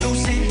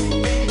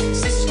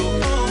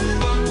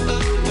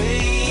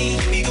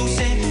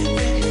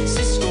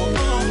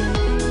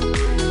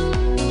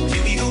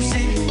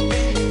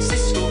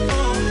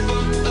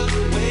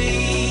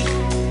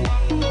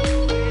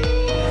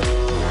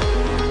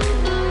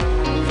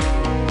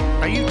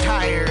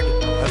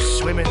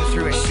swimming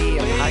through a sea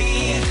of hot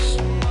gas?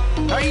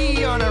 Are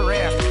ye on a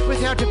raft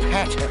without a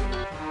paddle?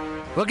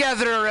 Well,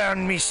 gather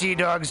around me, sea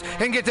dogs,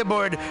 and get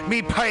aboard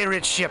me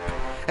pirate ship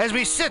as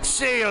we set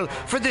sail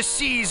for the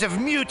seas of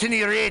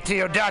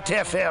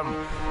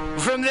MutinyRadio.fm.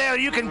 From there,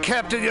 you can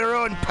captain your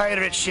own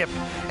pirate ship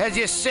as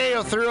you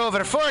sail through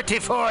over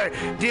 44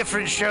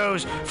 different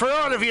shows for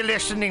all of your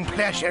listening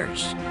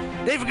pleasures.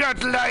 They've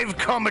got live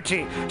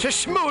comedy to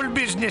small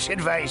business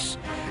advice,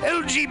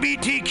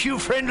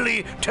 LGBTQ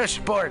friendly to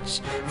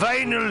sports,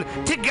 vinyl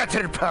to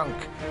gutter punk.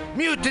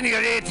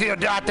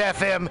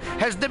 MutinyRadio.fm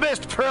has the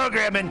best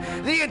programming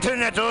the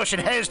internet ocean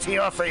has to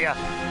offer you.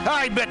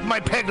 I bet my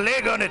peg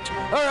leg on it,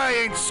 or I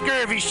ain't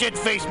scurvy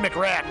shit-faced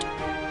McRat.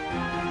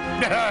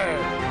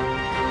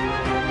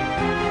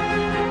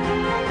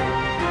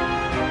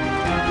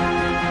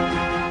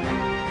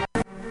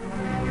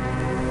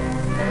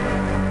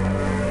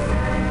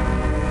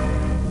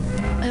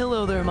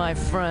 Hello there, my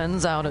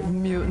friends out at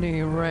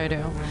Mutiny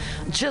Radio.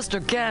 Chester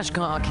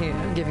Cashcock here,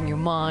 giving you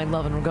my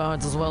love and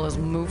regards as well as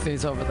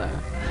Moofy's over there.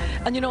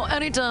 And you know,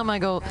 anytime I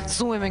go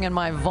swimming in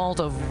my vault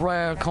of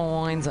rare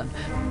coins and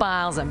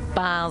piles of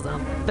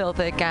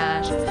filthy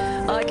cash,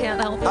 I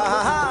can't help but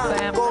listen to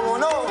them. Como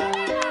no,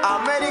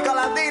 América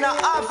Latina,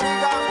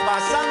 África,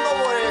 pasando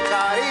por el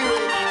Caribe.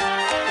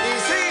 Y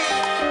sí,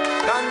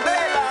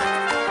 Candela.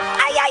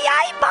 Ay, ay,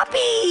 ay,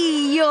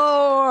 puppy!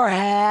 Your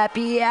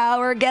happy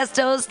hour guest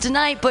host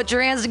tonight. Put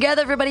your hands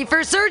together, everybody, for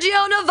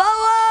Sergio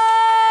Navoa!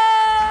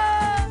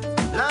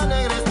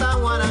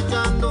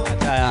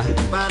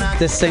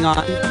 This thing on.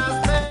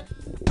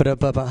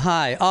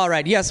 Hi. All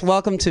right. Yes,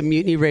 welcome to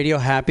Mutiny Radio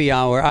Happy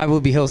Hour. I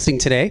will be hosting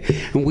today,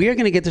 and we are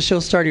going to get the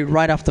show started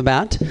right off the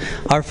bat.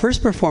 Our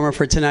first performer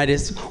for tonight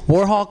is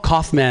Warhol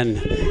Kaufman.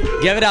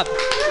 Give it up.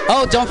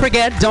 Oh, don't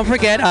forget,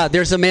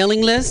 there's a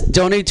mailing list.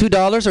 Donate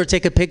 $2 or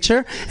take a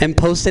picture and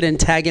post it and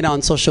tag it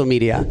on social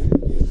media.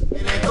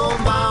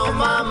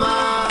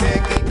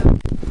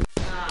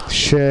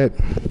 Shit.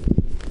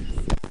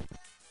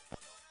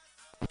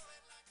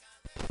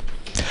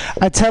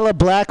 I tell a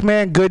black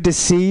man, good to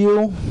see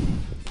you.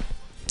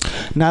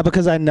 Not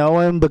because I know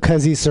him,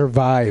 because he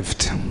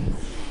survived.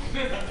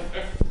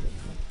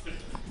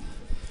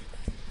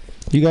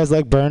 You guys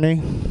like Bernie?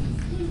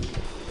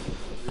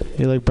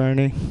 You like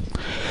Bernie?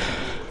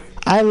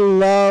 I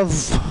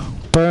love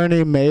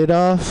Bernie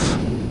Madoff.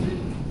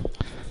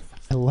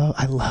 I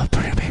love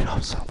Bernie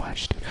Madoff so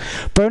much, dude.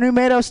 Bernie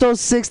Madoff stole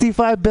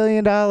 $65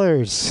 billion.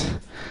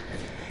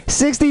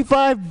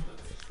 $65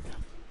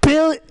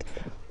 billion.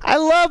 I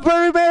love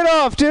Bernie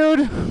Madoff,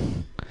 dude.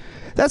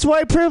 That's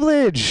white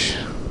privilege.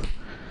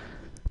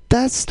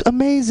 That's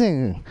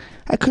amazing.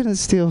 I couldn't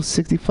steal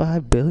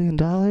 $65 billion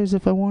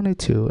if I wanted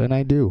to, and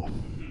I do.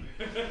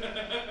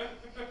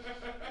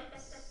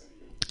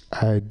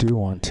 I do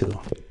want to.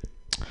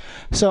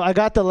 So I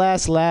got the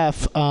last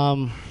laugh.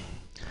 I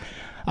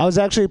was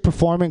actually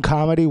performing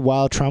comedy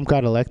while Trump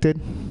got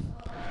elected.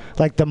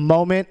 Like the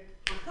moment.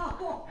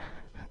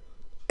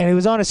 And it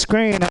was on a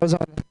screen.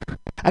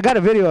 I got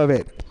a video of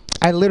it.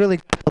 I literally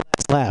got the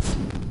last laugh.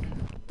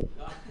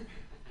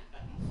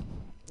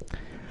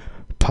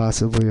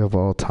 Possibly of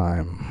all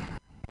time.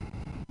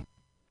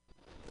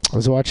 I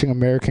was watching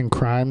American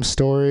Crime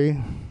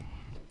Story.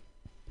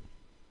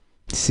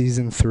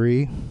 Season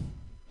 3.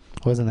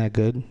 Wasn't that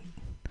good?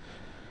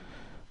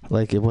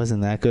 Like, it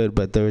wasn't that good,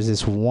 but there's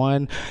this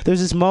moment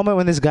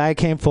when this guy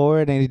came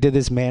forward and he did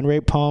this man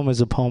rape poem. It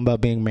was a poem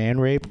about being man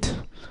raped.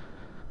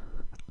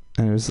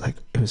 And it was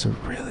a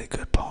really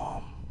good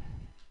poem.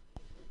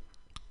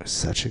 It was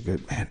such a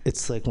good, man.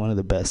 It's like one of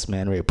the best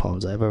man rape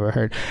poems I've ever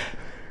heard.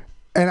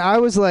 And I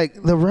was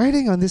like, the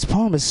writing on this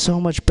poem is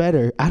so much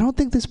better. I don't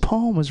think this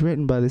poem was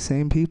written by the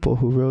same people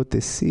who wrote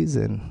this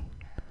season.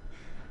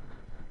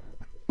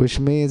 Which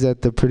means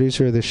that the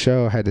producer of the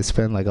show had to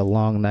spend like a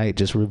long night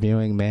just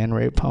reviewing man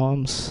rape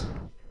poems.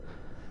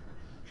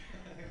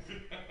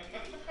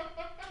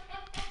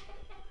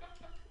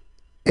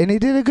 And he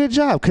did a good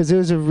job because it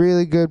was a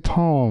really good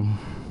poem.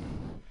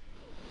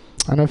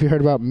 I don't know if you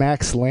heard about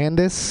Max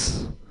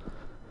Landis.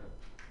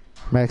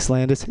 Max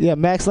Landis. Yeah,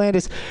 Max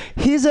Landis.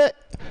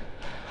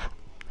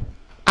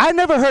 I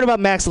never heard about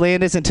Max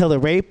Landis until the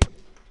rape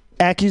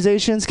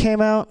accusations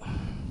came out.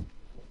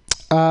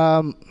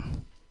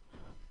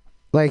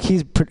 Like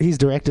he's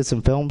directed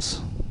some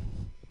films.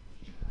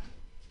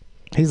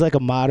 He's like a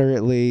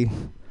moderately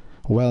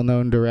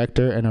well-known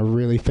director and a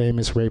really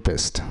famous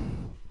rapist.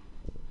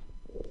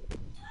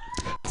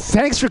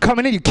 Thanks for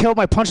coming in. You killed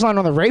my punchline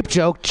on the rape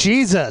joke.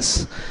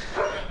 Jesus.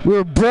 We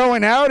were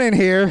broing out in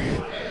here.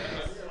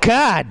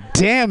 God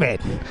damn it.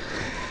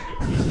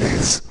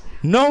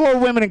 No more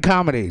women in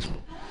comedy.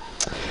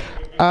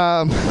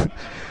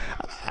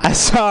 I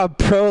saw a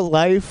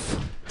pro-life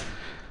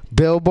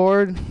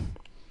billboard.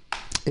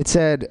 It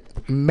said,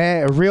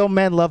 real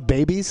men love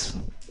babies.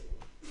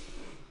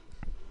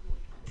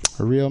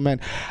 Real men.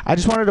 I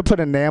just wanted to put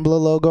a NAMBLA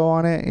logo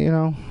on it, you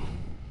know.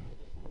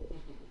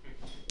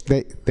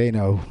 They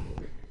know.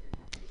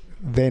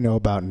 They know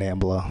about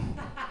NAMBLA.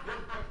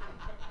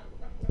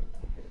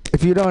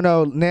 If you don't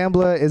know,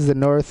 NAMBLA is the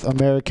North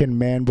American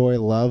Man-Boy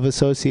Love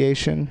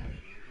Association.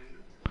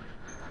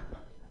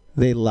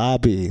 They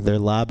lobby. They're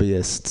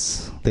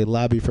lobbyists. They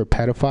lobby for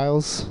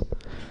pedophiles.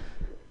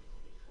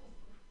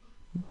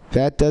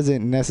 That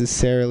doesn't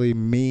necessarily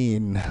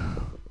mean...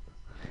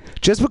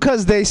 Just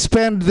because they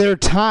spend their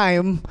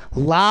time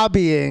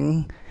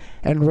lobbying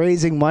and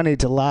raising money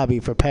to lobby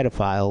for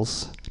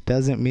pedophiles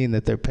doesn't mean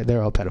that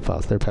they're all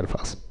pedophiles. They're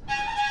pedophiles.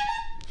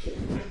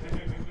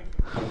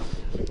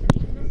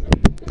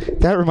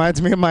 That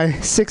reminds me of my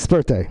 6th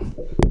birthday.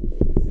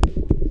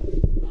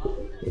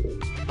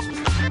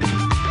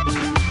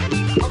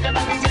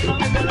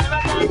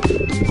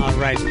 All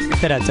right.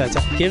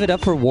 Give it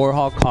up for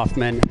Warhol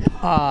Kaufman.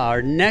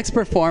 Our next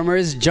performer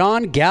is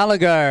John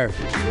Gallagher.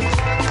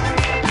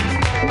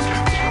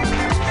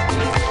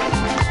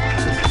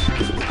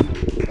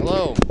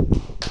 Hello.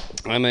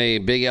 I'm a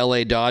big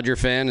LA Dodger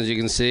fan, as you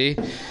can see.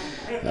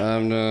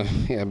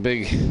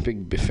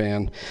 Big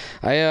fan.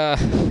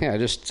 I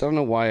just don't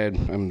know why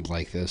I'm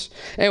like this.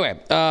 Anyway,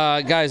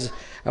 guys,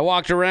 I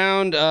walked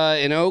around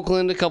in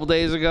Oakland a couple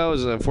days ago. It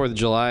was the 4th of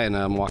July, and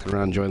I'm walking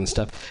around enjoying the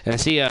stuff. And I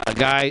see a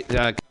guy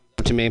come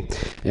up to me,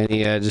 and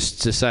he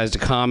just decides to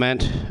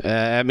comment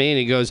at me, and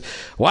he goes,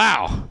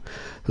 "Wow,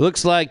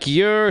 looks like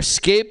your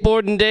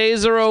skateboarding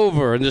days are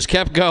over," and just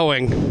kept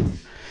going.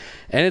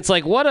 And it's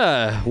like, what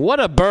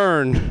a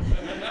burn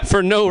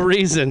for no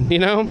reason, you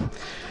know?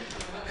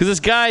 Because this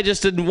guy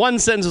just in one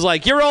sentence was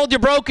like, "You're old, you're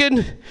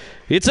broken,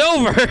 it's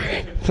over."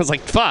 I was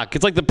like, fuck.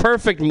 It's like the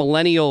perfect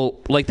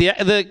millennial, like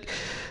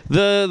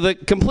the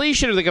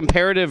completion or the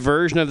comparative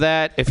version of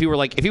that. If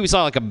you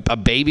saw like a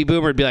baby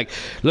boomer, it'd be like,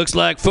 "Looks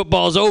like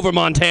football's over,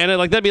 Montana."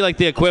 Like that'd be like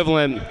the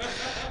equivalent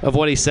of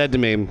what he said to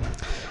me.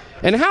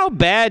 And how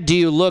bad do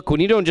you look when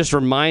you don't just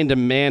remind a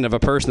man of a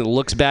person that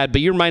looks bad,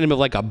 but you remind him of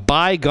like a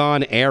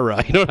bygone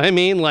era? You know what I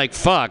mean? Like,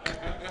 fuck.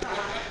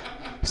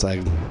 It's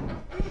like,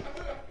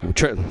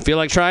 feel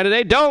like trying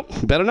today?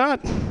 Don't. Better not.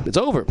 It's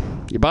over.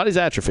 Your body's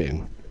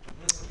atrophying.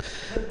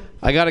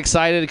 I got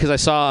excited because I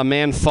saw a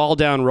man fall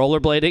down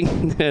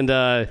rollerblading, and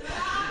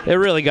it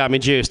really got me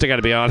juiced, I got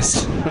to be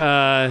honest.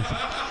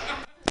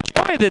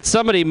 Joy that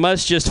somebody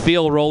must just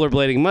feel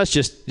rollerblading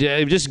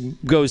it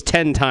just goes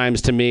 10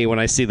 times to me when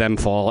I see them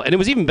fall. And it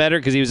was even better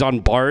because he was on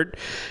BART,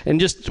 and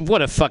just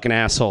what a fucking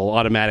asshole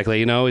automatically,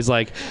 you know? He's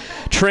like,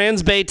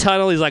 Transbay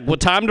Tunnel, he's like, "What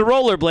time to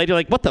rollerblade?" You're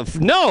like, what the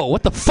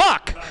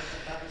fuck?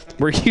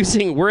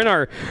 We're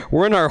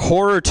in our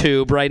horror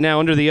tube right now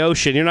under the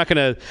ocean. You're not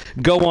going to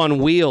go on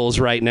wheels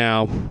right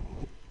now.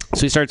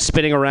 So he starts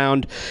spinning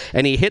around,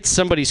 and he hits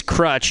somebody's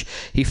crutch.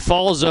 He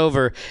falls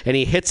over, and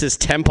he hits his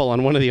temple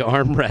on one of the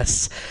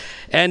armrests.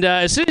 And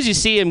as soon as you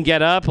see him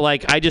get up,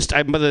 like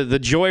the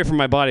joy from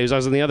my body was I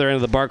was on the other end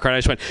of the bar cart. I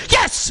just went,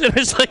 "Yes!" And it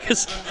was like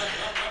this.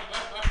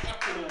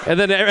 And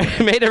then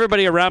it made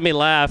everybody around me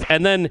laugh.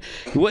 And then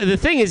the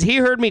thing is, he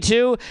heard me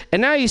too.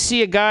 And now you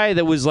see a guy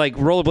that was like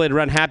rollerblading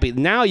around happy.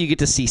 Now you get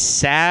to see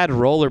sad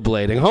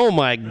rollerblading. Oh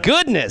my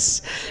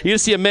goodness! You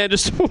just see a man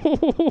just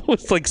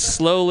it's like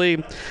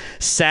slowly,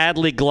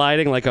 sadly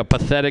gliding like a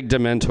pathetic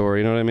Dementor.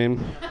 You know what I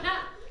mean?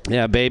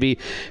 Yeah, baby,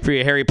 for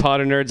you Harry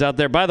Potter nerds out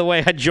there. By the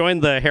way, I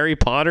joined the Harry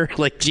Potter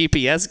like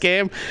GPS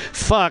game.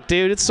 Fuck,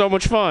 dude, it's so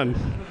much fun.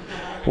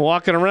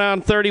 Walking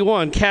around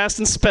 31,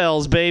 casting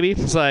spells, baby.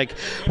 It's like,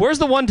 where's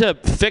the one to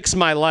fix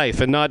my life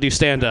and not do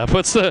stand-up?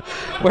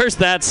 Where's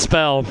that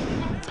spell?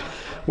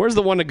 Where's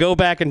the one to go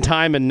back in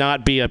time and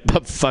not be a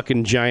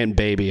fucking giant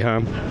baby,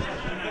 huh?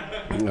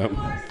 Nope.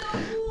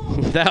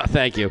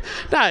 Thank you.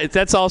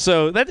 That's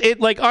also that. It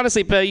like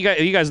honestly,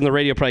 you guys on the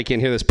radio probably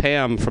can't hear this.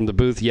 Pam from the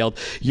booth yelled,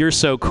 "You're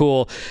so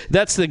cool."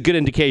 That's the good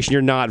indication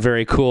you're not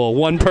very cool.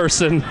 One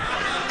person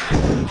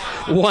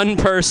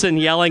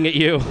yelling at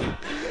you.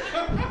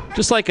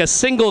 Just like a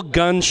single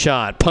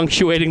gunshot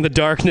punctuating the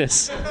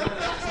darkness.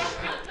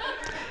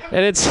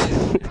 And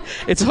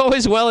it's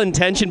always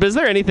well-intentioned, but is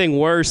there anything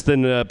worse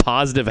than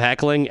positive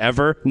heckling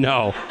ever?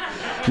 No.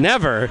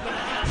 Never.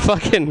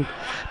 Fucking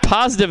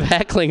positive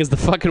heckling is the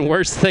fucking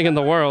worst thing in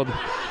the world.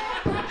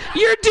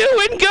 "You're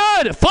doing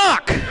good!"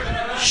 Fuck!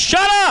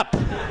 Shut up!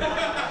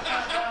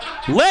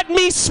 Let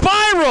me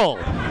spiral!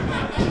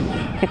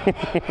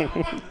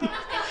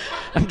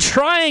 I'm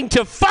trying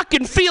to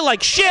fucking feel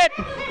like shit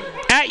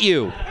at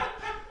you.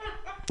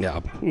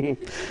 Yeah.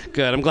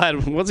 Good. I'm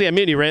glad. Once again,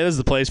 MutinyRadio, this is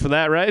the place for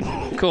that, right?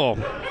 Cool.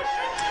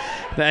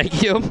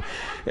 Thank you.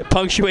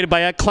 Punctuated by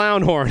a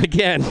clown horn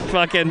again.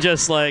 Fucking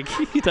just like,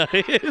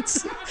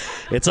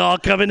 it's all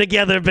coming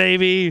together,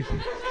 baby.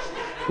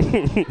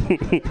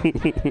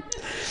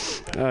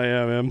 Oh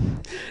yeah,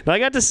 man. I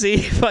got to see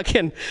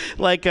fucking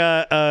like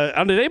did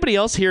anybody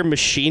else hear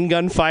machine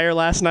gun fire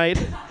last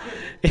night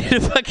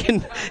and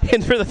fucking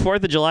and for the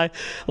 4th of July,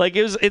 like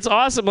it's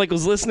awesome. Like I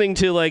was listening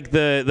to like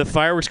the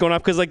fireworks going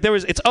off because like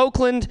it's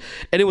Oakland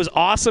and it was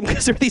awesome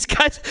because there were these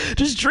guys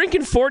just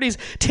drinking 40s,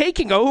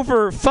 taking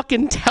over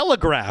fucking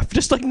Telegraph.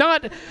 Just like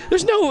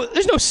there's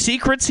no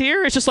secrets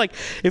here. It's just like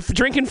if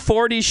drinking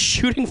 40s,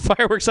 shooting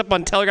fireworks up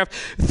on Telegraph.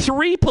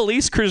 3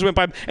 police crews went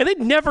by and they'd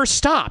never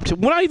stopped,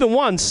 not even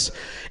once.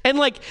 And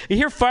like you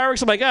hear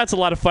fireworks, I'm like, it's a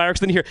lot of fireworks.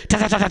 Then you hear ta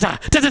ta ta ta ta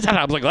ta ta ta.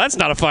 I'm like, well, that's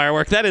not a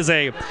firework. That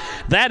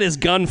is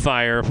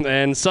gunfire,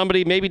 and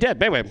somebody may be dead.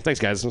 But anyway, thanks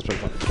guys. This was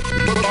pretty fun.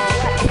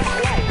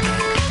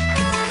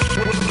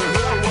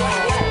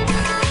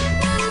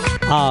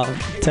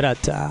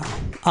 Ta-da-ta.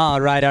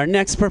 All right, our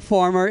next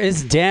performer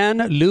is Dan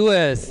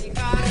Lewis.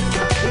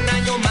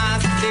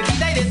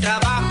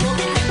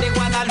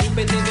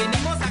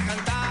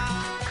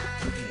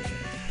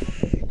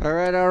 All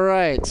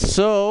right.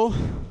 So,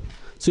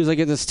 as soon as I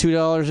get this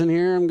 $2 in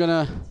here, I'm going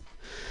to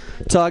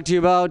talk to you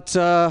about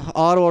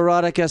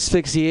autoerotic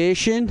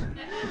asphyxiation.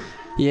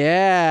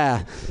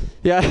 Yeah.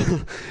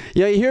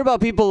 You hear about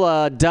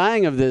people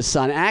dying of this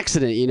on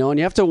accident, and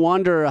you have to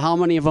wonder how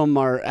many of them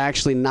are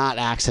actually not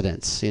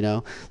accidents,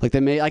 Like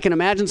I can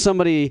imagine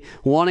somebody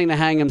wanting to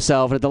hang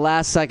himself and at the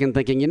last second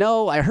thinking,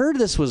 I heard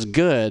this was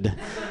good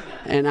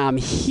and I'm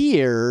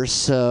here,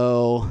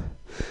 so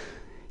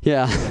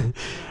yeah.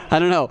 I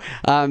don't know.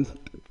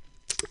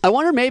 I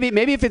wonder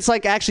maybe if it's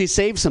like actually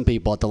saved some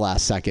people at the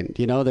last second.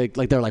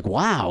 They're like,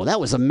 wow, that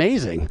was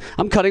amazing.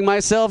 I'm cutting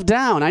myself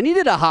down. I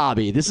needed a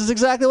hobby. This is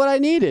exactly what I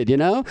needed.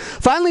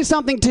 Finally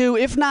something to,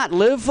 if not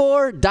live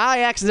for,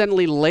 die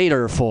accidentally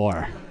later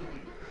for.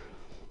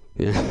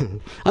 Yeah.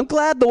 I'm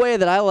glad the way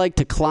that I like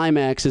to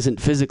climax isn't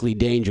physically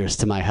dangerous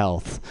to my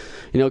health.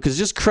 Because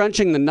just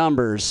crunching the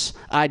numbers,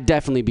 I'd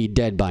definitely be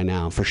dead by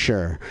now for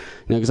sure.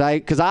 Because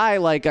I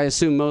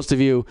assume most of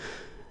you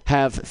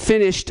have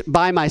finished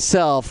by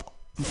myself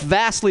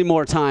vastly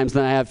more times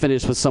than I have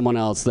finished with someone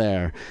else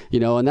there,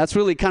 and that's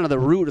really kind of the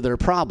root of their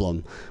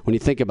problem when you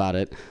think about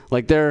it.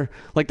 Like the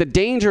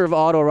danger of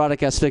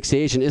autoerotic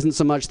asphyxiation isn't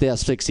so much the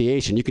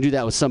asphyxiation. You can do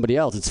that with somebody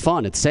else. It's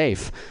fun. It's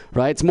safe,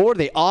 right? It's more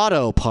the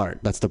auto part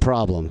that's the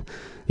problem.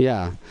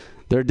 Yeah,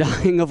 they're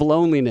dying of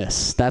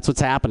loneliness. That's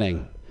what's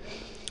happening.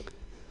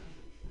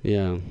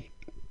 Yeah.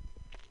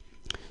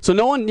 So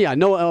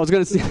I was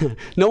gonna say,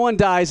 no one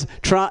dies.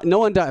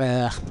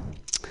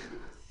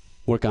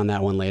 Work on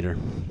that one later.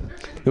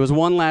 There was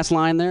one last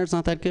line there. It's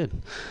not that good.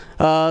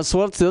 So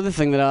what's the other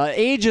thing that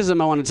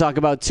ageism I want to talk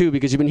about too,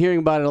 because you've been hearing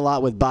about it a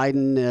lot with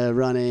Biden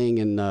running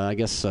and I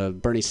guess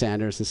Bernie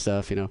Sanders and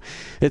stuff.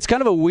 It's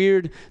kind of a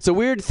weird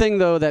thing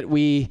though that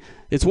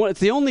it's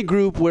the only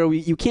group where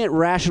you can't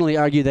rationally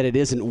argue that it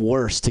isn't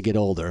worse to get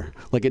older.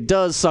 Like it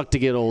does suck to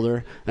get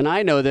older, and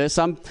I know this.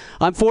 I'm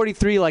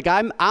 43. Like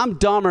I'm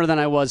dumber than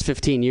I was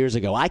 15 years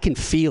ago. I can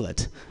feel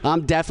it.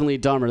 I'm definitely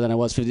dumber than I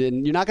was 15.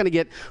 And you're not going to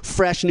get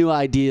fresh new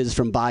ideas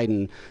from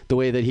Biden the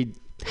way that he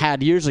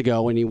had years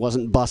ago when he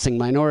wasn't busing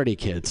minority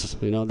kids.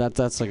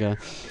 That's like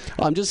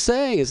I'm just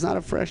saying it's not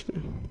a fresh.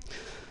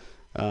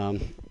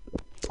 And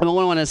what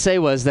I want to say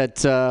was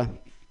that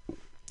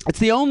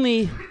it's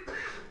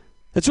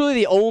really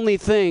the only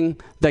thing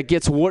that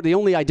gets the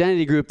only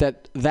identity group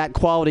that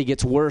quality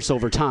gets worse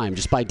over time,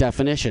 just by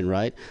definition,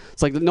 right?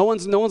 It's like no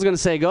one's going to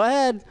say, go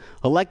ahead,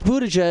 elect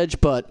Buttigieg,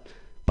 but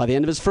by the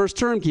end of his first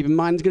term, keep in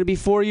mind he's going to be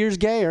 4 years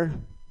gayer.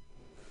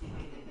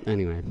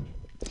 Anyway,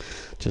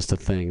 just a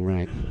thing,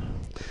 right?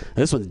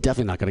 This one's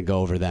definitely not going to go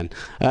over then.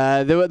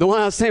 The one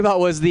I was saying about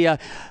was the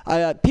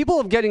people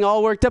are getting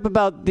all worked up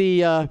about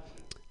the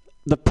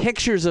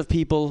pictures of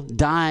people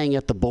dying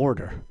at the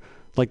border.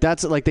 Like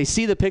that's like they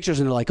see the pictures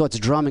and they're like, oh, it's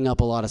drumming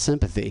up a lot of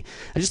sympathy.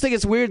 I just think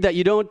it's weird that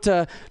you don't.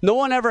 No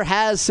one ever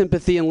has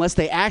sympathy unless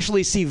they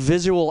actually see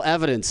visual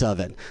evidence of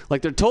it.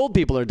 Like they're told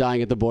people are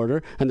dying at the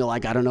border, and they're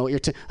like, I don't know what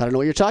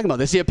you're talking about.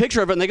 They see a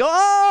picture of it and they go,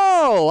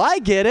 oh, I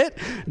get it,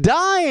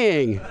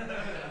 dying.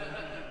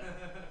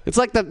 It's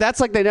like that's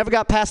like they never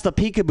got past the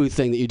peekaboo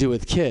thing that you do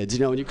with kids.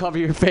 When you cover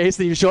your face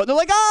and you show it, they're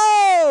like,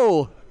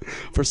 oh.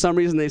 For some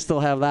reason, they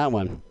still have that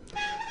one.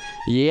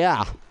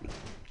 Yeah.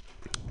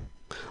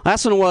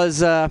 Last one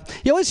was,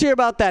 you always hear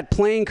about that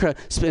plane crash,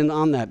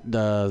 on that,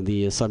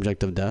 the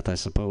subject of death, I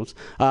suppose.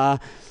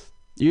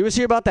 You always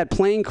hear about that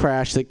plane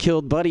crash that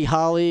killed Buddy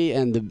Holly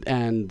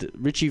and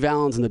Richie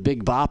Valens and the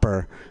Big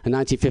Bopper in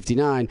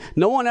 1959.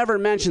 No one ever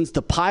mentions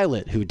the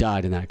pilot who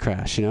died in that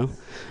crash,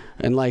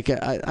 And I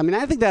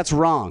think that's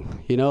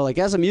wrong.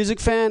 As a music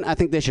fan, I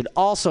think they should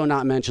also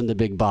not mention the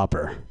Big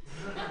Bopper.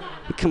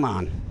 Come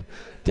on.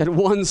 That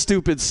one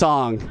stupid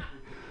song.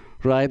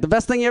 Right? The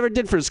best thing he ever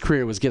did for his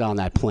career was get on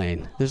that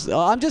plane.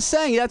 I'm just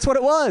saying, that's what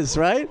it was,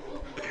 right?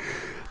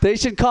 They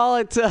should call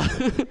it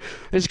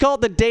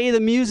the day the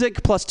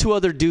music plus 2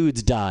 other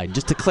dudes died,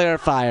 just to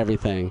clarify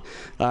everything.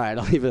 All right,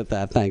 I'll leave it at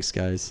that. Thanks,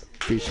 guys.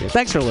 Appreciate it.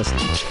 Thanks for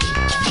listening.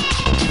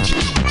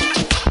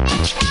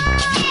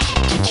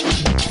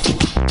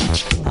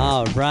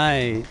 All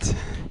right.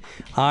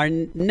 Our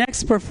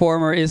next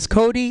performer is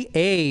Cody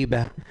Abe.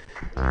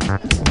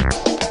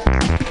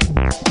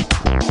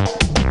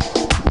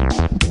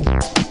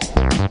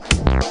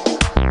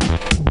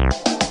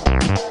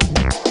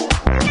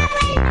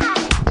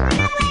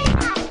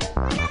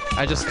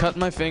 just cut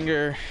my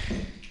finger.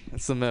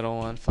 It's the middle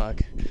one. Fuck.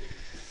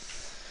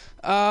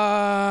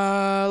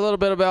 A little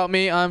bit about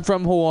me. I'm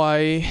from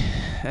Hawaii,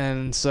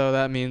 and so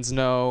that means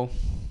no,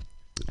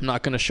 I'm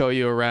not going to show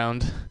you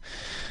around.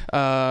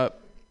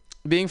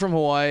 Being from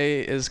Hawaii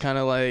is kind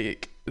of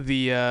like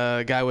the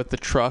guy with the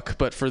truck,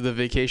 but for the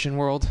vacation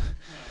world.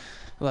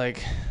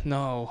 Like,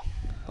 no.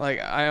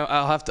 Like,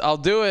 I'll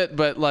do it,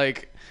 but,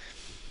 like,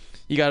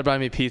 you got to buy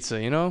me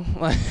pizza, you know?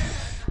 Like,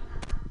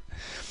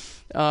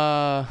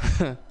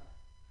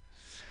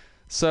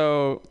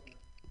 so...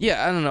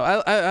 Yeah, I don't know.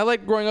 I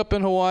like growing up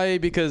in Hawaii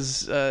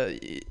because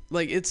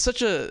like it's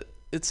such a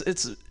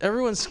it's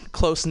everyone's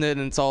close knit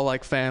and it's all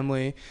like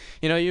family.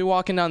 You know, you're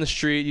walking down the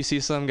street, you see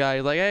some guy,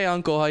 you're like, "Hey,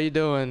 uncle, how you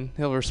doing?"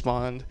 He'll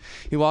respond.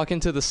 You walk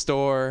into the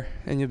store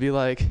and you'll be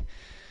like,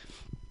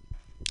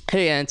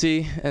 "Hey,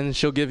 auntie," and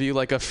she'll give you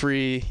like a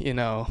free, you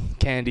know,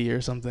 candy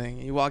or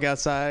something. You walk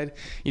outside,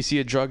 you see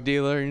a drug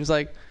dealer, and he's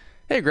like,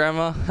 "Hey,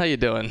 grandma, how you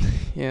doing?"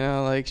 You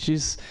know, like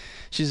she's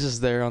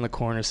just there on the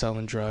corner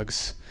selling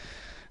drugs.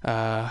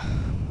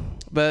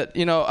 But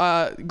you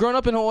know, growing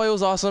up in Hawaii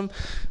was awesome.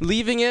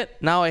 Leaving it,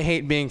 now I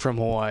hate being from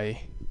Hawaii.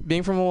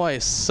 Being from Hawaii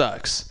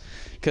sucks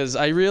because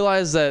I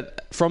realized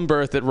that from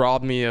birth it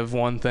robbed me of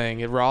one thing.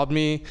 It robbed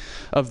me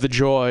of the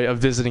joy of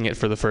visiting it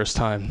for the first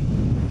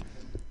time.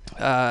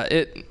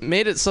 It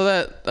made it so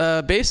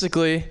that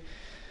basically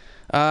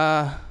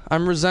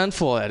I'm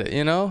resentful at it,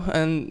 you know?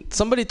 And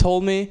somebody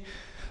told me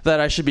that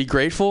I should be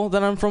grateful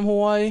that I'm from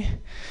Hawaii,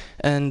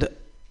 and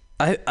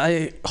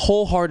I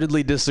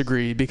wholeheartedly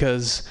disagree,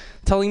 because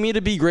telling me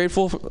to be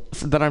grateful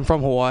that I'm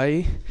from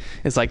Hawaii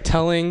is like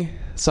telling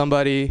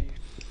somebody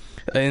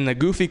in a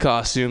goofy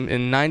costume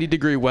in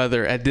 90-degree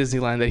weather at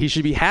Disneyland that he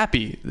should be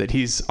happy that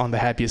he's on the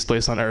happiest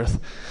place on earth.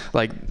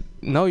 Like,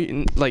 no,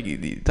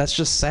 like, that's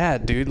just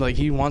sad, dude. Like,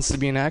 he wants to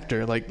be an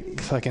actor.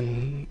 Like,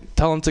 fucking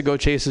tell him to go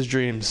chase his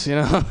dreams, you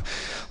know?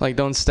 Like,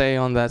 don't stay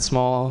on that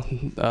small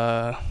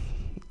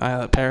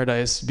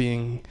paradise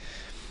being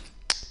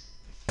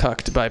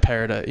cucked by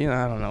paradise. You know,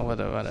 I don't know,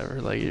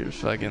 whatever. Like, you're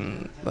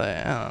fucking, like,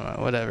 I don't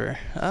know, whatever.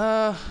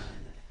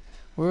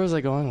 Where was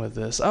I going with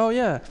this? Oh,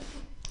 yeah.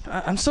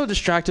 I'm so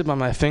distracted by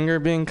my finger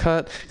being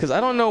cut because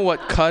I don't know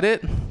what cut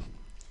it.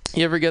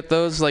 You ever get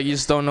those? Like, you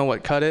just don't know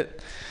what cut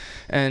it?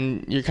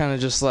 And you're kind of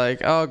just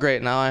like, oh,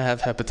 great, now I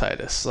have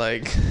hepatitis.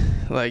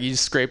 Like you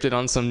scraped it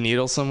on some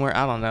needle somewhere?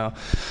 I don't know.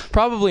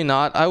 Probably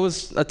not. I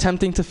was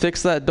attempting to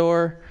fix that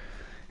door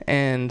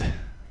and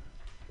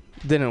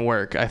didn't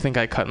work. I think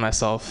I cut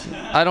myself.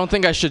 I don't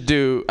think I should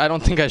do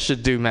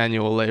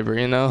manual labor,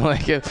 you know?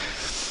 Like,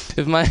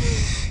 if my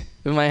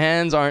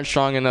hands aren't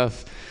strong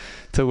enough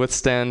to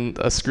withstand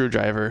a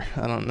screwdriver,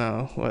 I don't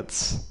know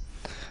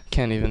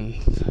can't even,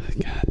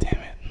 god damn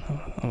it,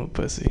 I'm a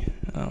pussy.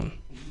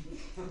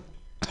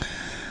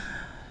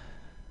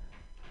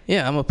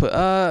 Yeah, I'm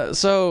a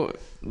so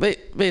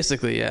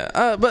basically,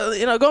 yeah. But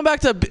you know, going back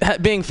to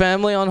being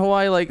family on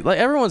Hawaii, like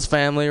everyone's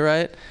family,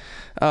 right?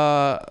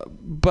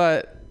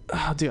 But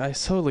oh, dude, I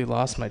totally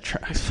lost my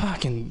track.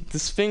 Fucking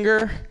this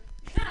finger.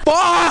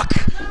 Fuck!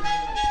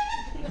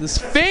 This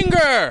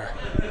finger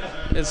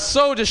is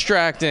so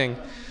distracting.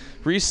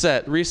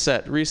 Reset.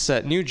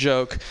 New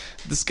joke.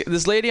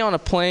 This lady on a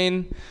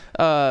plane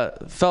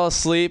fell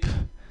asleep.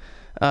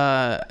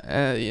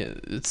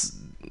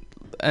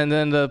 And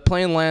then the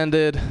plane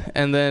landed,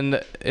 and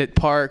then it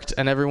parked,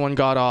 and everyone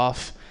got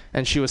off,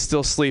 and she was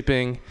still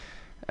sleeping,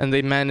 and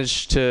they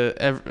managed to,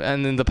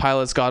 and then the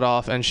pilots got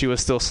off, and she was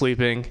still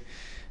sleeping.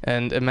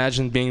 And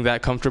imagine being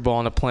that comfortable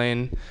on a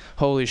plane.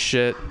 Holy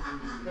shit.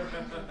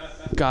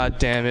 God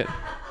damn it.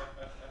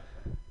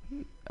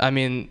 I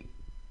mean,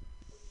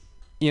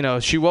 you know,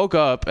 she woke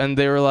up, and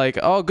they were like,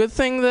 oh, good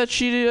thing that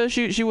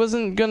she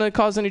wasn't going to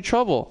cause any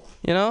trouble,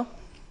 you know?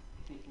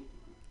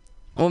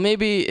 Well,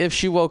 maybe if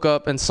she woke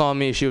up and saw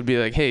me, she would be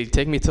like, hey,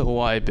 take me to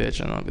Hawaii,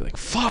 bitch. And I'll be like,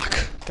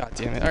 fuck. God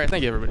damn it. All right,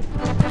 thank you, everybody.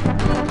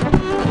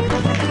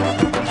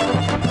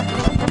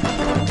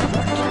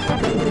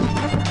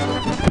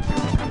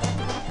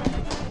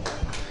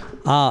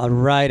 All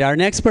right, our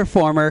next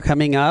performer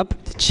coming up,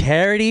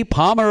 Charity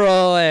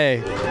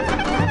Pomeroy.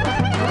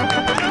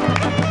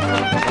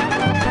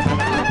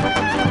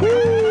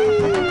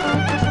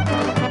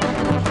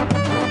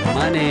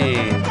 Money.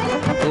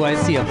 Oh, I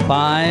see a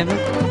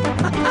 5.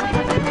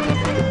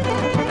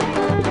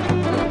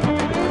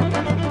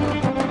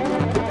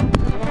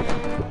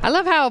 I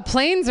love how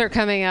planes are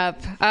coming up.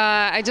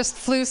 I just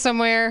flew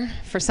somewhere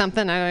for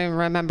something. I don't even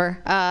remember.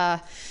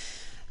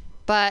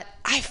 But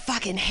I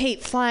fucking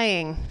hate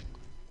flying.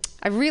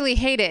 I really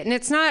hate it. And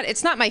it's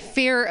not my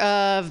fear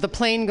of the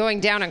plane going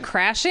down and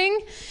crashing.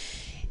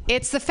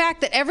 It's the fact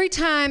that every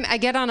time I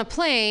get on a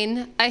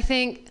plane, I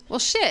think, well,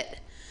 shit.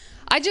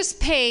 I just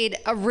paid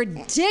a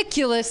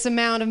ridiculous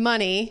amount of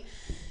money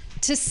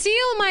to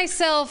seal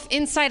myself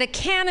inside a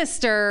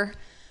canister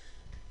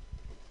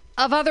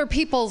of other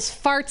people's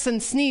farts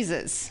and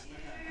sneezes.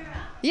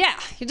 Yeah,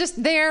 you're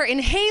just there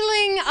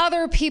inhaling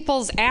other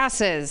people's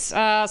asses.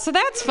 So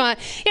that's fun.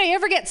 Yeah, you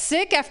ever get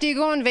sick after you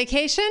go on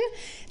vacation?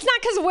 It's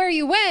not because of where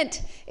you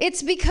went.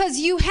 It's because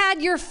you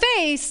had your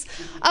face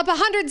up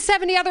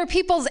 170 other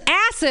people's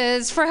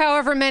asses for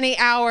however many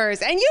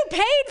hours, and you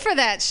paid for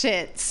that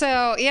shit.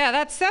 So yeah,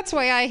 that's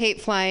why I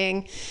hate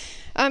flying.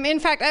 In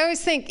fact, I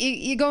always think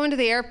you go into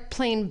the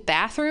airplane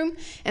bathroom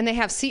and they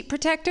have seat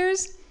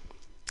protectors.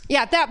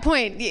 Yeah, at that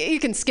point, you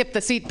can skip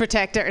the seat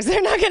protectors.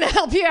 They're not going to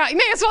help you out. You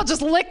may as well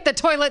just lick the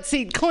toilet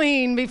seat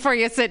clean before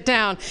you sit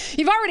down.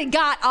 You've already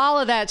got all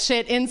of that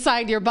shit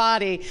inside your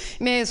body.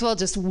 You may as well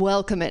just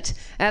welcome it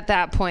at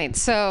that point.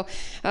 So,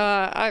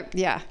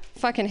 I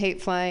fucking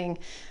hate flying.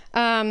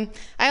 I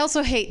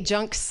also hate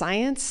junk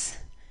science.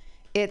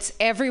 It's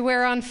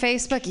everywhere on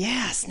Facebook.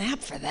 Yeah, snap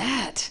for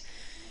that.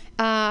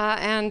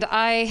 And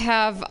I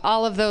have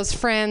all of those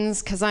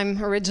friends, because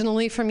I'm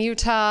originally from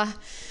Utah,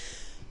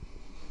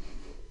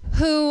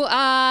 who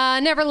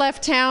never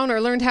left town or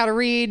learned how to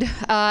read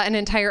an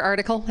entire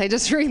article. They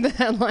just read the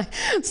headline.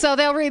 So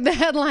they'll read the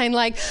headline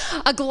like,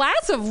 a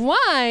glass of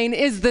wine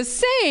is the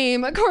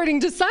same,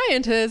 according to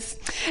scientists,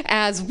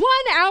 as 1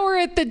 hour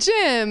at the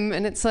gym.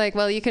 And it's like,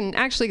 well, you can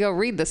actually go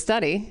read the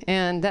study,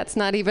 and that's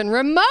not even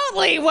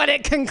remotely what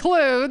it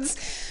concludes.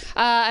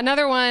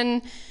 Another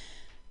one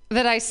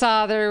that I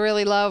saw that I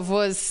really love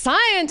was,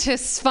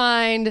 scientists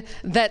find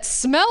that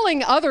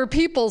smelling other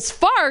people's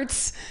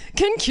farts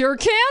can cure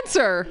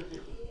cancer.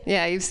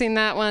 Yeah, you've seen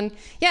that one?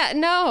 Yeah,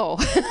 no,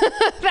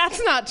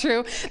 that's not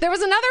true. There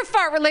was another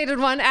fart-related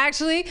one,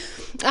 actually.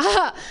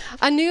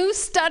 A new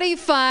study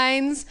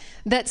finds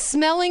that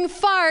smelling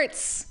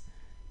farts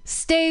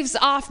staves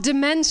off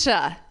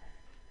dementia.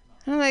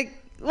 I'm like,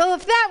 well,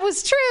 if that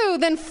was true,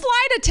 then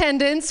flight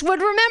attendants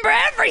would remember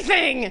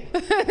everything.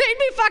 They'd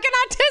be fucking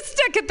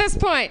autistic at this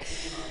point.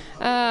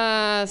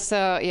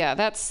 So yeah,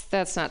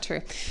 that's not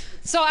true.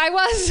 So I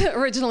was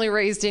originally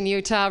raised in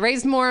Utah,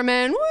 raised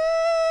Mormon. Woo,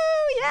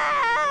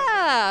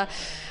 yeah!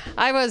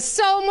 I was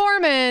so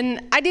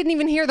Mormon, I didn't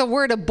even hear the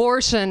word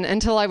abortion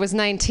until I was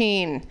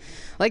 19.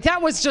 Like,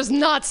 that was just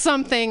not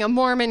something a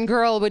Mormon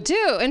girl would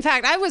do. In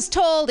fact, I was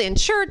told in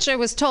church, I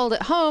was told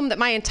at home that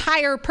my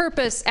entire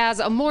purpose as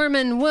a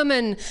Mormon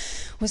woman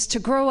was to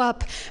grow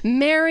up,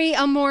 marry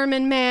a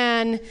Mormon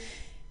man,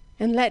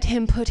 and let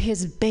him put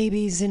his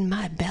babies in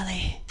my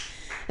belly.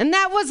 And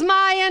that was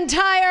my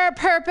entire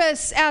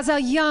purpose as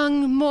a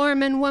young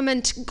Mormon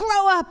woman, to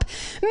grow up,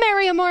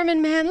 marry a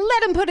Mormon man,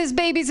 let him put his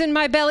babies in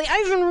my belly.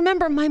 I even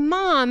remember my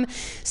mom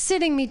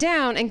sitting me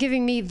down and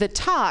giving me the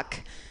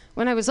talk.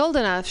 When I was old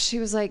enough, she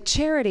was like,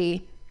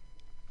 Charity,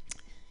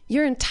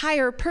 your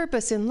entire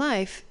purpose in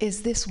life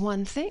is this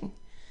one thing.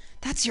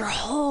 That's your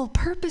whole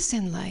purpose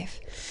in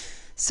life.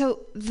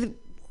 So the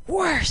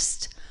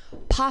worst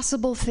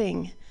possible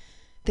thing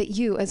that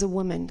you as a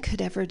woman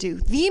could ever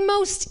do, the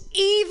most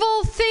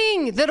evil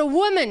thing that a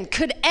woman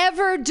could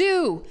ever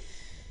do,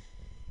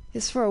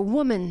 is for a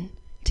woman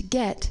to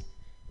get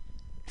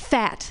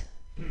fat.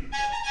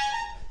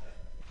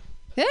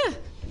 Yeah.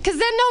 Because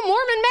then no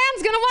Mormon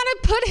man's going to want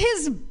to put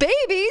his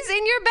babies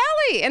in your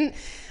belly. And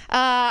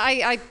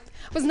I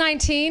was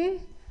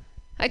 19.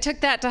 I took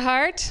that to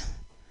heart.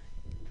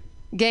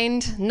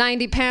 Gained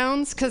 90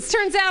 pounds. Because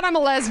turns out I'm a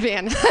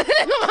lesbian. I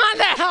didn't want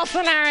that whole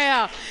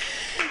scenario.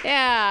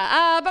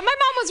 Yeah. But my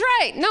mom was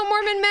right. No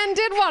Mormon men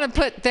did want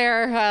to put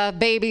their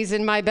babies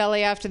in my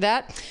belly after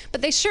that.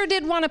 But they sure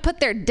did want to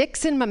put their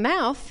dicks in my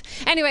mouth.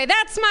 Anyway,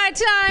 that's my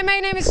time. My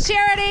name is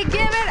Charity.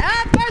 Give it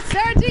up for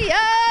Sergio.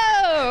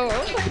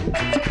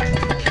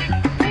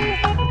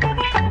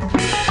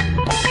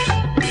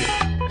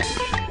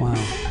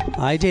 Wow.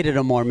 I dated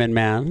a Mormon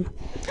man,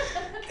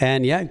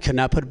 and yeah, could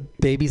not put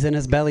babies in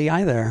his belly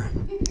either.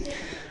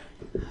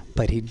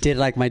 But he did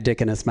like my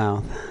dick in his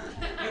mouth.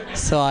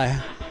 So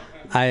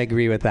I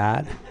agree with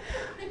that.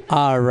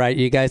 All right,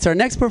 you guys. Our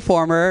next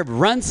performer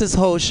runs this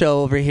whole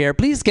show over here.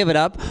 Please give it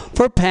up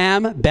for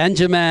Pam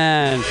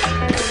Benjamin.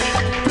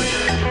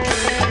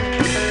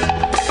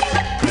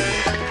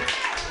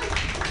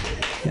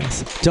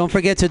 Yes. Don't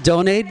forget to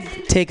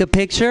donate, take a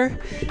picture,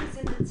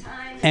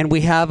 and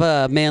we have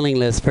a mailing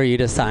list for you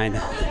to sign.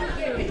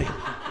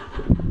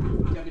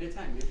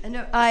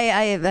 No,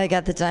 I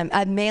got the time.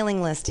 A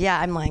mailing list. Yeah,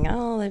 I'm like,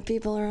 oh, the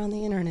people are on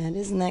the internet.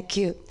 Isn't that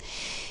cute?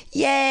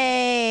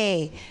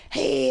 Yay!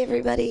 Hey,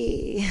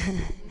 everybody.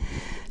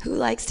 Who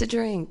likes to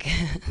drink?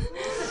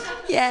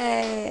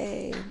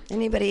 Yay!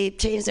 Anybody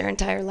change their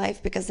entire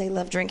life because they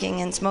love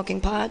drinking and smoking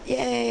pot?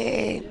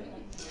 Yay!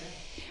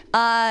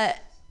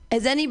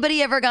 Has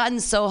anybody ever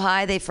gotten so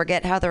high they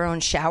forget how their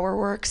own shower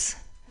works?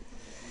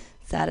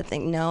 Is that a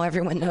thing? No,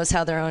 everyone knows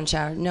how their own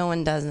shower. No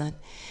one does that.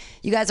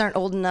 You guys aren't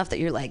old enough that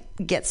you're like,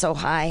 get so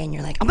high and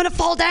you're like, I'm gonna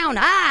fall down,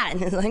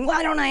 and it's like,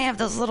 why don't I have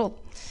those little...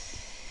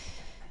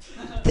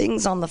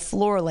 things on the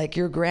floor like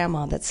your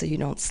grandma. That's so you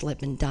don't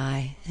slip and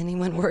die.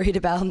 Anyone worried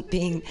about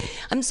being...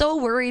 I'm so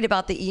worried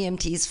about the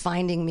EMTs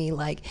finding me,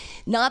 like,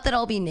 not that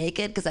I'll be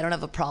naked, because I don't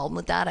have a problem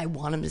with that. I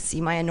want them to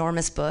see my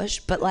enormous bush,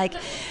 but, like,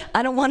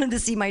 I don't want them to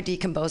see my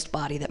decomposed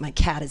body that my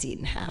cat has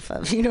eaten half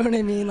of. You know what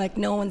I mean? Like,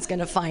 no one's going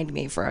to find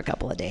me for a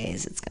couple of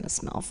days. It's going to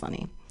smell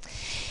funny.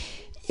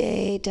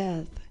 Yay,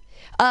 death.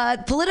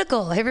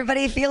 Political.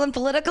 Everybody feeling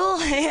political?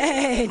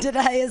 Hey,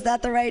 is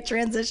that the right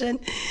transition?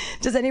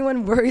 Does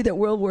anyone worry that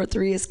World War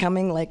III is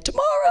coming like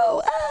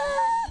tomorrow?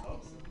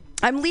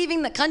 I'm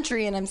leaving the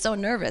country and I'm so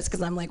nervous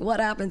because I'm like,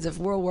 what happens if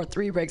World War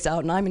III breaks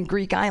out and I'm in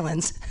Greek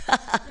islands?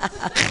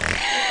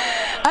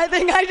 I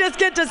think I just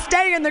get to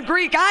stay in the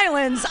Greek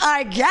islands,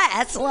 I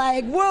guess.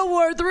 Like, World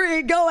War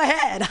III, go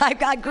ahead. I've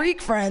got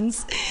Greek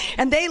friends,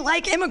 and they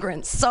like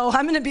immigrants, so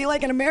I'm going to be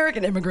like an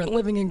American immigrant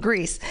living in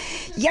Greece.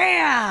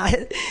 Yeah!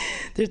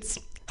 It's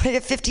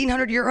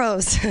 1,500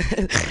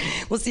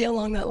 euros. We'll see how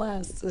long that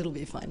lasts. It'll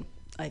be fun.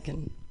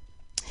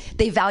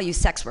 They value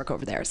sex work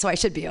over there, so I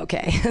should be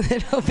okay.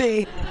 It'll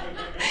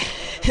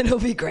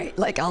be great.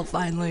 Like, I'll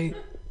finally...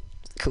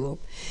 Cool.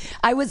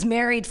 I was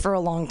married for a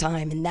long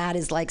time, and that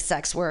is like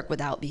sex work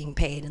without being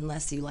paid,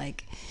 unless you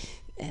like.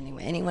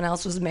 Anyway, anyone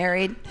else was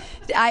married?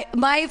 I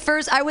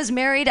was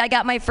married. I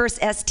got my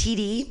first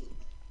STD,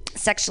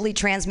 sexually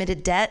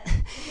transmitted debt.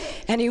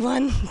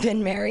 Anyone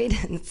been married?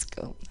 It's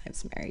cool. I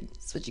was married.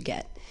 That's what you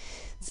get.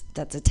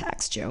 That's a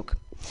tax joke.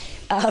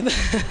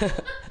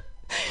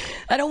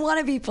 I don't want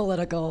to be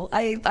political.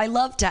 I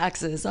love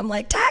taxes. I'm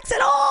like, tax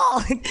it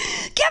all. Give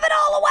it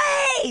all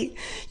away.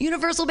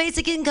 Universal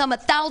basic income,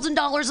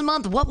 $1,000 a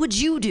month. What would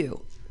you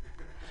do?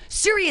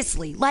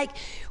 Seriously, like,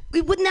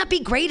 wouldn't that be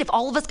great if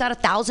all of us got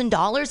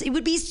 $1,000? It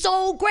would be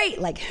so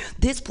great. Like,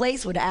 this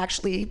place would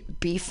actually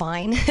be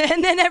fine.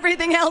 And then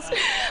everything else,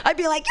 I'd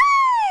be like, yay,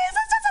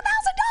 that's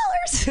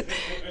just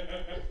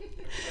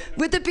 $1,000.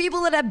 With the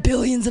people that have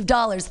billions of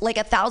dollars, like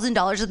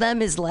 $1,000 of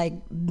them is like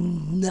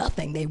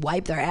nothing. They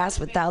wipe their ass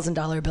with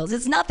 $1,000 bills.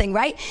 It's nothing,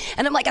 right?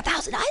 And I'm like,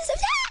 $1,000?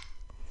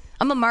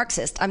 I'm a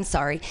Marxist. I'm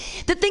sorry.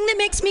 The thing that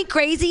makes me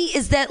crazy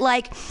is that,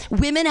 like,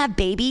 women have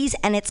babies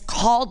and it's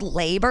called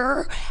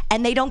labor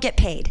and they don't get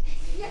paid.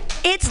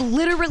 It's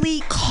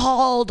literally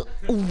called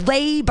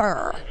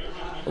labor,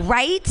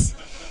 right?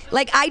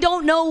 Like, I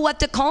don't know what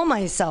to call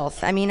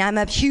myself. I mean, I'm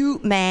a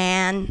cute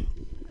man.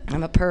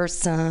 I'm a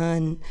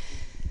person.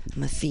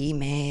 I'm a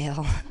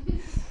female.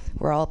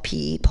 We're all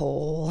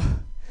people.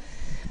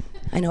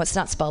 I know it's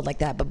not spelled like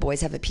that, but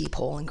boys have a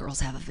peephole and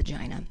girls have a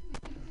vagina.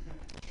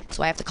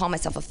 So I have to call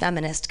myself a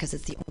feminist because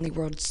it's the only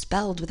word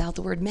spelled without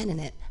the word men in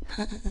it.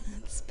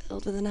 It's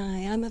spelled with an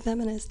I. I'm a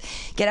feminist.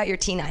 Get out your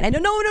T9. I know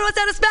no one knows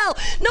how to spell.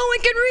 No one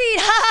can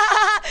read.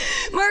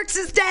 Marx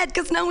is dead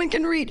because no one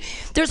can read.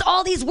 There's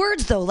all these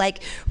words though,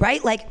 like,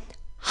 right? Like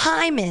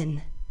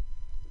hymen.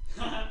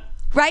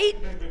 Right?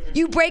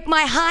 You break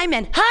my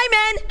hymen.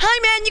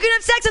 Hymen, you can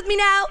have sex with me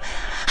now.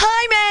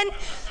 Hymen,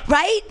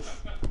 right?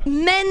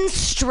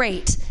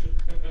 Menstruate.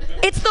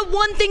 It's the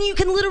one thing you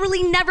can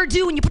literally never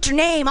do when you put your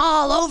name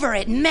all over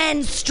it.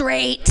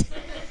 Menstruate.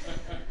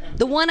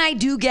 The one I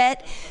do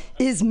get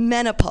is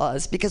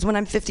menopause, because when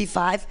I'm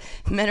 55,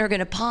 men are going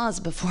to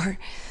pause before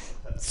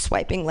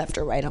swiping left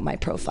or right on my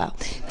profile.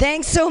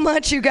 Thanks so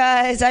much, you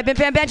guys. I've been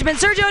Pam Benjamin,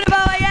 Sergio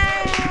Navoa. Yay!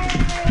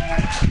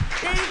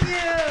 Thank you.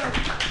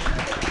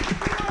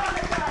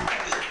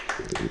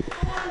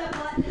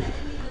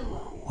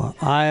 Well,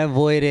 I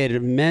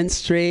avoided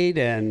menstruate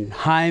and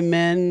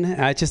hymen.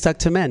 I just stuck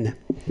to men.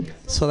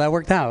 So that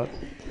worked out.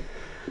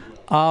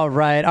 All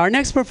right. Our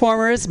next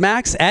performer is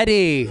Max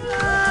Eddy.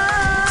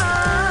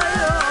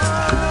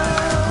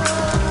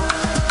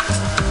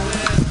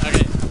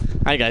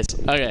 Hi guys.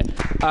 Okay.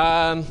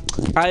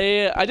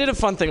 I did a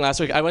fun thing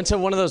last week. I went to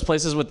one of those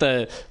places with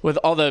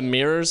all the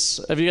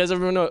mirrors. Have you guys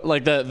ever been to,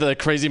 like, the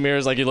crazy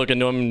mirrors? Like, you look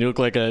into them and you look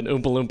like an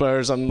Oompa Loompa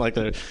or something. Like,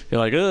 you're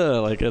like,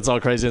 ugh, like, it's all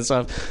crazy and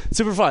stuff.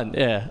 Super fun.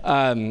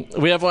 Yeah.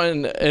 We have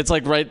one. It's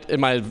like right in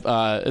my.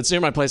 It's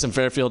near my place in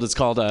Fairfield. It's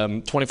called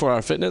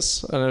 24-Hour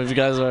Fitness. I don't know if you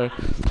guys are.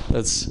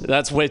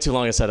 That's way too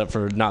long a setup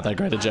for not that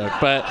great a joke,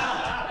 but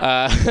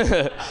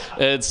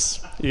it's.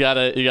 You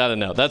gotta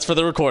know. That's for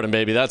the recording,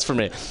 baby. That's for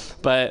me.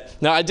 But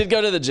no, I did go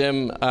to the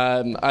gym.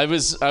 I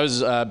was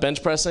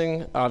bench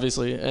pressing,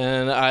 obviously,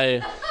 and I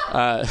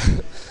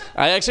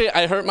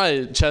hurt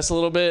my chest a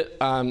little bit.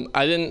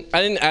 I didn't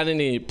add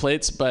any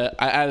plates, but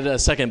I added a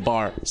second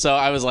bar. So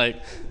I was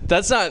like,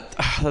 that's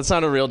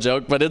not a real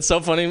joke, but it's so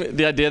funny,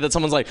 the idea that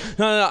someone's like,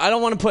 no, I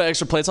don't want to put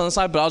extra plates on the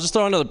side, but I'll just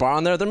throw another bar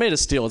on there. They're made of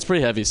steel. It's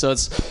pretty heavy, so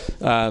it's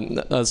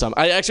something.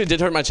 I actually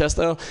did hurt my chest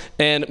though,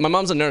 and my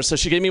mom's a nurse, so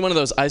she gave me one of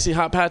those icy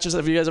hot patches.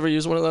 Have you guys ever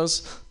used one of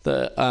those?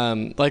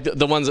 Like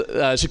the ones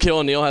Shaquille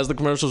O'Neal has the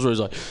commercials where he's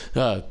like,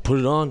 put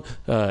it on.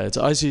 It's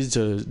icy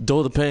to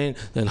dull the pain,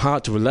 then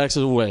hot to relax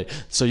it away,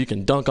 so you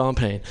can dunk on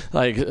pain.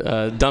 Like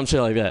dumb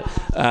shit like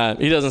that.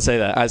 He doesn't say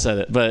that. I said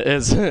it, but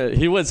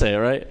he would say it,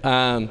 right?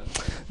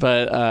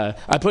 But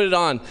I put it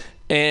on,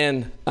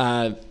 and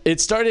it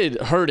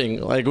started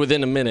hurting like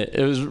within a minute.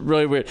 It was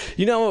really weird.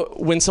 You know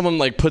when someone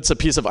like puts a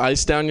piece of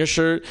ice down your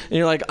shirt and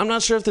you're like, I'm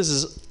not sure if this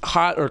is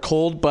hot or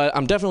cold, but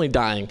I'm definitely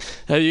dying.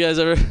 Have you guys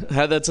ever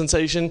had that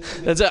sensation?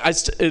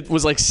 It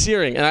was like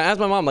searing, and I asked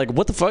my mom, like,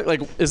 what the fuck?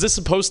 Like, is this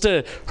supposed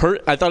to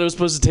hurt? I thought it was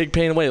supposed to take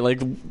pain away. Like,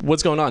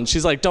 what's going on?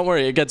 She's like, don't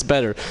worry, it gets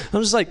better.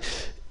 I'm just like,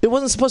 it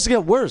wasn't supposed to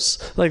get worse.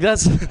 Like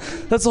that's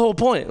the whole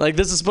point. Like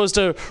this is supposed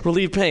to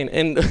relieve pain.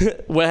 And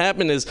what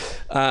happened is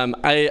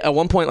I at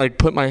one point like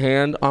put my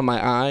hand on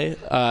my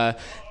eye.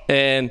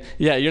 And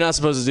yeah, you're not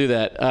supposed to do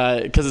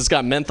that because it's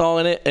got menthol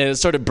in it, and it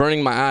started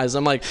burning my eyes.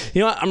 I'm like, you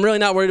know what? I'm really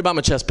not worried about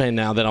my chest pain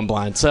now that I'm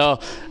blind. So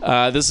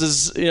this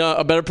is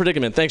a better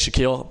predicament. Thanks,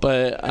 Shaquille.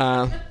 But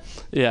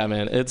yeah,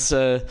 man,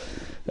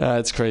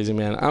 it's crazy,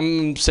 man.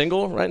 I'm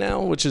single right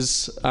now, which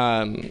is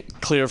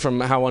clear from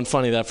how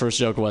unfunny that first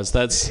joke was.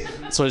 That's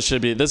what it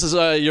should be. This is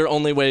your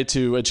only way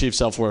to achieve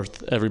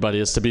self-worth, everybody,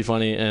 is to be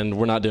funny, and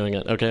we're not doing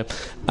it, okay?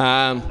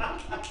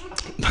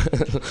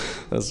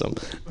 That's dumb.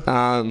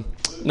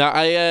 Now,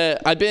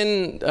 I've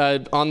been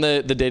on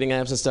the dating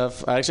apps and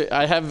stuff.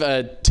 I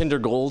have Tinder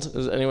Gold.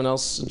 Is anyone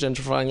else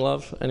gentrifying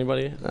love?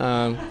 Anybody?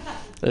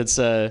 It's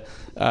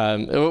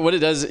what it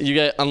does, you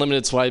get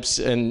unlimited swipes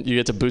and you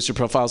get to boost your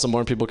profile so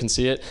more people can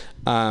see it.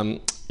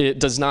 It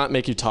does not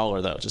make you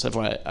taller though, just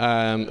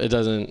FYI. It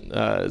doesn't.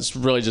 It's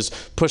really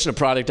just pushing a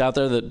product out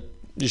there that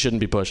you shouldn't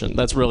be pushing.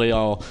 That's really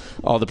all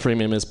the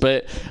premium is.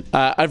 But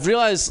I've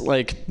realized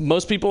like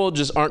most people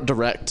just aren't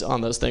direct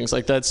on those things.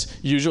 Like that's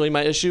usually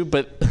my issue.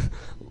 But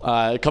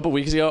a couple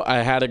weeks ago, I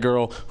had a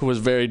girl who was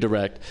very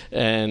direct,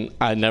 and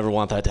I never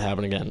want that to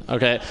happen again.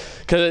 Okay,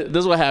 because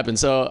this is what happened.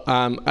 So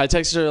I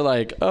texted her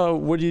like, "Oh,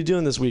 what are you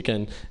doing this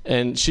weekend?"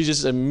 And she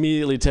just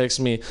immediately texted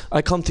me,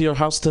 "I come to your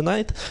house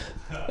tonight."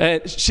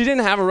 And she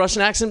didn't have a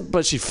Russian accent,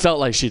 but she felt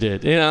like she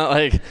did.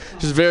 Like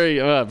she's very,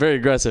 very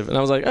aggressive. And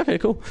I was like, okay,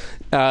 cool.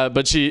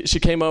 But she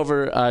came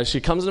over.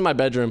 She comes into my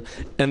bedroom,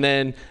 and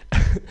then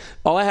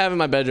all I have in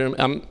my bedroom,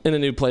 I'm in a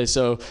new place,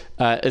 so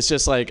it's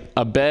just like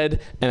a bed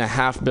and a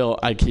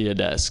half-built IKEA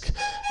desk.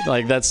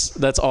 Like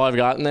that's all I've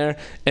got in there.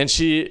 And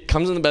she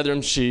comes in the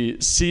bedroom. She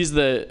sees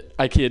the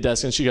IKEA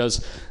desk, and she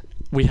goes,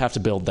 "We have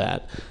to build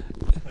that."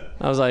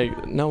 I was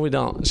like, no, we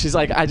don't. She's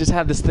like, I just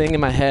have this thing in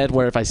my head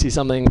where if I see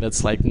something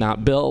that's like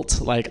not built,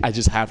 like I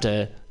just have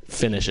to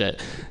finish it.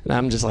 And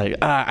I'm just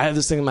like, I have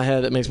this thing in my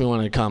head that makes me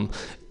want to come.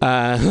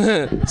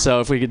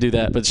 So if we could do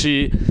that. But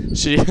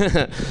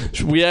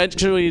we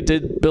actually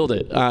did build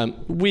it.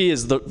 We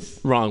is the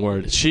wrong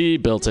word. She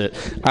built it.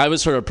 I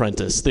was her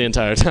apprentice the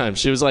entire time.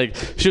 She was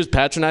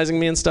patronizing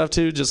me and stuff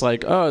too. Just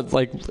like, oh,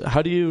 like,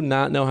 how do you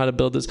not know how to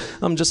build this?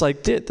 I'm just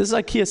like, this is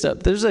IKEA stuff.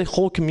 There's a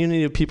whole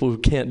community of people who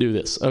can't do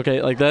this.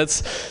 Okay. Like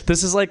this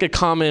is like a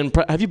common,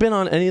 have you been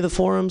on any of the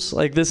forums?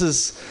 Like this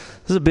is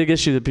a big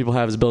issue that people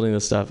have is building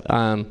this stuff.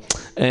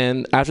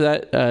 And after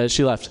that,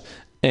 she left.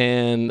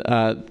 And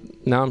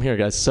now I'm here,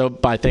 guys. So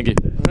bye. Thank you.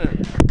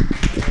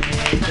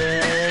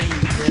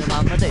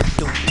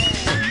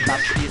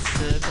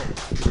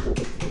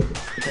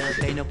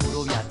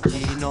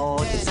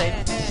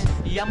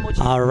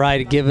 All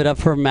right, give it up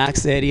for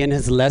Max Eddie and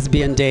his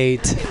lesbian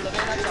date.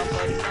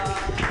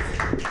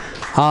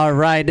 All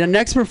right, the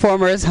next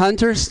performer is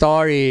Hunter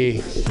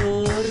Story.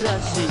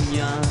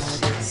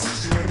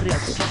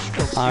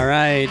 All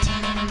right.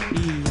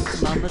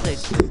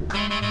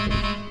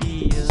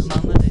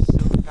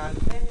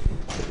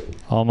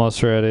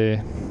 Almost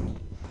ready.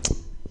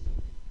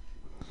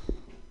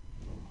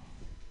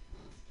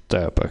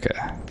 Dope, okay.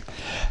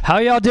 How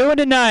y'all doing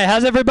tonight?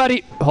 How's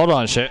everybody? Hold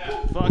on, shit.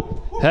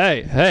 Fuck.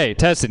 Hey,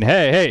 testing.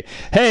 Hey,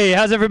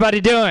 how's everybody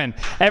doing?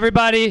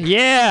 Everybody,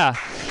 yeah.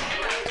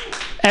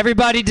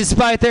 Everybody,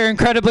 despite their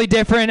incredibly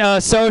different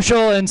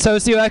social and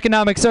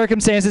socioeconomic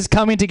circumstances,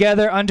 coming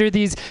together under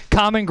these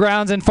common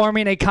grounds and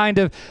forming a kind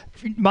of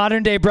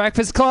modern-day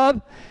breakfast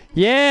club?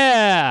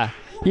 Yeah,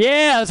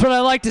 that's what I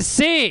like to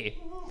see.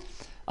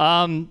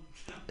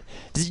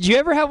 Did you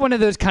ever have one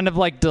of those kind of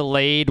like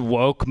delayed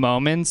woke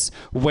moments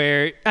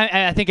where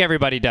I think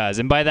everybody does,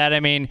 and by that I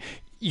mean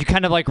you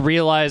kind of like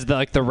realize the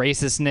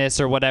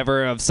racistness or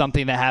whatever of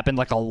something that happened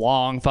like a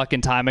long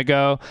fucking time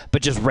ago,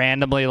 but just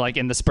randomly like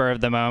in the spur of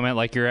the moment,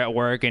 like you're at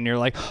work and you're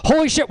like,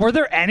 holy shit, were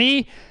there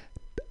anything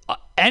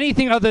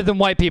other than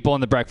white people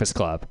in the Breakfast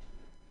Club?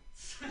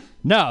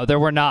 No, there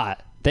were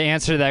not. The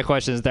answer to that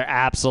question is there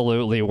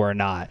absolutely were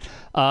not.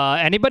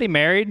 Anybody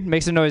married?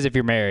 Make some noise if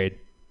you're married.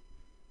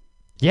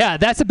 Yeah,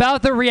 that's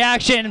about the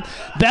reaction.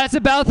 That's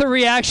about the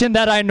reaction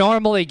that I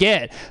normally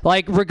get.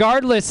 Like,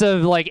 regardless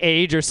of like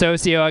age or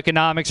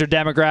socioeconomics or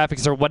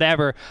demographics or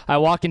whatever, I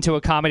walk into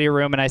a comedy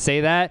room and I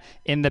say that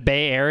in the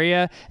Bay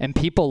Area, and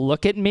people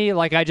look at me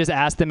like I just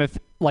asked them if,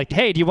 like,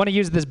 hey, do you want to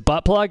use this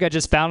butt plug I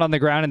just found on the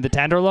ground in the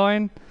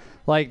Tenderloin?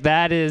 Like,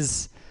 that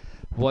is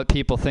what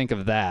people think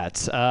of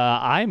that.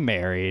 I'm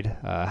married,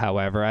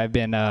 however. I've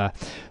been,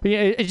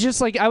 it's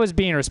just like I was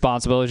being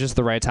responsible. It was just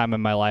the right time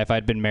in my life.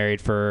 I'd been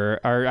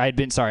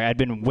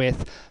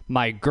with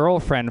my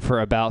girlfriend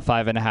for about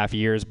 5.5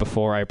 years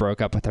before I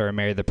broke up with her and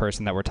married the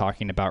person that we're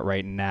talking about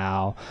right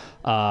now.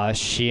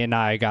 She and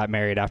I got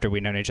married after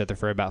we'd known each other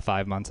for about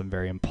 5 months. I'm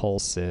very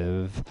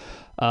impulsive.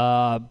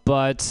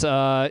 But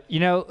you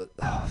know,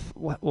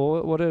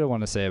 what did I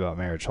want to say about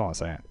marriage? Hold on a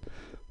second.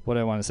 What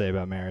did I want to say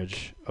about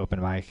marriage? Open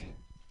mic.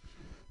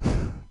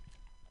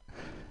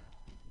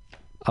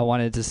 I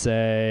wanted to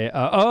say,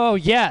 oh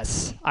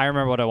yes, I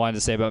remember what I wanted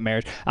to say about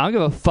marriage. I don't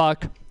give a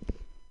fuck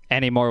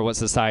anymore what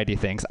society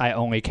thinks. I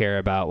only care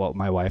about what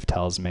my wife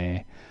tells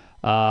me.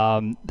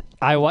 Put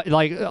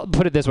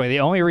it this way, the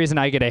only reason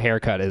I get a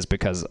haircut is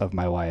because of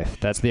my wife.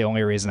 That's the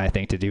only reason I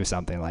think to do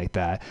something like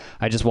that.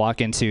 I just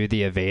walk into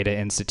the Aveda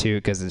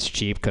Institute because it's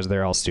cheap, because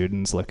they're all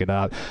students. Look it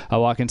up. I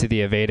walk into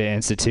the Aveda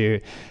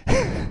Institute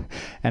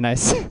and I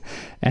say,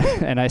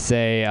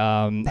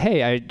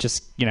 hey, I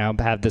just,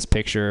 have this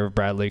picture of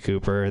Bradley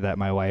Cooper that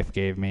my wife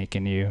gave me.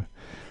 Can you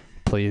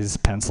please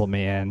pencil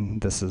me in?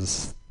 This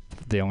is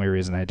the only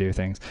reason I do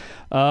things.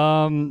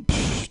 So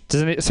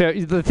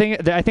the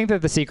thing, I think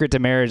that the secret to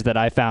marriage that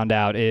I found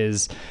out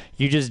is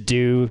you just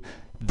do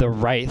the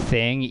right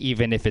thing,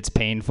 even if it's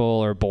painful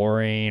or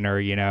boring or,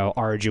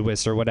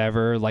 arduous or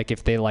whatever. Like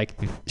if they like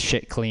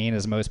shit clean,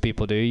 as most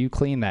people do, you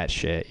clean that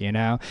shit,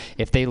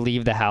 If they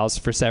leave the house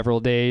for several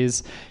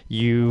days,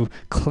 you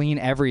clean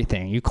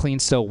everything. You clean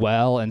so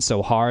well and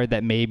so hard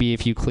that maybe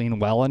if you clean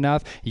well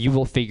enough, you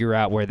will figure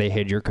out where they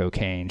hid your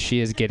cocaine. She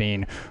is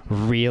getting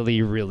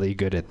really, really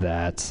good at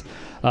that.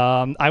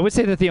 I would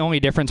say that the only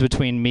difference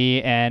between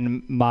me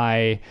and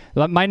my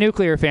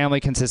nuclear family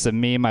consists of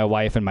me, my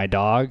wife, and my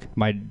dog,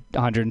 my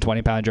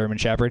 120-pound German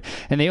Shepherd.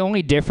 And the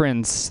only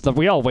difference,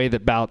 we all weigh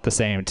about the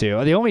same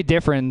too. The only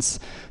difference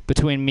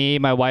between me,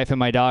 my wife, and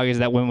my dog is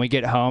that when we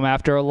get home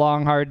after a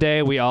long, hard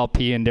day, we all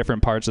pee in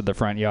different parts of the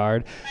front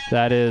yard.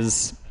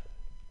 That's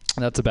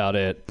about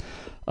it.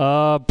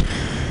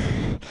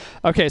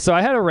 Okay, so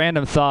I had a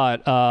random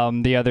thought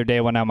the other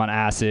day when I'm on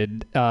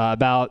acid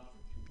about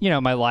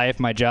my life,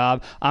 my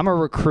job. I'm a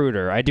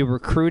recruiter. I do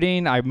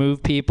recruiting. I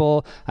move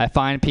people. I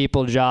find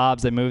people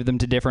jobs. I move them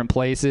to different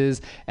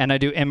places. And I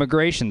do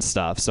immigration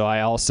stuff. So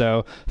I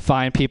also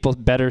find people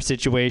better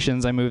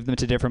situations. I move them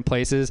to different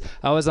places.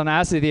 I was on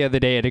acid the other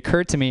day. It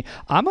occurred to me,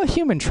 I'm a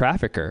human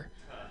trafficker.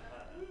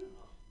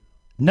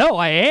 No,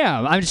 I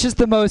am. I'm just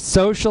the most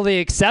socially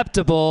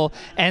acceptable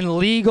and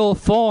legal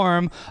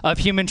form of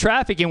human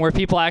trafficking, where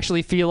people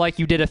actually feel like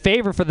you did a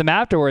favor for them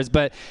afterwards.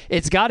 But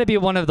it's got to be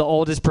one of the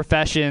oldest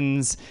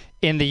professions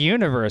in the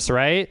universe,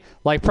 right?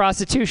 Like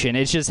prostitution.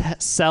 It's just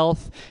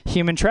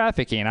human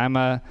trafficking. I'm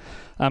a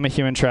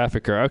human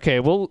trafficker. Okay,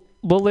 we'll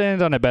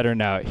end on a better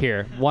note.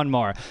 Here, one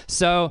more.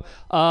 So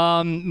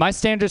my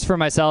standards for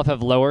myself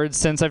have lowered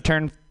since I've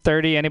turned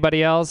 30.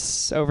 Anybody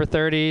else over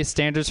 30?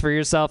 Standards for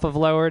yourself have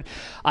lowered.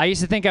 I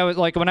used to think I was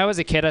like, when I was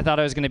a kid, I thought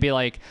I was going to be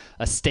like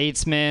a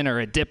statesman or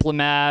a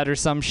diplomat or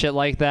some shit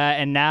like that.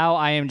 And now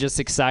I am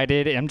just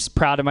excited. I'm just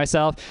proud of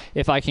myself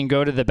if I can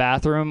go to the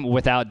bathroom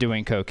without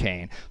doing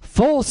cocaine.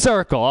 Full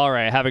circle. All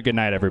right. Have a good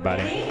night,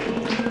 everybody. 1,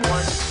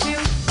 2,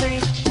 3,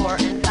 4,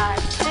 and 5,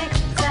 6,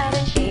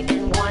 7, 8,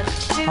 and 1,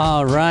 2.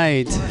 All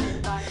right.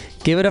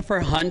 Give it up for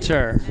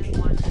Hunter.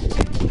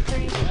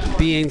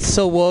 Being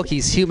so woke,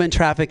 he's human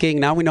trafficking.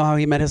 Now we know how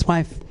he met his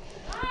wife.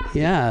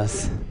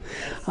 Yes.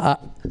 Oh,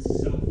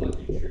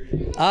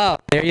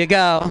 there you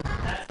go.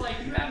 That's like,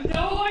 you have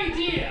no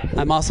idea.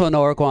 I'm also an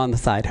Oracle on the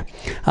side.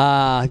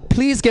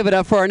 Please give it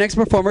up for our next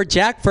performer,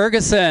 Jack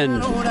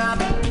Ferguson. All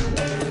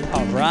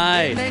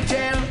right.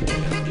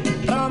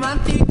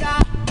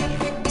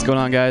 What's going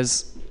on,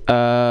 guys?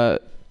 I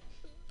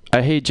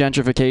hate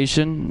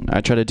gentrification.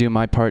 I try to do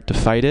my part to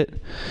fight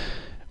it,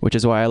 which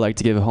is why I like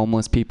to give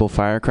homeless people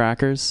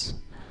firecrackers.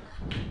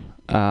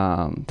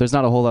 There's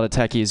not a whole lot of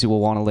techies who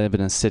will want to live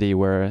in a city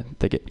where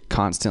they get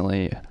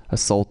constantly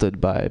assaulted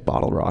by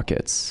bottle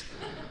rockets.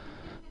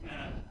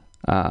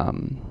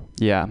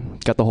 Yeah,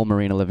 got the whole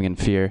marina living in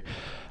fear.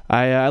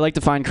 I like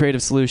to find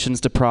creative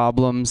solutions to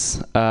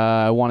problems.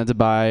 I wanted to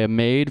buy a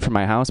maid for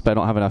my house, but I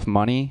don't have enough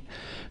money.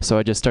 So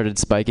I just started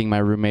spiking my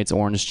roommate's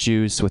orange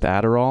juice with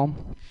Adderall.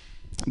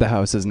 The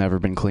house has never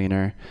been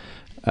cleaner.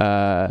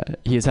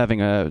 He is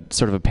having a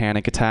sort of a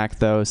panic attack,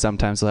 though.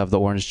 Sometimes he'll have the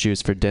orange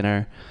juice for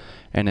dinner,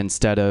 and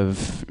instead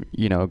of,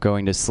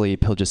 going to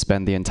sleep, he'll just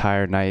spend the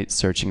entire night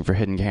searching for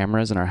hidden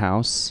cameras in our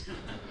house,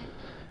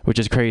 which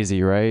is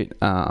crazy, right?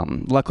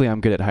 Luckily,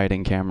 I'm good at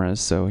hiding cameras,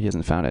 so he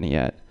hasn't found any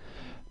yet.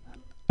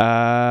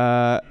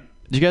 Do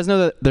you guys know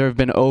that there have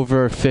been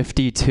over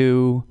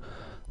 52,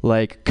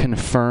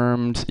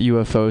 confirmed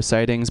UFO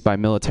sightings by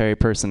military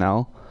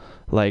personnel?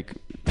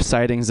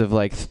 Sightings of,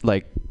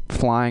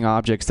 flying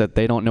objects that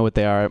they don't know what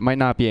they are. It might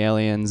not be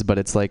aliens, but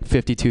it's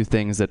 52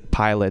 things that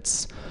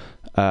pilots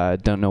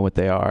don't know what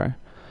they are.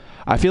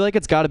 I feel like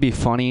it's got to be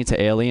funny to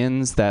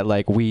aliens that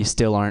we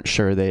still aren't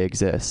sure they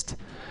exist.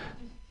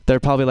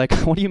 They're probably like,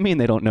 what do you mean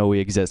they don't know we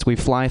exist? We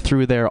fly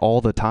through there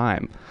all the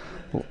time.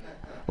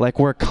 Like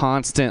we're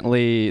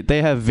constantly,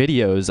 they have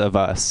videos of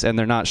us and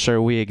they're not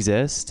sure we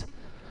exist.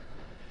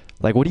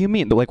 Like, what do you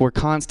mean? Like, we're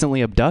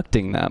constantly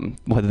abducting them.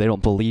 Whether they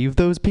don't believe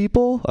those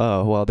people?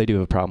 Oh, well, they do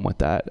have a problem with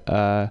that.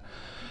 I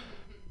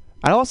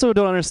also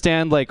don't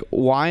understand, like,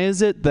 why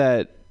is it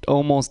that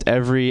almost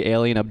every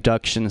alien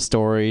abduction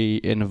story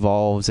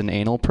involves an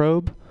anal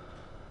probe?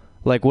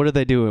 Like, what are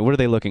they doing? What are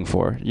they looking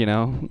for, you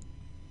know?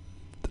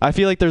 I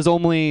feel like there's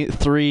only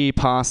 3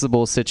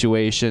 possible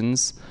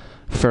situations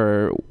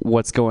for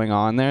what's going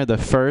on there. The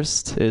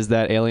first is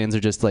that aliens are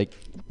just, like,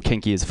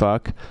 kinky as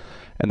fuck,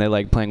 and they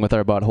like playing with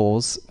our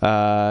buttholes.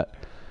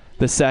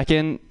 The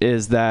second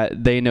is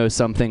that they know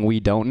something we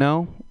don't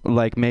know.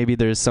 Like maybe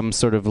there's some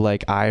sort of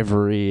like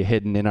ivory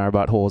hidden in our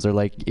buttholes, or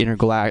like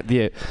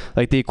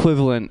like the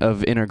equivalent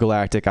of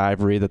intergalactic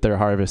ivory that they're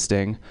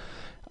harvesting.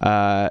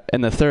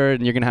 And the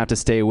third, and you're gonna have to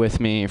stay with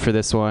me for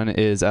this one,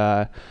 is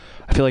I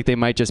feel like they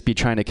might just be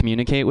trying to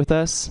communicate with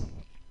us.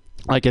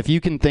 Like if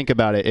you can think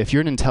about it, if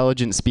you're an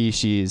intelligent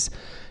species,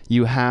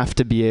 you have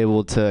to be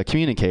able to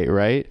communicate,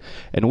 right?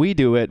 And we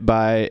do it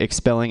by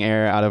expelling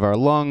air out of our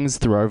lungs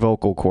through our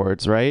vocal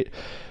cords, right?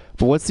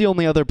 But what's the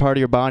only other part of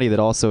your body that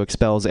also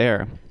expels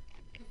air?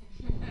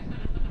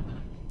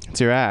 It's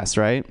your ass,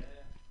 right?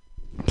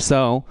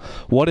 So,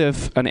 what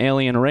if an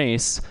alien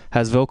race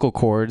has vocal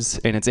cords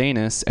in its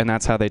anus, and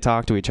that's how they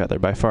talk to each other,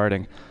 by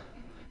farting?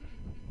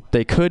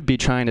 They could be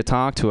trying to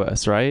talk to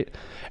us, right?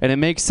 And it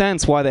makes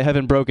sense why they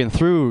haven't broken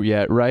through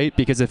yet, right?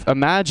 Because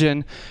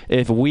imagine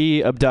if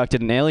we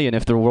abducted an alien,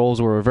 if the roles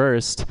were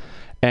reversed,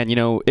 and, you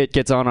know, it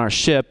gets on our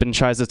ship and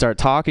tries to start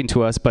talking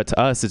to us, but to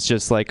us it's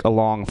just like a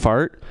long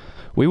fart.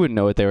 We wouldn't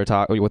know what they were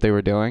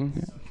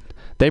doing.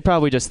 They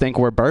probably just think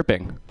we're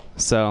burping.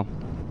 So,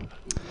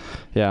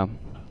 yeah.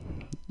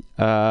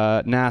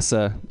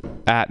 NASA.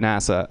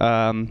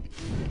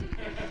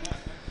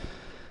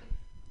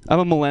 I'm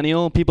a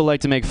millennial. People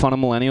like to make fun of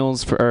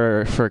millennials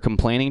for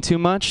complaining too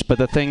much, but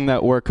the thing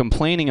that we're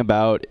complaining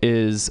about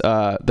is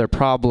their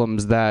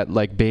problems that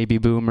like baby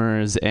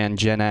boomers and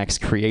Gen X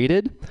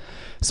created.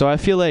 So I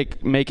feel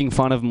like making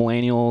fun of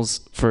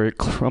millennials for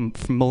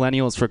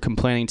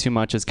complaining too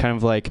much is kind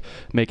of like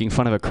making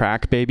fun of a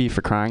crack baby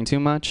for crying too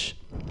much.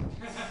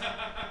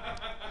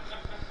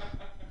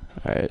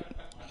 All right.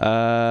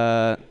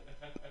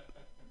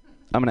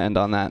 I'm gonna end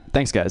on that.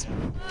 Thanks, guys.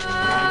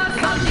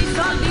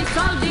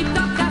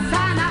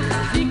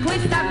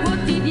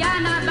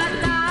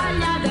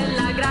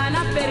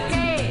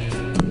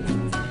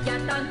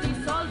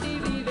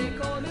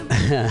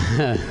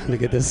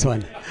 Look at this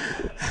one.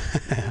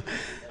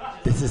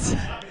 This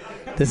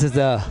is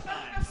the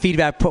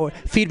feedback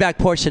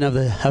portion of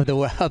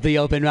the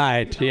open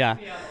mic. Yeah.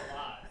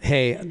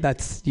 Hey,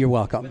 you're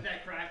welcome. Would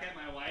that crack at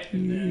my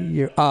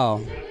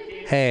wife?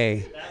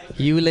 Hey,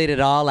 you laid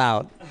it all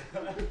out.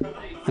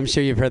 I'm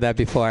sure you've heard that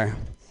before.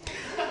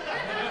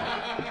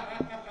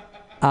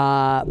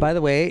 By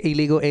the way,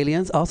 illegal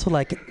aliens also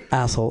like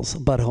assholes,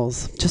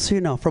 buttholes, just so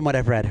you know, from what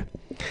I've read.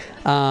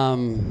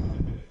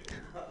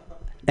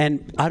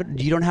 And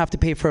you don't have to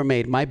pay for a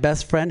maid. My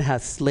best friend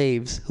has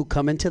slaves who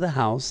come into the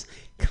house,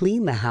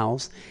 clean the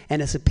house,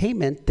 and as a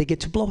payment, they get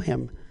to blow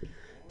him.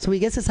 So he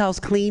gets his house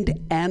cleaned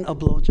and a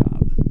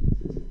blowjob.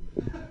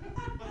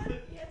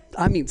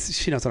 I mean,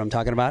 she knows what I'm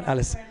talking about,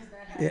 Alice.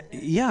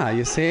 Yeah,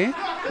 you see?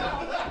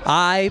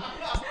 I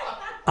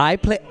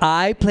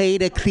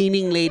played a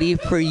cleaning lady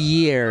for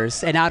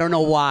years, and I don't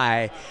know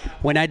why.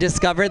 When I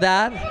discovered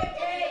that,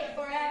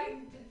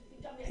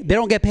 they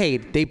don't get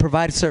paid. They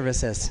provide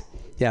services.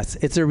 Yes,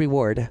 it's a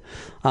reward.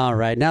 All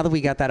right, now that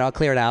we got that all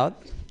cleared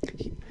out,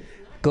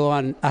 go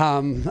on.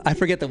 I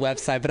forget the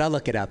website, but I'll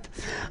look it up.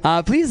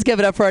 Please give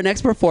it up for our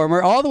next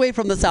performer, all the way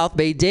from the South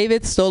Bay,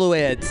 David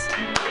Stolowitz.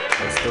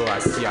 Esto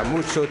hacía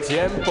mucho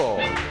tiempo.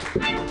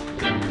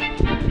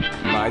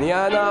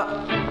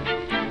 Mañana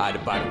al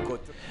barco.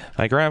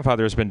 My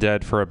grandfather's been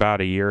dead for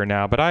about a year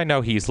now, but I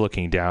know he's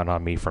looking down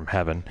on me from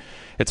heaven.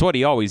 It's what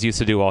he always used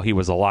to do while he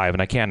was alive,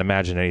 and I can't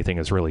imagine anything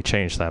has really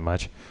changed that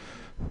much.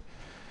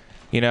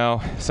 You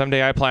know,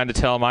 someday I plan to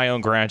tell my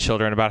own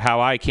grandchildren about how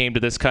I came to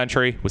this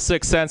country with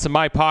 6 cents in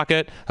my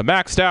pocket, a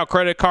maxed out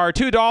credit card,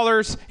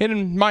 $2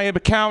 in my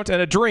account,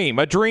 and a dream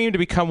to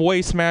become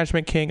Waste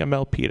Management King of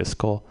Milpitas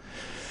School.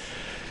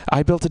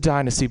 I built a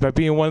dynasty by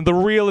being one of the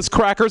realest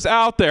crackers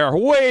out there,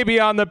 way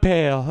beyond the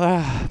pale.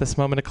 This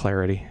moment of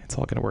clarity. It's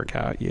all going to work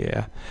out,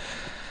 yeah.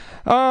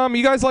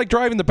 You guys like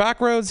driving the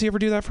back roads? You ever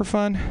do that for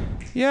fun?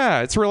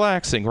 Yeah, it's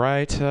relaxing,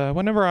 right?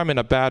 Whenever I'm in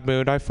a bad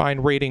mood, I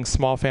find raiding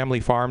small family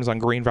farms on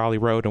Green Valley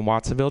Road in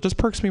Watsonville just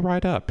perks me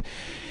right up.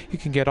 You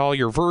can get all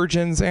your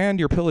virgins and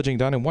your pillaging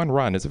done in one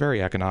run. It's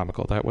very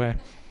economical that way.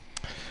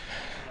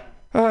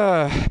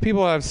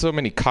 People have so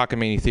many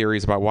cockamamie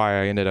theories about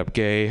why I ended up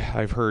gay.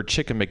 I've heard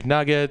chicken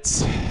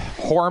McNuggets,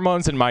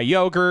 hormones in my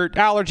yogurt,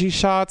 allergy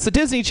shots, the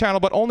Disney Channel,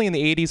 but only in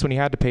the 80s when you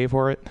had to pay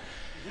for it.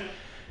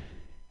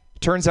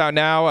 Turns out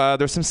now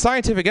there's some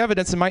scientific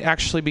evidence it might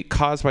actually be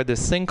caused by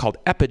this thing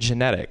called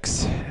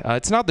epigenetics.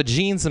 It's not the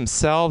genes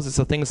themselves, it's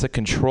the things that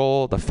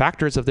control the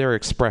factors of their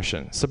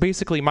expression. So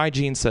basically, my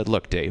gene said,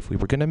 look, Dave, we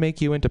were going to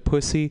make you into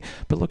pussy,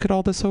 but look at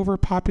all this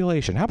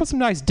overpopulation. How about some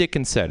nice dick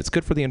instead? It's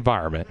good for the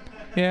environment.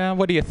 Yeah,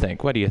 what do you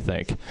think? What do you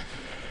think?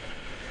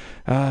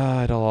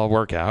 It'll all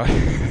work out.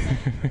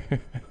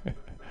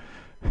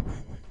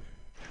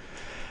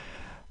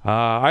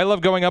 I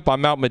love going up on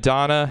Mount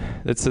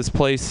Madonna. It's this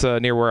place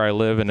near where I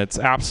live, and it's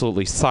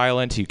absolutely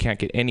silent. You can't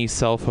get any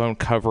cell phone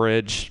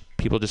coverage.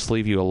 People just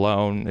leave you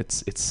alone.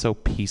 It's so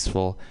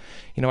peaceful.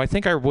 You know, I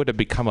think I would have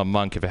become a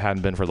monk if it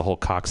hadn't been for the whole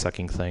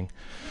cocksucking thing.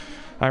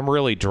 I'm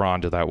really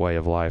drawn to that way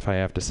of life, I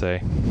have to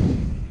say.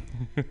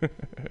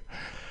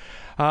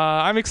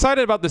 I'm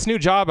excited about this new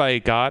job I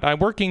got. I'm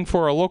working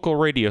for a local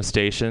radio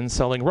station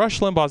selling Rush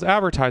Limbaugh's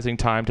advertising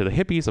time to the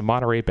hippies of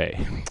Monterey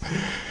Bay.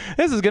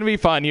 This is going to be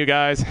fun, you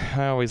guys.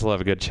 I always love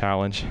a good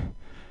challenge.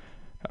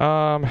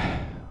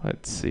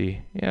 Let's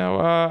see. You know,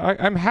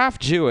 I'm half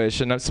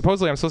Jewish, and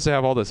supposedly I'm supposed to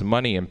have all this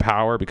money and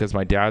power because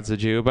my dad's a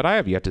Jew, but I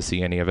have yet to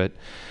see any of it.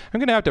 I'm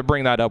going to have to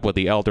bring that up with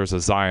the elders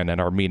of Zion in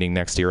our meeting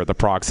next year at the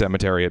Prague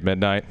Cemetery at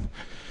midnight.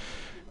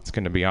 It's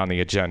going to be on the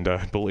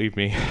agenda, believe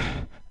me.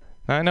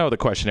 I know the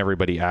question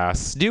everybody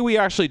asks. Do we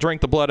actually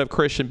drink the blood of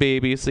Christian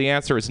babies? The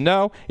answer is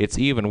no. It's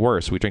even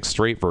worse. We drink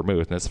straight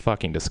vermouth, and it's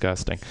fucking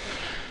disgusting.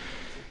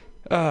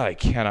 I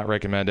cannot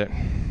recommend it.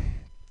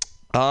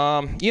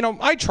 You know,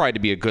 I try to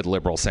be a good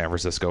liberal San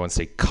Francisco and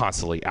stay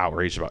constantly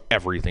outraged about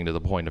everything to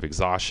the point of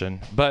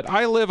exhaustion. But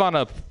I live on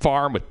a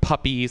farm with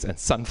puppies and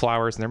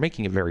sunflowers, and they're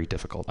making it very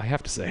difficult, I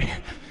have to say.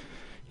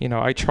 You know,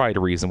 I try to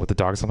reason with the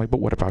dogs. I'm like, but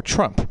what about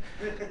Trump?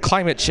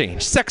 Climate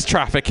change, sex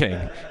trafficking.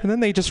 And then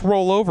they just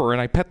roll over and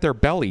I pet their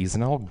bellies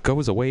and it all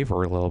goes away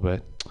for a little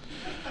bit.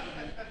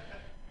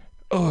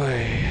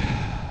 Oy.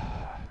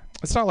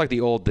 It's not like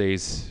the old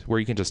days where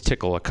you can just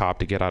tickle a cop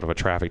to get out of a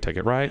traffic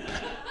ticket, right?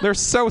 They're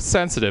so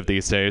sensitive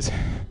these days.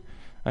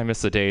 I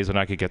miss the days when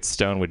I could get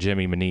stoned with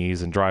Jimmy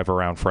Maniz and drive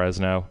around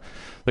Fresno.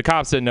 The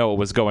cops didn't know what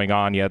was going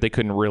on yet. They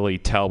couldn't really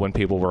tell when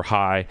people were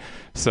high.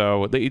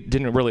 So they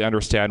didn't really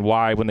understand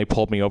why when they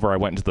pulled me over I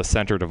went into the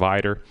center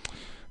divider.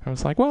 I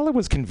was like, well, it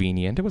was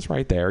convenient. It was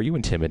right there. You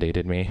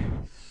intimidated me.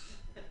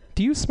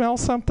 Do you smell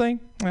something?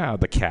 Ah,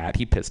 the cat.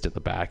 He pissed in the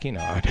back. You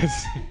know how it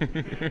is.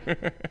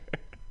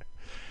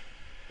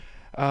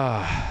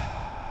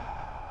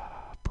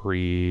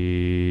 Breathe.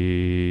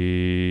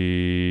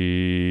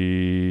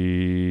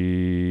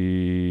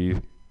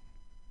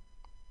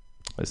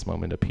 This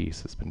moment of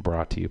peace has been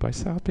brought to you by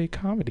South Bay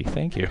Comedy.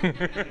 Thank you.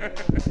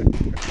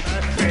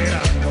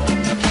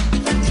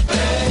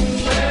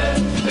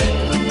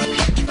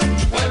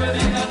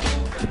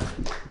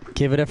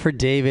 Give it up for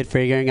David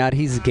figuring out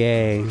he's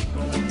gay.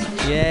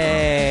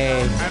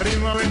 Yay.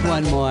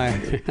 One more.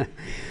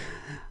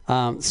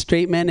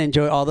 Straight men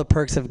enjoy all the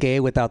perks of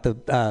gay without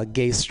the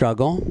gay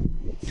struggle.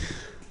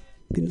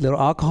 A little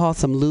alcohol,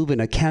 some lube,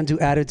 and a can-do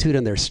attitude,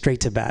 and they're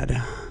straight to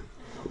bed.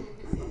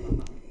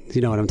 You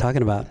know what I'm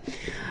talking about.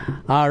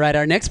 All right,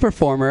 our next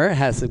performer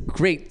has a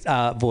great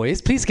voice.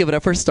 Please give it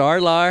up for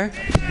Starlar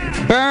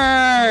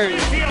Burn.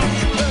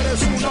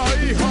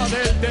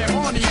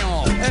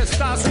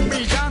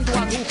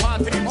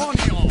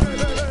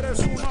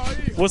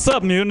 What's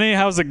up, Mutiny?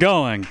 How's it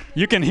going?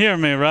 You can hear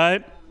me,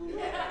 right?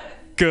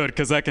 Good,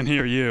 because I can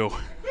hear you.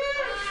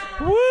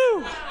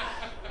 Woo!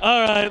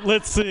 All right,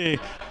 let's see.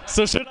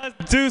 So should I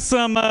do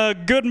some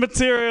good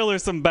material or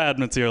some bad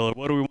material?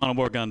 What do we want to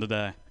work on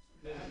today?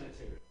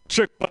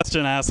 Trick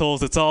question,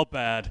 assholes. It's all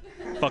bad.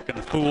 Fucking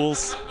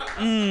fools.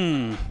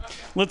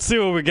 Let's see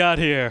what we got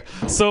here.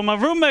 So my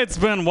roommate's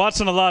been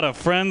watching a lot of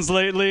Friends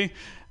lately,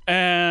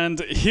 and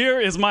here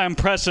is my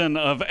impression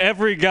of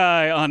every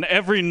guy on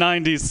every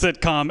 90s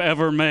sitcom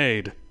ever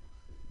made.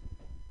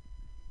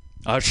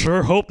 I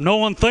sure hope no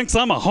one thinks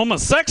I'm a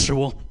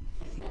homosexual.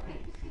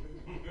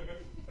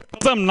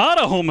 Because I'm not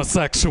a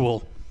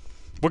homosexual,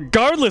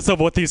 regardless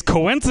of what these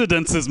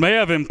coincidences may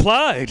have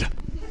implied.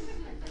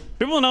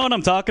 People know what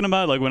I'm talking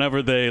about? Like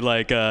whenever they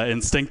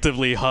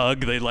instinctively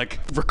hug, they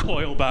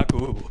recoil back.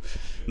 Ooh,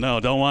 no,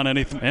 don't want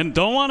anything, and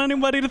don't want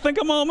anybody to think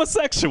I'm a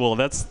homosexual.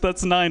 That's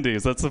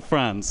 90s. That's the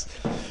Friends.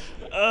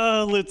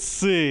 Let's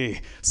see.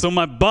 So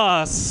my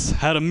boss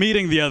had a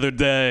meeting the other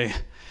day.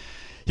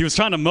 He was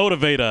trying to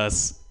motivate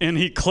us, and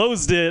he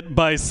closed it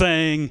by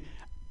saying,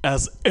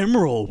 as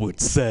Emerald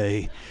would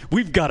say,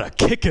 we've got to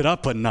kick it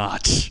up a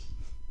notch.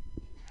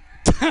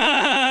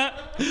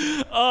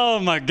 Oh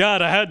my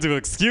God, I had to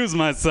excuse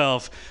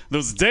myself.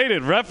 Those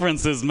dated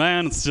references,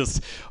 man, it's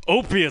just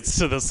opiates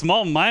to the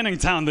small mining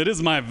town that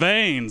is my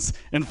veins.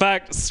 In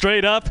fact,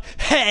 straight up,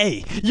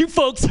 hey, you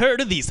folks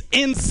heard of these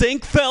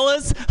NSYNC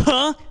fellas,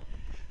 huh?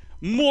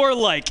 More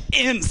like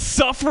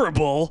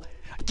insufferable.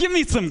 Give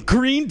me some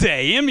Green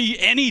Day,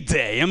 any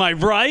day, am I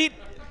right?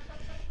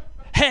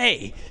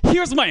 Hey,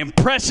 here's my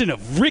impression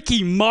of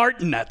Ricky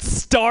Martin at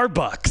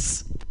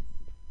Starbucks.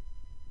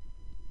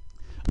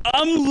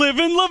 I'm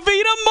living La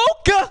Vida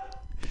Mocha.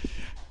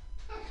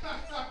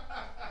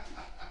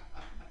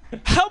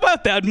 How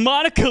about that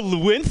Monica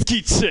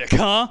Lewinsky chick,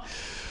 huh?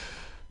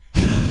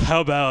 How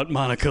about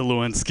Monica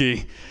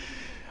Lewinsky?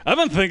 I've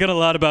been thinking a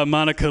lot about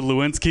Monica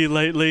Lewinsky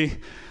lately.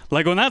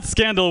 Like when that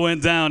scandal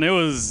went down, I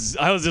was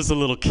just a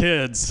little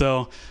kid,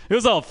 so it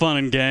was all fun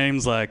and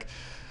games. Like,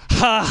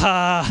 ha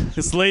ha,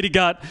 this lady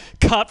got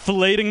caught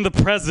filleting the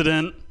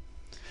president.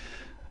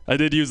 I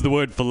did use the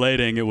word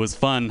filleting. It was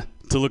fun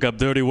to look up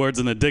dirty words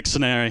in the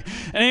dictionary.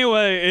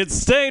 Anyway, it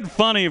stayed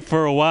funny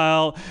for a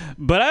while,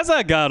 but as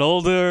I got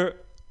older,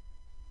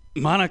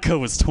 Monica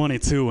was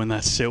 22 when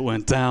that shit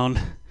went down.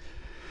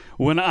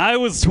 When I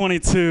was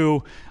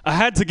 22, I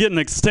had to get an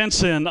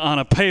extension on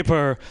a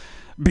paper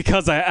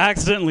because I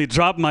accidentally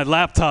dropped my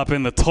laptop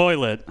in the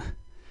toilet.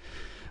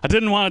 I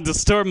didn't want to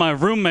disturb my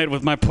roommate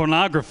with my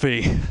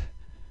pornography.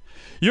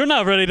 You're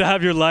not ready to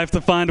have your life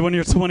defined when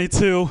you're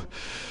 22.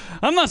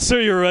 I'm not sure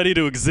you're ready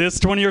to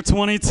exist when you're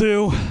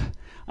 22.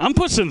 I'm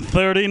pushing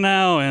 30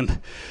 now, and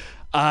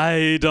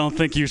I don't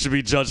think you should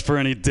be judged for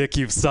any dick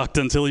you've sucked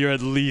until you're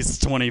at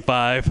least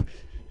 25.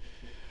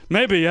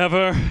 Maybe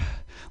ever.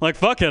 Like,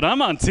 fuck it,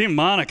 I'm on Team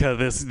Monica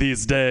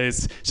these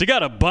days. She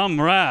got a bum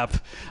rap.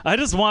 I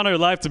just want her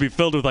life to be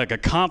filled with, like,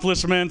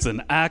 accomplishments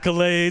and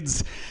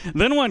accolades.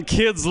 Then when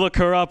kids look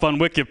her up on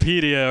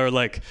Wikipedia or,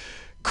 like,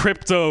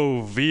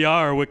 crypto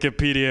VR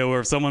Wikipedia,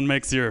 where if someone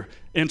makes your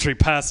entry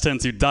past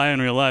tense, you die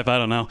in real life, I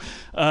don't know.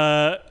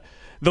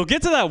 They'll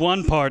get to that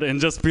one part and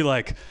just be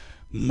like,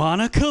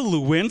 Monica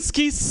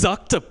Lewinsky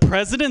sucked a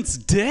president's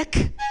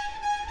dick?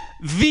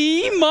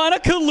 The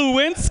Monica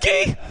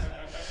Lewinsky?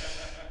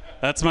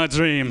 That's my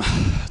dream.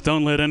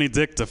 Don't let any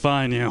dick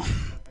define you.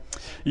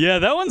 Yeah,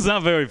 that one's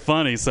not very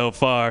funny so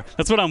far.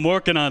 That's what I'm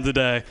working on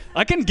today.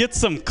 I can get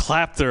some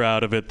clapter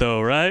out of it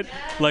though, right?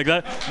 Like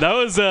that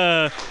was,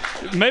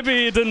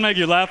 maybe it didn't make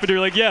you laugh, but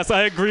you're like, yes,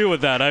 I agree with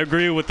that. I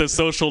agree with the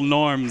social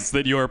norms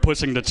that you are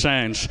pushing to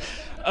change.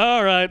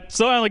 All right,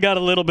 so I only got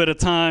a little bit of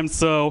time,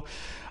 so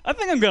I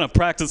think I'm gonna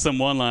practice some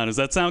one-liners. Does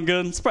that sound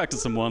good? Let's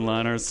practice some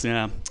one-liners,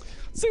 yeah.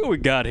 Let's see what we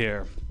got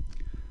here.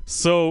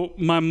 So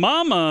my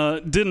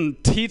mama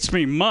didn't teach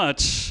me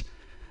much,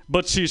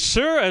 but she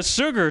sure as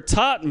sugar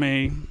taught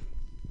me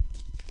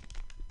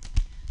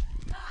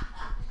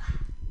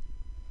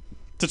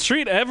to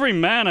treat every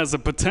man as a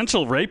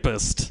potential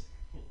rapist.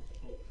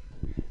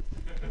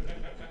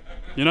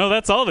 You know,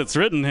 that's all that's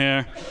written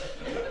here.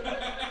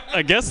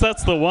 I guess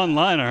that's the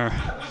one-liner.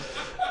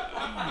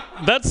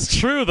 That's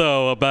true,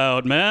 though,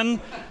 about men.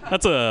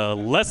 That's a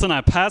lesson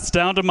I passed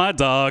down to my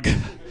dog.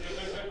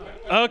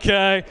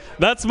 Okay,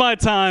 that's my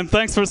time.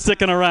 Thanks for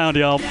sticking around,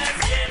 y'all.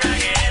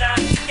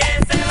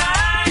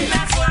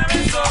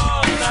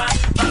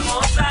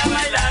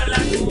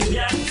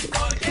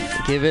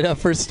 Give it up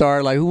for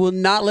Starlight, who will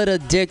not let a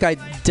dick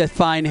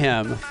define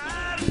him,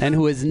 and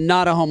who is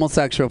not a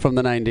homosexual from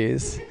the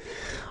 90s.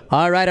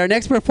 All right, our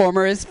next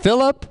performer is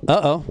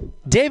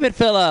David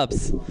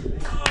Phillips.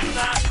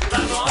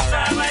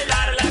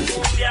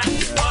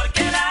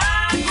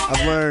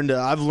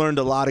 I've learned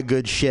a lot of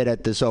good shit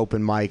at this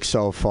open mic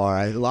so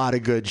far. A lot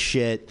of good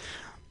shit.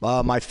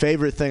 My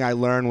favorite thing I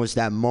learned was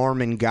that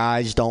Mormon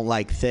guys don't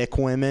like thick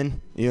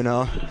women. You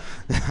know,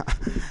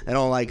 they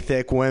don't like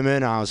thick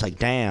women. I was like,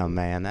 damn,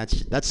 man,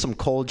 that's some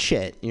cold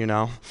shit. You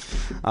know,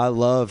 I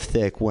love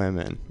thick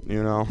women.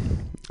 You know,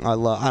 I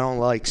don't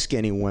like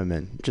skinny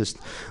women.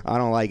 I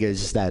don't like it.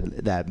 It's just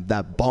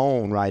that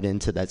bone right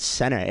into that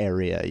center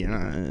area. You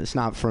know, it's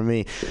not for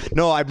me.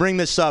 No, I bring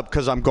this up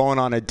because I'm going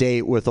on a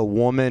date with a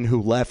woman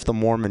who left the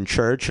Mormon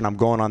church, and I'm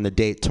going on the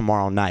date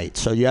tomorrow night.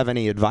 So, you have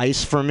any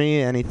advice for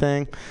me?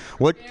 Anything?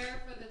 What?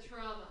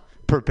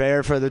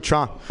 Prepare for the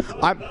trauma.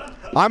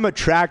 I'm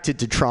attracted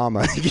to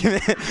trauma.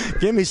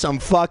 Give me some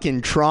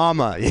fucking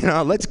trauma. You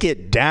know, let's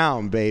get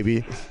down,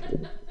 baby.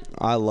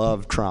 I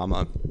love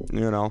trauma.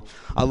 You know,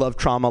 I love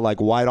trauma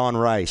like white on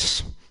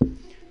rice.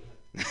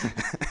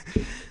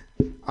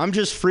 I'm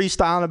just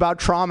freestyling about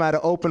trauma at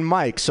an open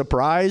mic.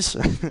 Surprise?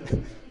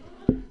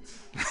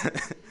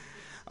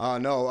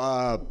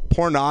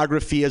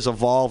 Pornography has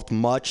evolved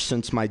much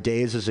since my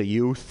days as a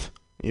youth.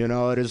 You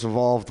know, it has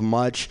evolved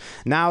much.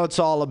 Now it's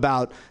all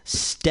about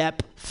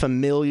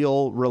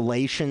familial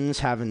relations,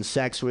 having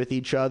sex with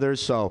each other.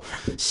 So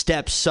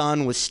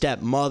stepson with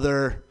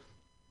stepmother,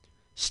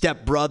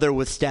 stepbrother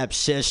with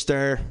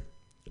stepsister,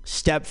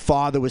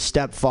 stepfather with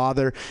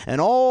stepfather. And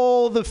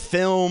all the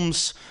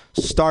films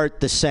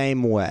start the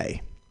same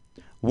way.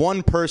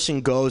 One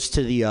person goes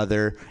to the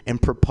other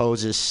and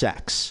proposes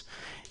sex.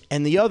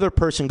 And the other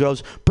person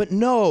goes, but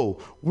no,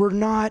 we're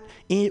not.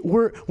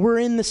 We're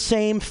in the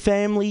same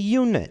family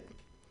unit.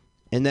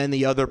 And then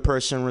the other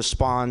person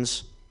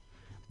responds,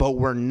 but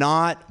we're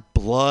not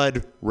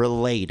blood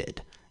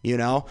related. You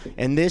know?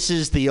 And this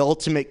is the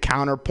ultimate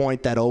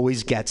counterpoint that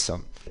always gets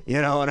them.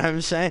 You know what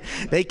I'm saying?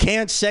 They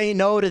can't say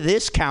no to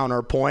this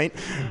counterpoint.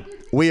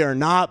 We are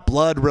not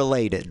blood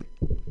related.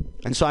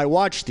 And so I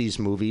watch these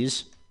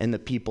movies, and the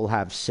people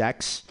have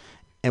sex.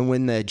 And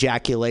when the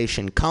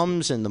ejaculation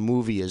comes and the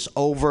movie is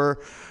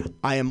over,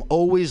 I am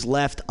always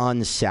left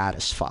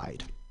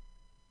unsatisfied.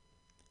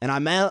 And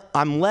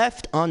I'm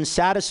left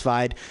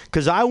unsatisfied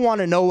because I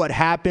want to know what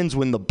happens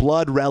when the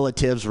blood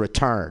relatives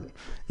return.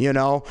 You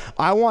know,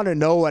 I want to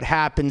know what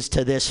happens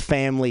to this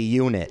family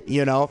unit.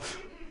 You know,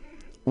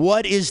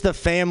 what is the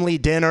family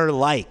dinner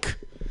like?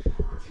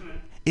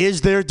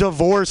 Is there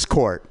divorce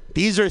court?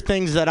 These are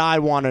things that I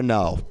want to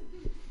know.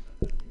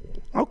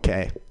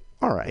 Okay,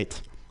 all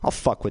right. I'll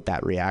fuck with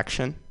that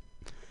reaction.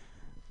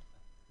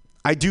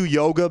 I do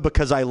yoga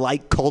because I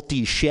like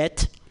culty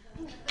shit.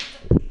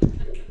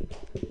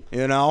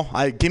 You know,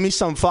 give me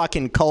some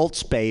fucking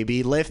cults,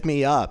 baby. Lift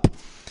me up.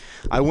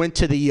 I went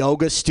to the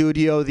yoga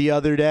studio the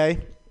other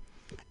day,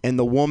 and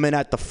the woman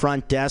at the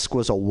front desk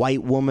was a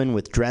white woman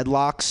with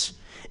dreadlocks.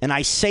 And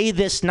I say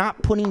this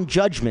not putting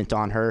judgment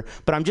on her,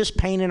 but I'm just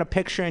painting a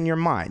picture in your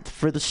mind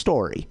for the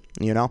story,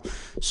 you know?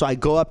 So I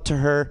go up to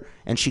her,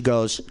 and she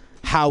goes,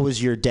 "How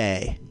was your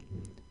day?"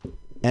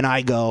 And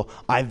I go,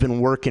 "I've been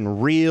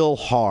working real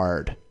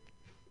hard."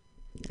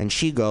 And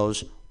she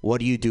goes, "What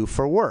do you do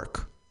for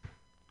work?"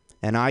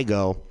 And I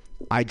go,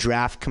 "I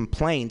draft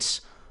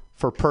complaints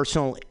for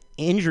personal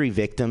injury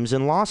victims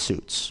in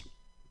lawsuits."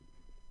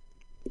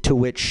 To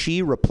which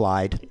she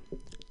replied,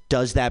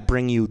 "Does that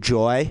bring you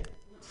joy?"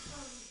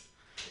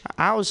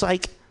 I was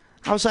like,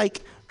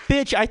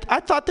 bitch, I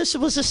thought this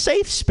was a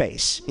safe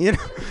space, you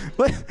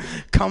know,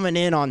 coming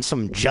in on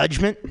some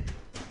judgment.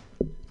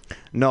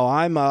 No,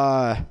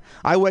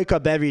 I wake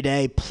up every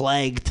day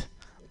plagued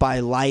by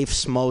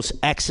life's most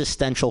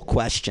existential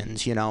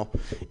questions, you know.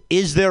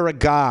 Is there a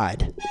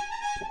God?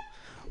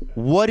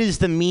 What is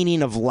the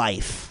meaning of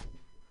life?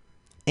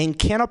 And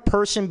can a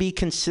person be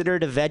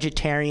considered a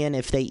vegetarian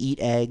if they eat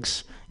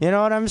eggs? You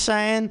know what I'm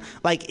saying?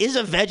 Like, is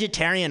a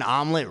vegetarian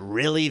omelet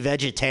really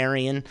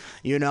vegetarian?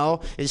 You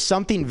know, is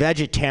something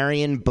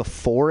vegetarian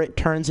before it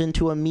turns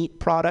into a meat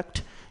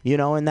product, you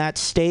know, in that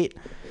state?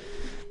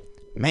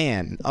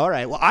 Man, all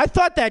right. Well, I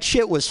thought that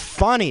shit was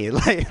funny.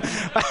 Like,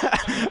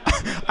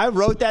 I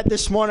wrote that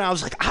this morning. I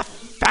was like, I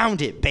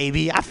found it,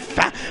 baby. I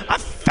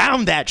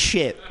found that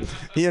shit,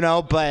 you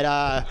know. But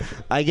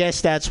I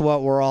guess that's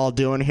what we're all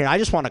doing here. I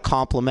just want to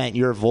compliment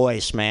your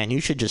voice, man. You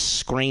should just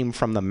scream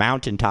from the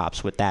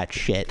mountaintops with that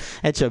shit.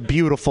 It's a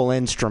beautiful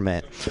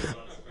instrument.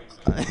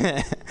 All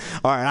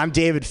right, I'm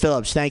David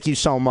Phillips. Thank you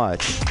so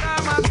much.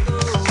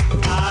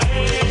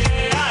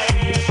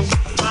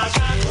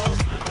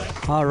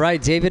 All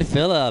right, David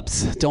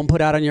Phillips. Don't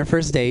put out on your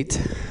first date.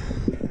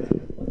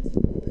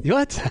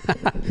 What?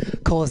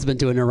 Cole has been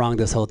doing it wrong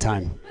this whole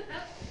time.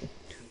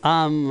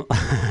 Our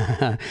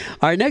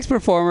next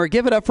performer,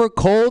 give it up for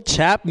Cole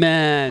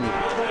Chapman.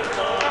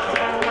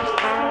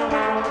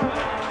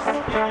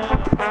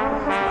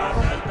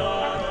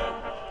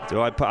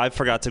 I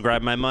forgot to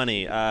grab my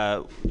money.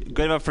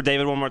 Good enough for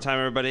David one more time,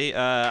 everybody.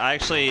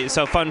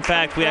 So fun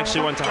fact, we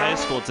actually went to high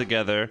school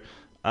together.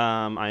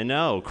 I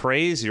know,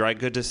 crazy, right?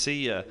 Good to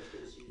see you.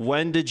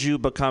 When did you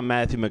become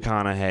Matthew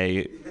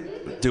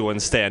McConaughey doing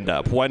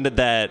stand-up? When did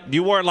that?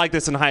 You weren't like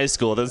this in high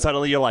school. Then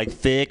suddenly you're like,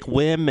 thick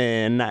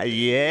women,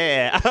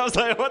 yeah. I was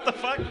like, what the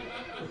fuck?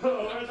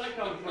 Where'd that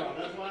come from?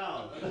 That's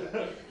wild.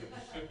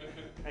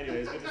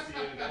 Anyways, good to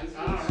see you guys.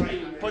 All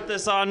right, put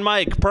this on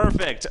mic.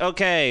 Perfect.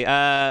 Okay,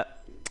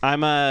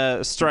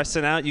 I'm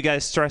stressing out. You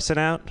guys stressing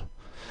out?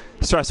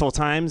 Stressful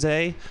times,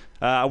 eh?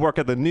 I work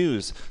at the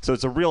news, so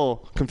it's a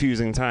real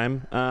confusing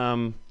time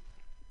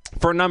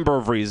for a number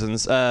of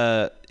reasons.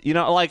 You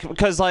know, like,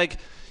 because, like,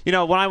 you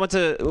know, when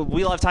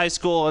we left high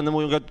school and then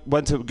we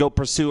went to go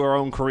pursue our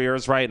own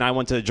careers, right? And I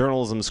went to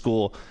journalism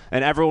school,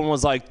 and everyone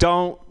was like,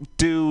 don't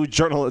go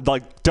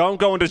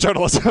into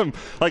journalism.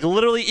 Like,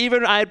 literally,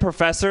 even I had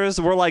professors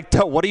were like,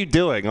 what are you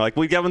doing? Like,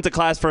 we get into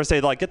class first day,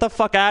 like, get the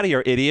fuck out of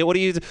here,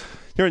 idiot.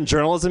 You're in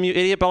journalism, you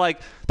idiot. But, like,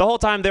 the whole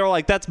time they were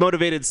like, that's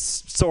motivated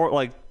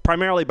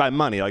primarily by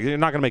money. Like, you're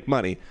not going to make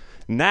money.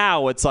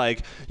 Now it's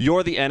like,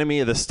 you're the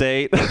enemy of the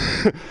state.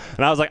 And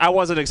I was like, I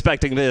wasn't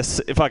expecting this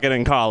fucking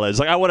in college.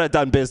 Like, I would have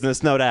done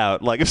business, no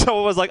doubt. Like, if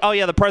someone was like, oh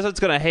yeah, the president's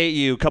going to hate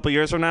you a couple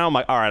years from now, I'm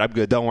like, all right, I'm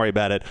good. Don't worry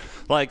about it.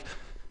 Like,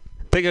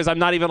 thing is, I'm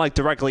not even like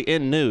directly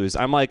in news.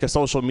 I'm like a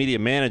social media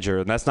manager,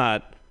 and that's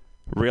not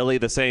really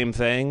the same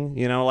thing.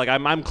 You know, like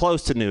I'm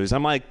close to news.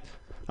 I'm like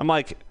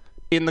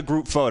in the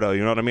group photo.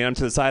 You know what I mean? I'm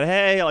to the side.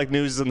 Hey, like,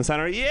 news is in the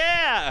center.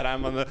 Yeah. And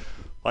I'm on the,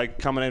 like,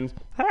 coming in,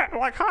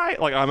 like, hi,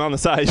 like, I'm on the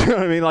side, you know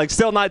what I mean? Like,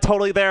 still not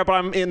totally there, but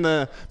I'm in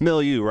the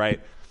milieu, right?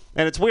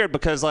 And it's weird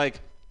because, like,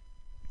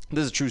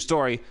 this is a true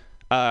story.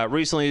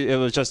 Recently, it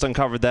was just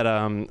uncovered that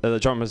the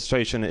Trump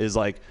administration is,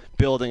 like,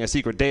 building a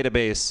secret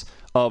database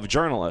of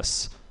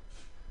journalists.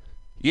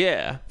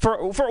 Yeah,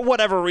 for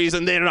whatever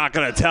reason, they're not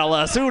going to tell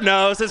us. Who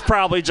knows? It's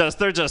probably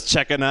they're just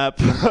checking up.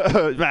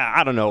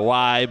 I don't know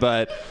why,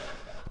 but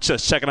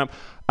just checking up.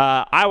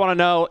 I want to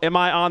know, am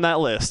I on that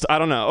list? I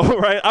don't know,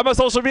 right? I'm a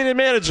social media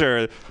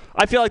manager.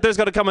 I feel like there's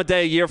going to come a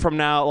day a year from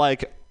now,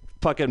 like,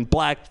 fucking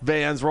black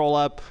vans roll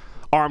up,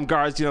 armed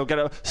guards, you know,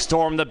 gonna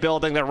storm the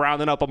building. They're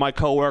rounding up on my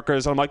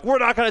coworkers. And I'm like, you're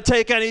not going to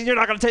take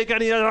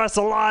any of us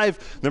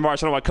alive. They're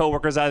marching all my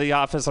coworkers out of the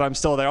office, and I'm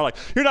still there. I'm like,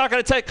 you're not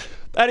going to take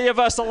any of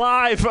us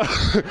alive.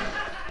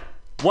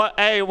 What?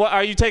 Hey, what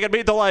are you taking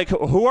me to? Like,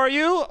 who are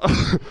you?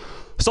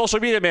 social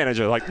media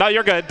manager. Like, no,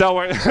 you're good. Don't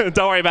worry.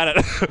 Don't worry about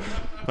it.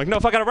 Like, no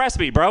fucking arrest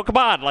me, bro. Come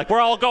on. Like, we're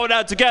all going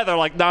out together.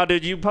 Like, no,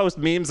 dude, you post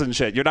memes and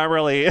shit. You're not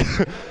really.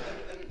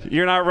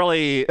 You're not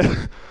really.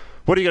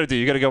 What are you gonna do?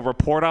 You gonna go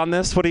report on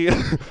this? What are you?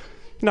 You're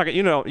not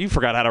gonna, you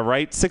forgot how to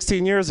write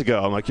 16 years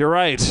ago. I'm like, you're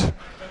right.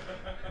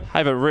 I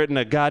haven't written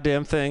a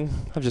goddamn thing.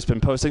 I've just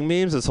been posting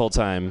memes this whole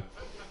time.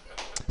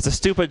 It's a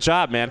stupid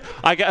job, man.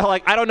 I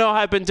don't know how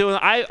I've been doing.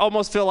 I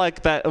almost feel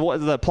like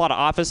the plot of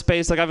Office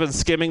Space. Like I've been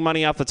skimming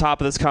money off the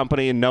top of this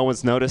company and no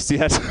one's noticed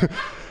yet.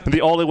 And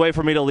the only way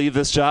for me to leave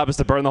this job is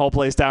to burn the whole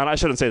place down. I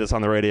shouldn't say this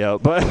on the radio,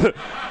 but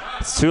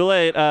it's too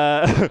late.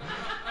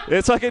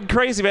 It's fucking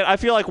crazy, man. I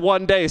feel like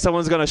one day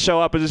someone's going to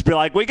show up and just be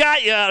like, we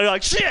got you. And you're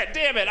like, shit,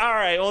 damn it. All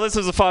right, well, this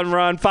was a fun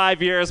run.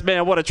 5 years.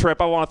 Man, what a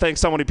trip. I want to thank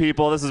so many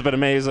people. This has been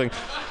amazing.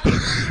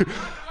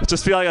 I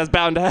just feel like that's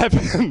bound to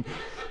happen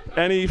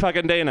any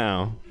fucking day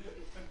now.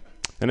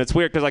 And it's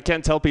weird because I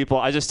can't tell people.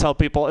 I just tell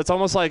people. It's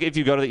almost like if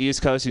you go to the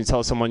East Coast and you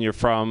tell someone you're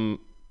from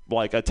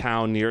like a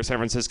town near San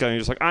Francisco and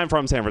you're just like, I'm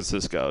from San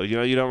Francisco.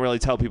 You don't really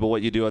tell people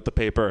what you do at the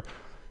paper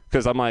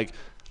because I'm like,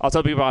 I'll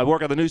tell people I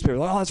work at the newspaper.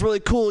 Like, oh, that's really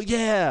cool.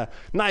 Yeah,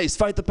 nice.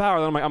 Fight the power.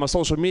 And I'm like, I'm a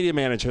social media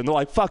manager. And they're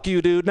like, fuck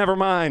you, dude. Never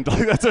mind.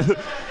 Like,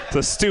 it's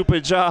a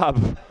stupid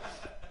job.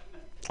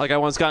 Like, I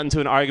once got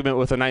into an argument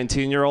with a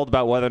 19-year-old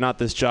about whether or not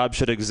this job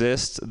should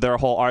exist. Their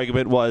whole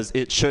argument was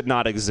it should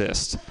not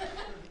exist.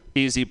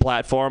 Easy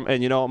platform.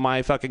 And you know what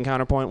my fucking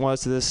counterpoint was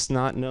to this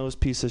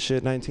snot-nosed piece of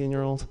shit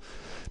 19-year-old?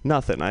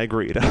 Nothing. I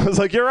agreed. I was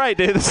like, you're right,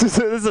 dude. This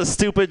is a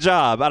stupid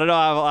job. I don't know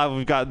how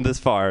we've gotten this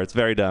far. It's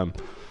very dumb.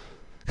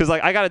 Because,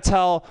 like, I got to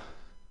tell,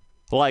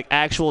 like,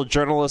 actual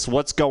journalists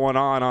what's going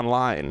on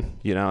online,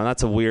 and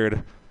that's a weird.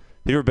 Have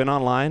you ever been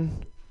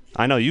online?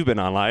 I know you've been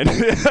online.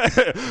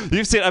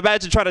 You've seen.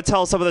 Imagine trying to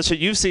tell some of the shit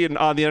you've seen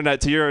on the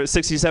internet to your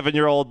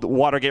 67-year-old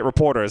Watergate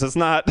reporters. It's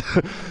not.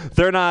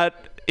 They're not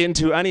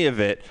into any of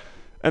it.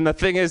 And the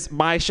thing is,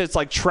 my shit's,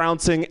 like,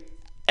 trouncing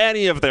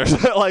any of their.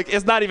 Like,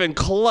 it's not even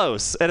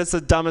close. And it's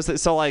the dumbest thing.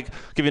 So, like,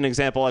 I'll give you an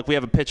example. Like, we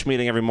have a pitch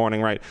meeting every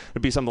morning, right?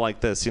 It'd be something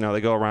like this.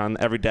 They go around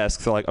every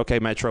desk. They're like, okay,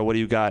 Metro, what do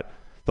you got?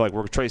 They're like,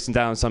 we're tracing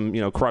down some,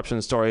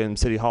 corruption story in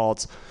City Hall.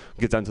 Let's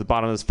get down to the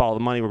bottom of this, follow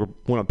the money. We're going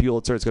to win a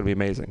Pulitzer. It's going to be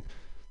amazing.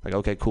 Like,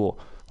 okay, cool.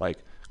 Like,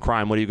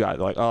 crime, what do you got?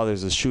 They're like, oh,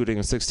 there's a shooting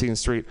in 16th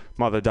Street.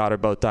 Mother, daughter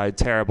both died.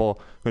 Terrible.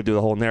 We're going to do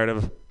the whole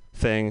narrative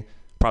thing.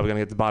 Probably going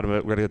to get to the bottom of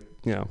it. We're going to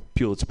get,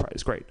 Pulitzer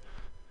Prize. Great.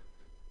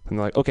 And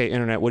they're like, okay,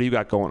 internet, what do you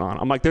got going on?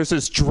 I'm like, there's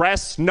this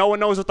dress. No one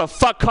knows what the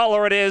fuck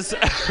color it is.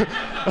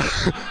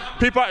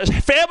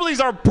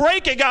 Families are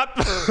breaking up.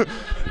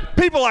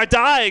 People are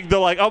dying. They're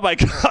like, oh my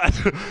God.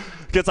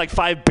 Gets like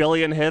 5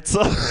 billion hits.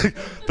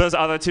 Those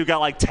other two got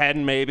like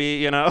 10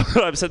 maybe,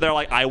 I'm sitting there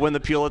like, I win the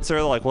Pulitzer.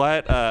 They're like,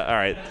 what? All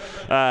right.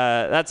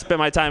 That's been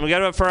my time. We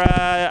got it for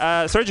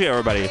Sergio,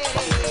 everybody.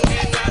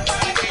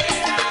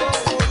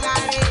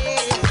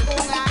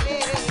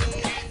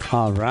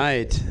 All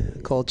right.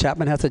 Cole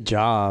Chapman has a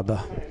job.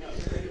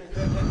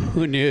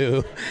 Who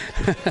knew?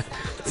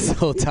 This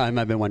whole time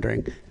I've been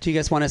wondering. Do you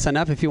guys want to sign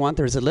up? If you want,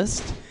 there's a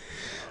list.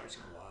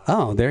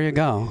 Oh, there you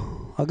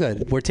go. Oh,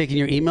 good. We're taking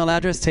your email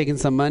address, taking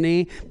some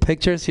money,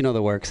 pictures. You know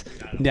the works.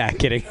 Nah,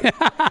 kidding.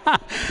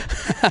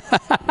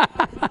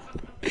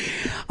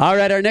 All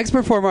right, our next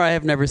performer I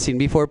have never seen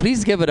before.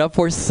 Please give it up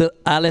for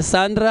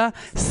Alessandra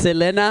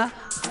Selena.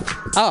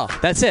 Oh,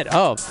 that's it.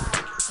 Oh,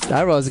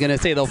 I was going to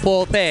say the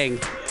full thing.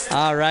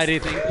 All righty.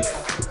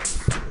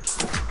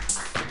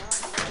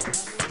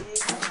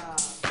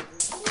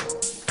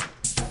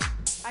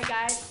 Hi,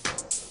 guys.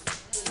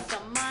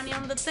 Some money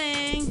on the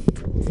thing.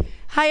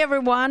 Hi,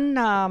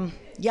 everyone.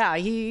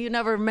 You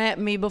never met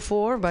me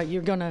before, but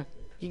you're gonna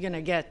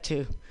get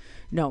to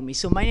know me.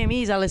 So my name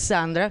is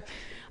Alessandra.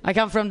 I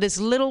come from this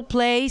little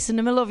place in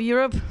the middle of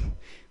Europe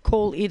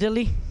called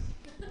Italy.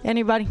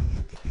 Anybody?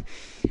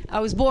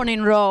 I was born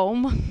in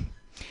Rome.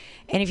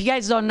 And if you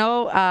guys don't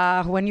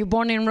know, when you're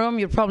born in Rome,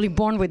 you're probably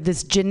born with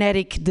this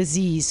genetic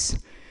disease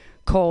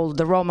called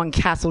the Roman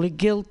Catholic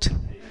guilt.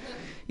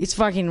 It's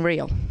fucking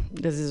real.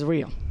 This is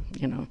real,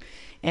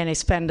 And I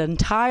spent the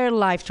entire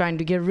life trying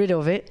to get rid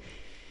of it,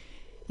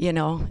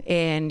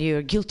 and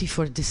you're guilty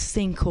for this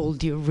thing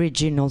called the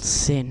original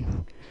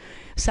sin.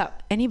 So,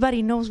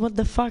 anybody knows what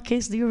the fuck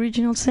is the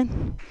original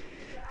sin?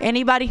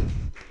 Anybody?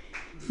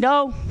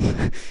 No?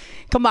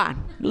 Come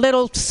on.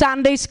 Little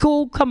Sunday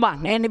school? Come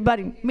on.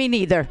 Anybody? Me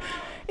neither.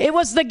 It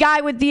was the guy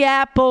with the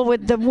apple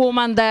with the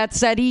woman that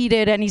said eat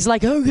it, and he's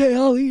like, okay,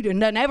 I'll eat it.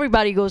 And then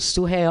everybody goes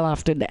to hell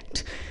after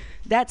that.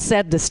 That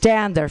set the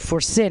standard for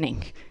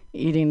sinning,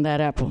 eating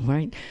that apple,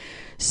 right?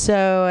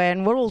 So,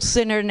 and we're all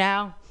sinner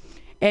now.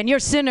 And you're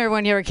sinner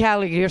when you're a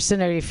Catholic. You're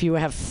sinner if you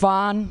have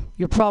fun.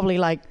 You're probably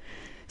like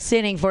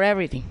sinning for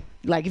everything.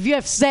 Like if you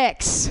have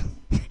sex,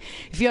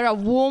 if you're a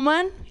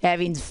woman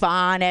having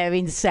fun,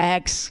 having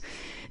sex,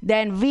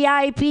 then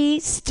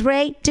VIP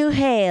straight to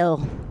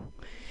hell,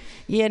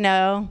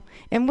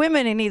 And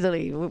women in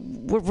Italy,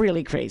 we're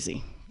really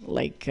crazy.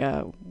 Like,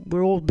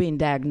 we're all being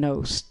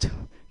diagnosed.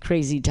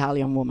 Crazy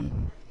Italian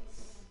woman.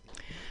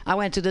 I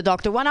went to the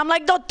doctor one. I'm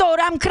like, Doctor,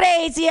 I'm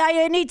crazy.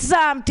 I need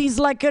something. He's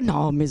like,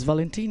 no, Miss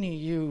Valentini,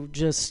 you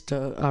just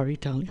are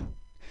Italian.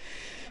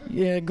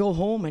 Yeah, go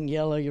home and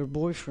yell at your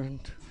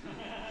boyfriend.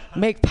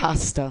 Make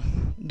pasta.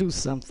 Do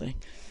something.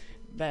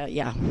 But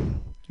yeah,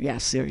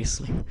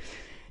 seriously.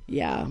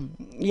 Yeah,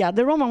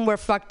 the Romans were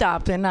fucked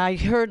up, and I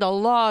heard a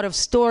lot of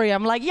story.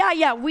 I'm like,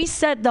 yeah, we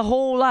set the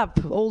whole up,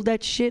 all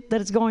that shit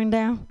that's going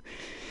down.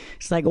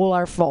 It's like all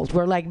our fault.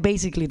 We're like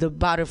basically the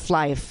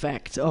butterfly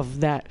effect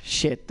of that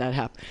shit that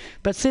happened.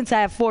 But since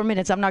I have 4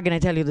 minutes, I'm not going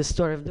to tell you the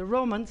story of the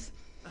Romans.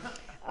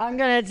 I'm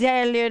going to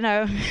tell you,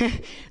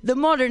 the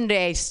modern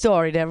day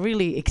story. They're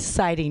really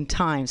exciting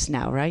times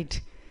now, right?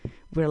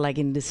 We're like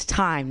in this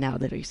time now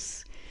that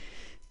is,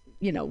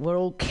 we're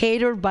all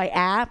catered by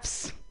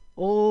apps,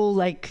 all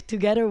like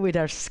together with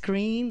our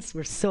screens.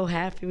 We're so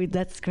happy with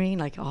that screen.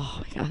 Like,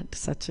 oh my God,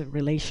 such a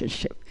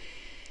relationship.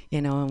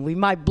 And we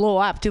might blow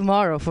up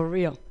tomorrow for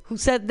real. Who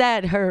said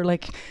that? Her,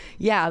 like,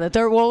 yeah, the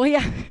third world.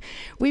 Yeah,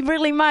 we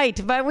really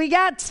might. But we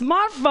got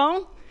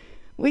smartphone.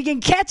 We can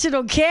catch it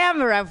on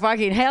camera,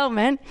 fucking hell,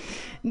 man.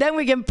 Then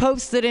we can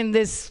post it in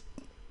this,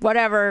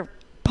 whatever,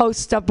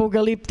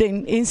 post-apocalyptic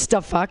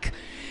Instafuck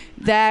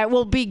that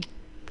will be,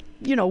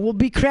 will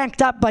be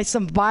cranked up by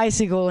some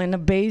bicycle in the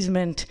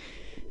basement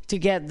to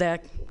get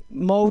that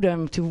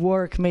modem to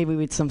work, maybe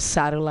with some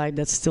satellite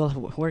that's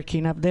still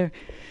working up there.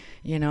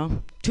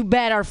 Too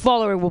bad our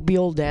follower will be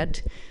all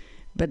dead,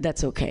 but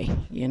that's okay,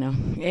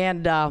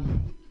 And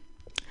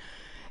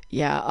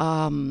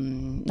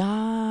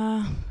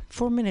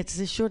 4 minutes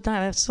is a short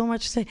time. I have so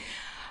much to say.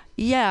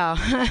 Yeah,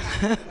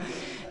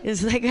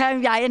 it's like,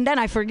 and then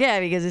I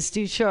forget because it's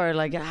too short.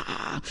 Like,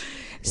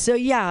 so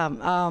yeah.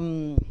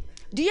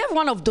 Do you have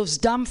one of those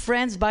dumb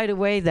friends, by the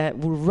way, that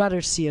would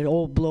rather see it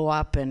all blow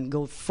up and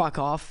go fuck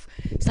off?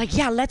 It's like,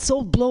 yeah, let's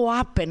all blow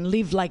up and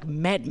live like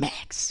Mad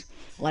Max.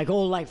 Like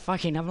all like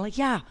fucking, I'm like,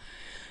 yeah,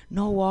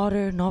 no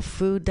water, no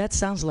food. That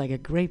sounds like a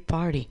great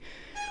party.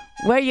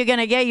 Where you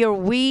gonna get your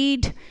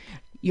weed,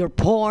 your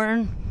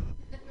porn?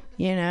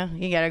 You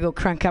gotta go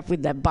crank up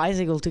with that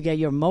bicycle to get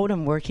your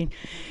modem working.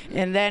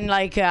 And then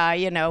like,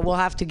 we'll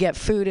have to get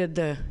food at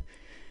the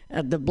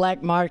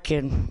black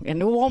market,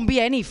 and there won't be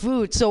any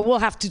food, so we'll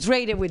have to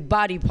trade it with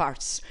body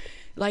parts.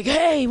 Like,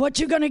 hey, what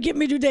you gonna give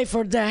me today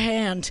for the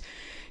hand?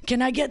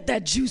 Can I get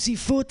that juicy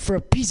foot for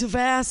a piece of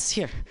ass?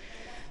 Here.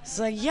 It's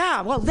like,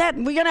 yeah, well, that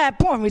we're gonna have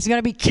porn. It's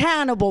gonna be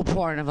cannibal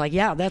porn. I'm like,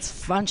 yeah, that's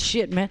fun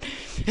shit, man.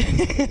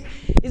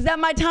 Is that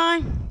my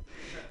time?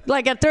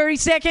 Like a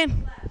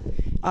 30-second?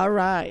 All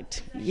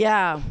right.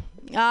 Yeah.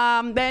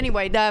 But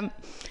anyway, but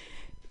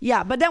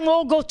then we'll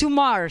all go to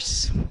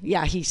Mars.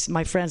 Yeah,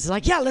 my friend's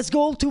like, yeah, let's go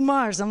all to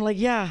Mars. I'm like,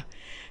 yeah,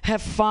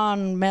 have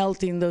fun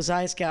melting those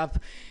ice caps.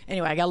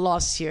 Anyway, I got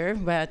lost here,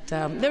 but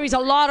there is a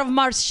lot of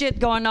Mars shit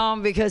going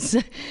on because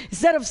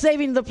instead of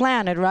saving the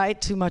planet, right,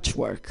 too much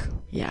work.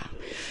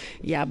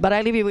 Yeah, but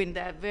I leave you with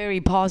that very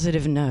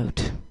positive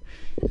note.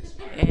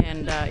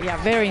 And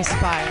very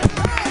inspired.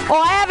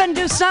 Oh, I haven't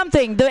do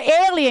something. The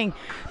alien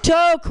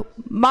took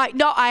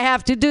I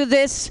have to do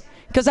this.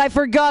 Because I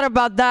forgot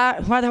about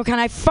that. Why can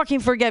I fucking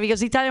forget?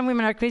 Because Italian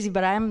women are crazy,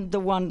 but I am the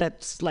one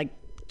that's like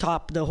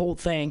top the whole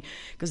thing.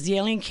 Because the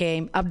alien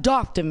came,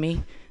 abducted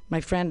me.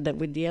 My friend that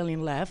with the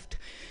alien left.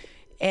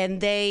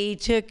 And they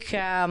took,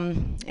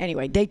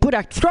 they put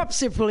a crop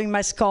circle in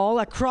my skull,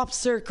 a crop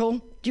circle.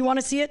 Do you want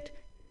to see it?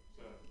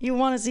 You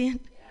want to see it?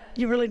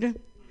 You really do?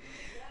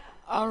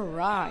 All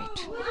right.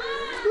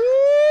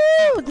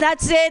 Woo!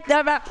 That's it.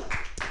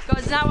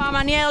 Because now I'm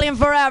an alien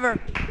forever.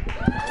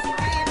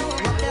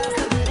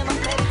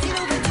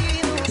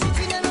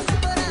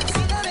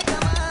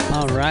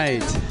 All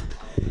right.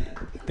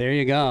 There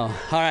you go. All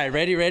right,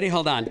 ready?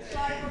 Hold on.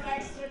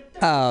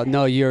 Oh,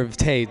 no, you're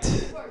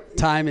Tate.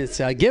 Time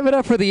is, give it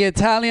up for the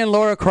Italian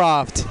Laura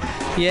Croft.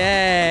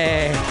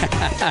 Yay.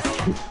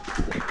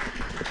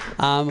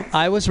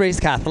 I was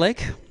raised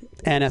Catholic,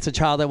 and as a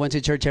child, I went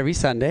to church every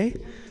Sunday.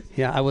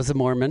 Yeah, I was a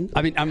Mormon.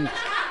 I mean, I'm...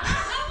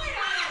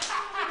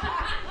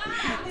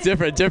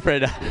 different.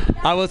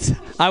 I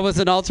was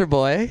an altar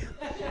boy.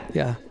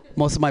 Yeah.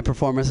 Most of my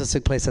performances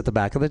took place at the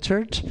back of the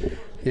church.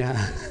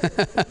 Yeah.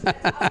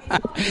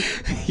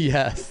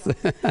 Yes.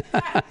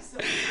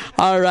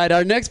 All right,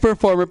 our next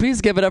performer,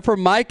 please give it up for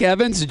Mike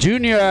Evans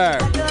Jr.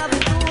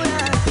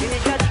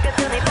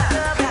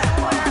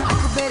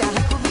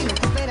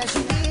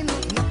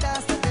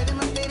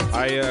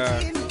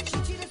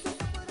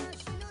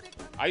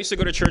 I used to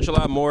go to church a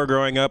lot more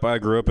growing up. I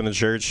grew up in the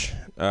church.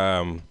 But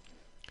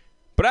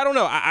I don't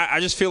know. I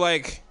just feel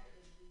like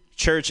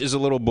church is a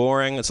little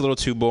boring. It's a little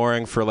too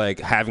boring for like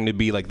having to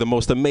be like the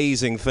most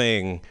amazing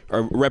thing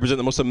or represent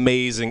the most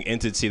amazing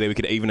entity that we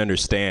could even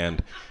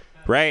understand,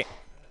 right?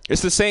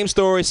 It's the same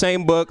story,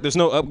 same book. There's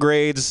no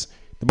upgrades.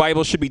 The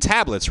Bible should be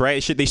tablets,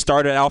 right? They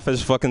started off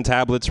as fucking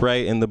tablets,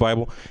 right, in the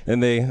Bible,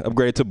 and they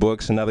upgraded to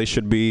books, and now they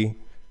should be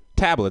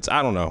tablets.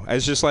 I don't know.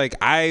 It's just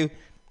like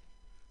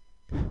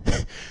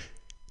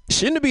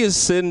shouldn't it be a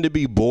sin to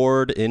be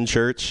bored in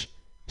church?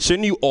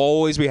 Shouldn't you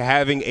always be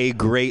having a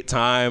great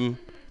time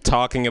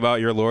talking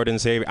about your Lord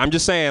and Savior? I'm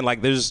just saying,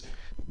 like, there's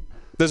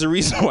there's a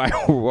reason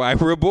why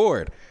we're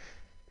bored.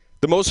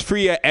 The most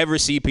free I ever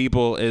see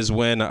people is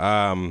when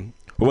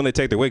they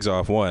take their wigs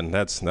off. One,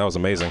 that was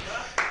amazing.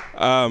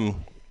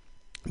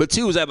 But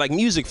two is at like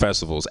music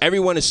festivals.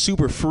 Everyone is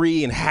super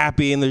free and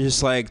happy, and they're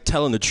just like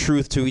telling the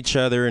truth to each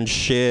other and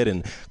shit,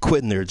 and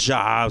quitting their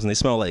jobs, and they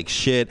smell like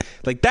shit.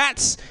 Like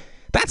that's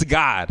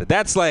God.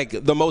 That's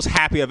like the most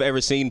happy I've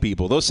ever seen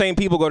people. Those same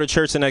people go to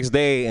church the next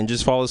day and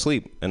just fall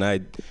asleep. And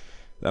I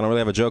don't really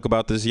have a joke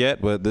about this yet,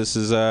 but this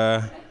is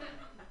the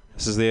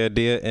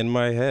idea in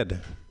my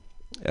head.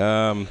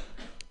 I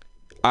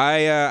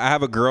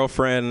have a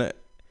girlfriend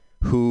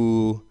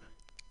who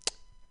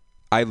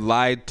I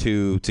lied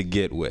to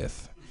get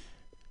with.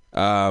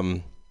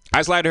 I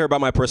just lied to her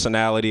about my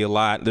personality a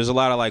lot. There's a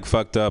lot of like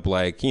fucked up,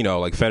 like, you know,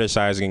 like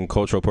fetishizing,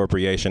 cultural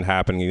appropriation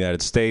happening in the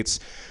United States.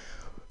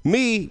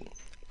 Me,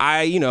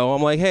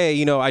 I'm like,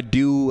 hey, I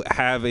do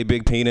have a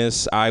big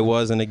penis. I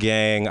was in a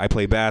gang. I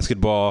play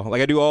basketball.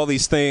 Like, I do all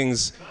these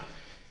things.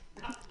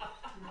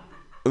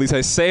 At least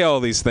I say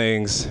all these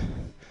things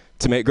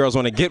to make girls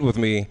want to get with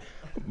me.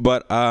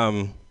 But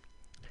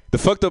the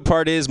fucked up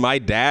part is my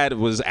dad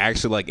was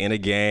actually like in a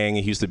gang.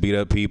 He used to beat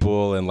up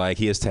people, and like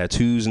he has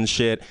tattoos and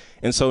shit.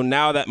 And so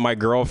now that my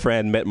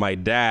girlfriend met my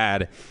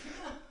dad,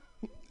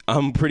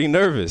 I'm pretty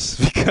nervous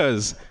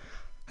because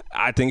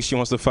I think she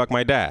wants to fuck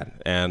my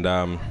dad. And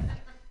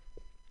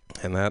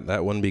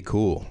that wouldn't be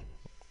cool.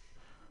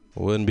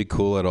 Wouldn't be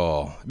cool at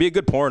all. It'd be a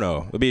good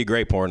porno. It'd be a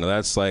great porno.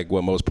 That's like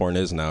what most porn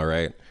is now,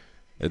 right?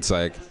 It's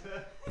like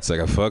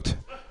I fucked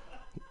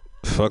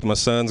my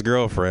son's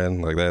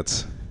girlfriend. Like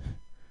that's,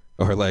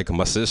 or like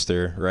my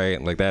sister,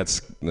 right? Like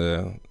that's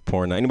the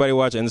porn. Anybody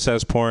watch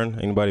incest porn?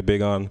 Anybody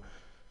big on?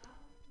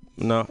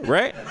 No,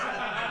 right?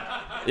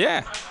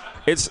 Yeah,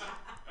 it's.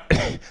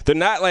 They're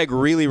not like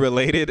really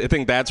related. I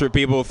think that's where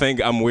people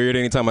think I'm weird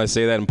anytime I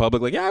say that in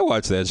public. Like, yeah, I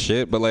watch that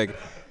shit, but like,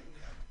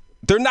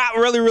 they're not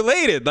really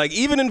related. Like,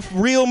 even in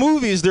real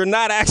movies, they're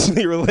not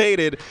actually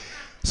related.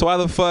 So why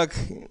the fuck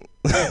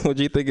would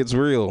you think it's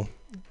real?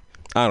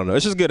 I don't know.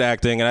 It's just good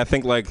acting, and I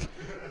think like.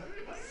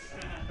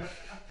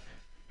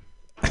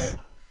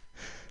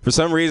 For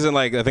some reason,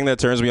 like, I think that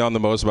turns me on the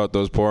most about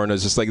those porn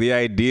is just like the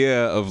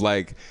idea of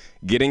like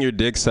getting your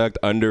dick sucked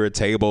under a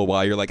table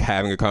while you're like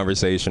having a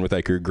conversation with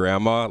like your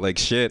grandma, like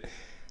shit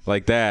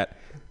like that.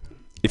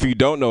 If you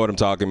don't know what I'm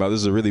talking about,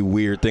 this is a really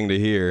weird thing to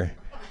hear.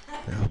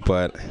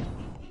 But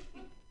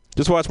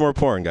just watch more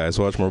porn, guys.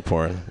 Watch more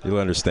porn. You'll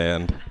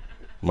understand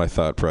my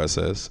thought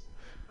process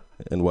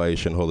and why you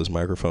shouldn't hold this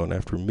microphone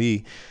after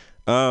me.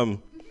 Yeah,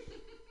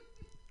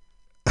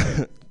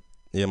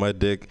 my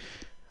dick.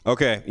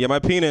 Okay, yeah, my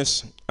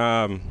penis,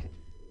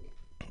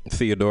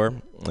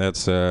 Theodore,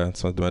 that's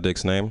my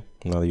dick's name,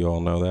 now that you all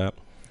know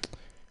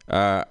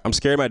that. I'm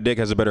scared my dick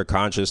has a better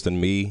conscience than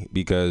me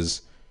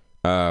because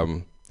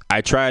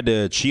I tried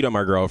to cheat on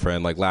my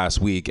girlfriend like last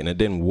week and it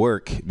didn't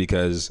work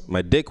because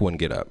my dick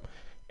wouldn't get up.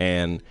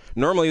 And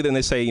normally then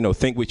they say,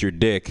 think with your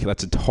dick,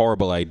 that's a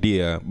horrible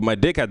idea. My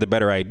dick had the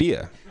better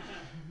idea,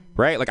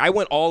 right? Like I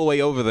went all the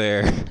way over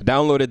there,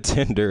 downloaded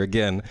Tinder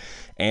again,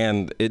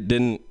 and it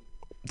didn't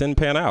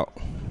pan out.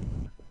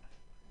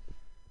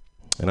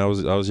 And I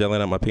was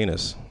yelling at my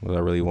penis, but I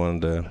really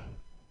wanted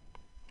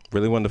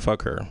to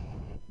fuck her.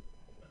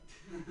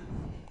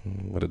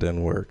 But it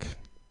didn't work.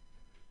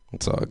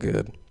 It's all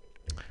good.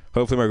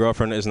 Hopefully my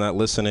girlfriend is not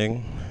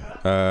listening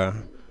to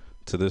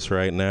this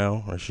right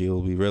now, or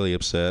she'll be really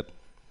upset.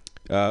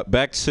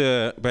 Back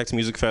to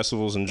music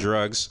festivals and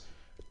drugs.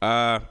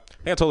 I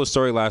think I told a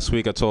story last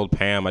week. I told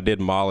Pam I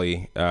did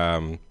Molly,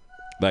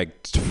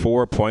 like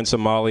 4 points of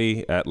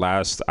Molly at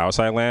last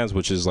Outside Lands,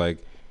 which is like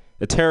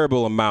a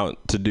terrible amount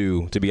to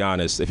do, to be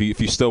honest. If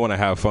you still want to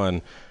have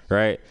fun,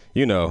 right?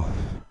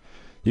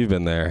 You've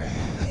been there.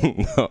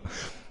 No.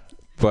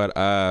 But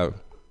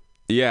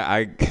yeah,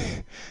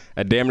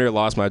 I damn near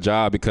lost my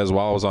job because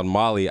while I was on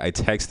Molly, I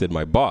texted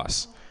my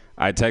boss.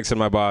 I texted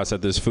my boss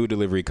at this food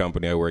delivery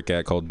company I work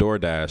at called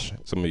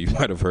DoorDash. Some of you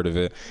might have heard of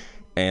it.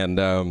 And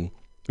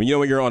when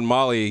you're on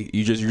Molly,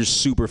 you're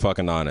just super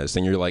fucking honest,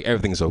 and you're like,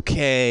 everything's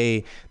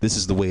okay. This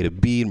is the way to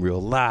be in real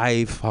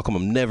life. How come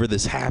I'm never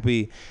this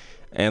happy?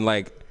 And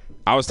like,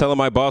 I was telling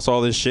my boss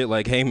all this shit,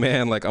 like, hey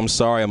man, like, I'm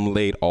sorry I'm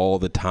late all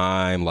the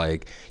time.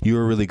 Like,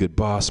 you're a really good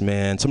boss,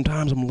 man.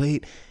 Sometimes I'm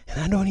late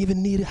and I don't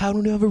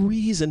have a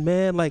reason,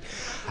 man. Like,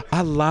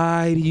 I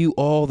lie to you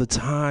all the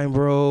time,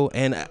 bro.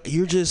 And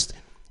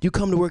you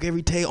come to work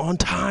every day on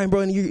time, bro,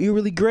 and you're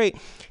really great.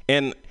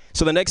 And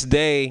so the next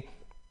day,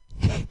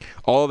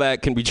 all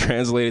that can be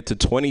translated to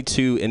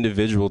 22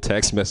 individual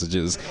text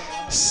messages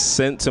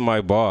sent to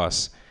my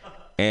boss.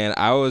 And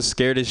I was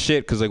scared as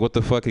shit because, like, what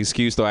the fuck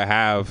excuse do I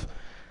have?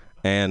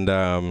 And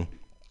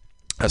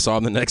I saw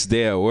him the next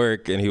day at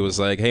work, and he was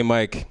like, hey,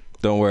 Mike,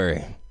 don't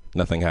worry.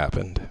 Nothing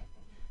happened.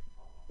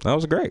 That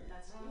was great.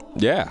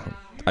 Yeah.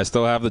 I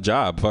still have the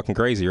job. Fucking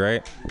crazy,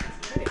 right?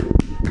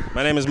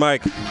 My name is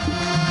Mike.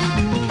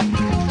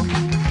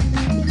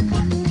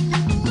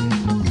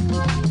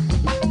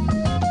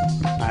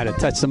 I had to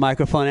touch the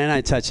microphone and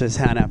I touched his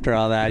hand after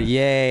all that.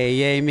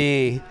 Yay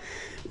me.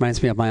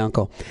 Reminds me of my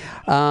uncle.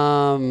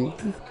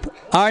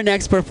 Our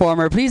next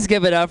performer, please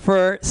give it up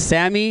for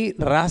Sammy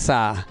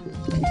Raza.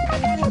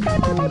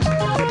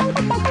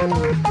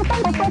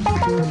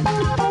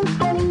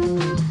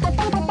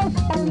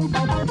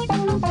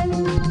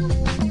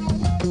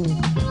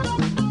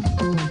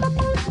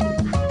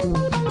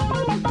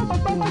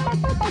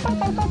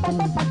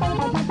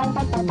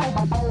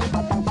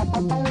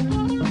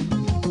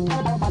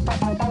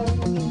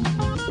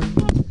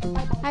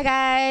 Hi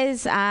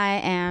guys,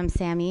 I am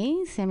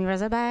Sammy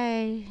Raza.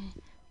 Bye.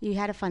 You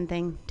had a fun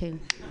thing too.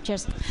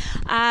 Cheers.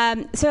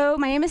 So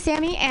my name is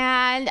Sammy,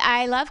 and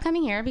I love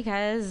coming here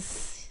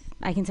because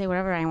I can say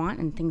whatever I want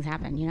and things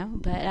happen, you know.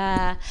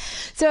 But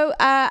so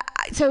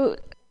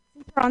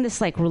we're on this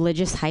like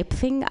religious hype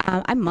thing.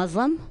 I'm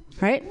Muslim,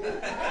 right?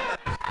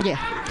 Yeah.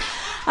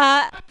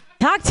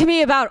 Talk to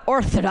me about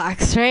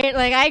Orthodox, right?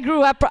 Like I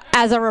grew up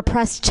as a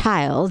repressed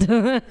child,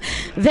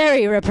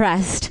 very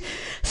repressed.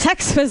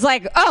 Sex was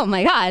like, oh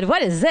my God,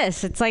 what is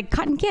this? It's like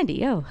cotton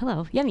candy. Oh,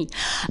 hello, yummy.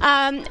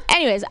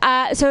 Anyways,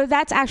 so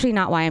that's actually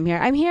not why I'm here.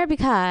 I'm here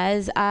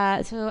because,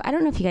 so I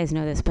don't know if you guys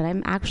know this, but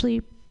I'm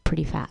actually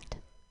pretty fat.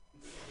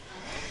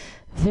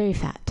 Very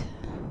fat.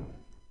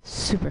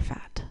 Super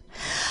fat.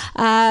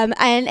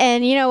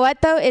 And you know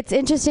what though? It's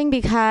interesting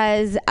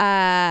because,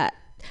 at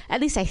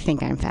least I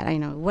think I'm fat. I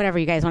know whatever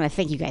you guys want to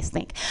think, you guys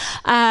think.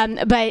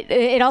 But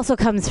it also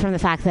comes from the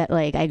fact that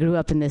like I grew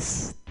up in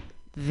this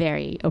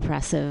very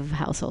oppressive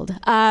household.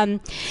 But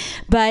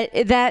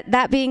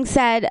that being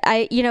said,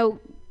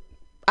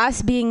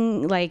 us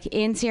being like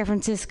in San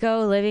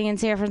Francisco, living in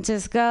San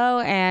Francisco,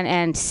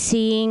 and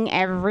seeing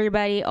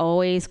everybody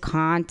always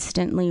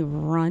constantly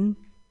run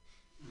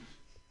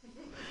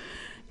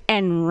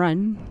and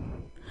run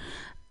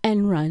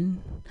and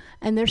run.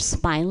 And they're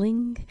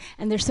smiling,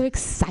 and they're so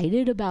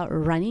excited about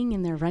running,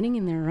 and they're running,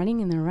 and they're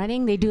running, and they're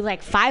running. They do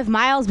like 5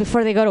 miles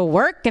before they go to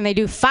work, and they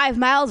do 5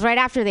 miles right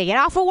after they get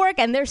off of work,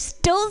 and they're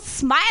still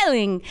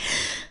smiling.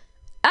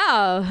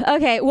 Oh,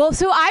 okay. Well,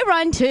 so I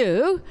run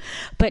too,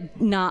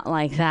 but not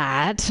like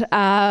that.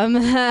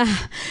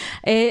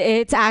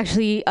 It's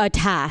actually a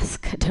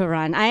task to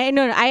run.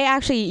 I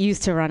actually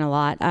used to run a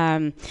lot,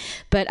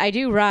 but I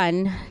do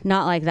run,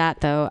 not like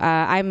that though.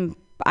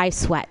 I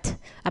sweat.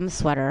 I'm a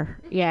sweater.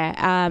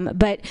 Yeah.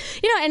 But,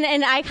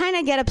 and I kind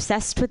of get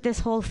obsessed with this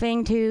whole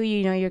thing too.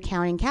 You're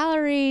counting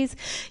calories.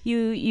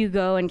 You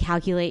go and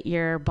calculate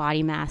your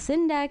body mass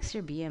index,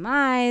 your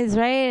BMIs,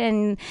 right?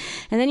 And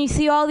then you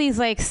see all these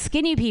like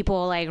skinny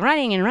people like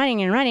running and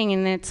running and running.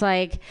 And it's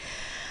like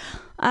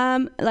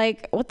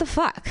what the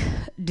fuck?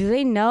 Do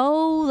they know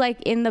like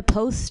in the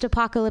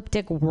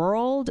post-apocalyptic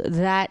world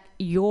that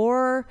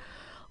your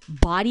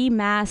body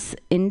mass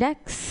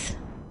index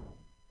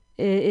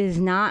is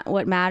not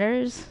what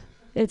matters?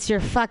 It's your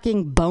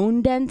fucking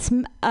bone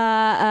density,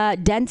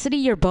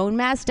 your bone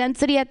mass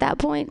density at that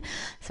point.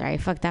 Sorry, I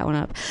fucked that one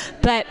up.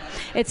 But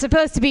it's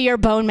supposed to be your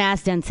bone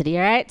mass density,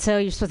 all right? So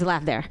you're supposed to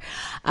laugh there.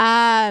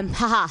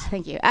 Haha,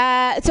 thank you.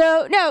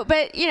 So no,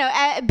 but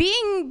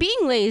being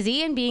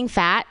lazy and being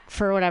fat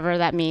for whatever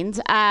that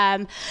means.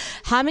 How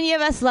many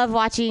of us love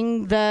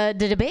watching the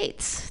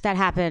debates that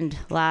happened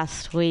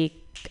last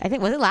week? I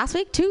think, was it last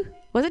week?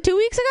 Was it 2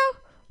 weeks ago?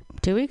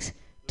 2 weeks?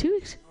 2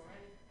 weeks?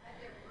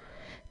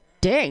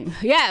 Dang.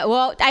 Yeah,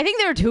 well, I think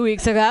they were 2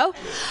 weeks ago.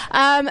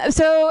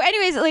 So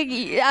anyways,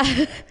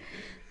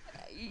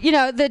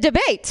 the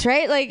debates,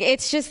 right? Like,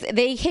 it's just,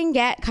 they can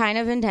get kind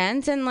of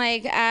intense. And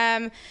like,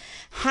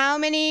 how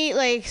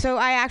many, so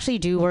I actually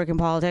do work in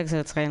politics. So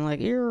it's kind of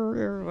like,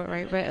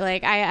 right? But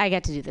like, I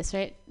get to do this,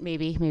 right?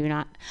 Maybe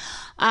not.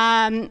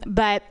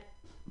 But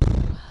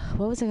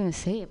what was I going to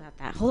say about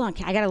that? Hold on.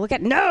 I got to look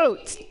at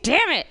notes.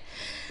 Damn it.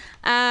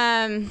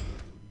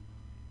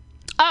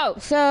 Oh,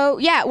 so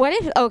yeah. What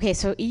if? Okay,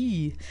 so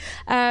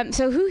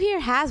so who here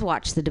has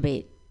watched the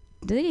debate?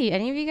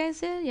 Any of you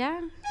guys did?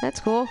 Yeah, that's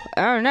cool.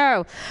 Oh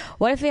no.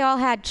 What if they all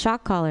had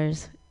shock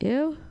collars?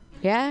 Ew.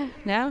 Yeah.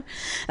 No.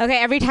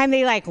 Okay. Every time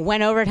they like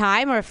went over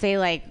time, or if they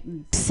like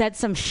said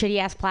some shitty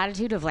ass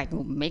platitude of like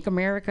 "Make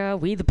America,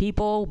 we the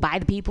people, by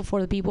the people,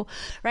 for the people,"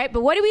 right?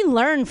 But what do we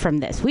learn from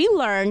this? We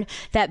learned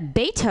that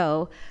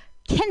Beto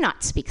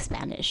cannot speak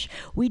Spanish.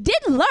 We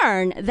did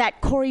learn that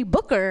Cory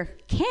Booker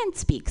can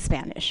speak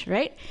Spanish,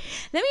 right?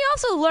 Then we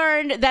also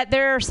learned that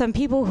there are some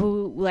people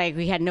who like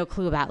we had no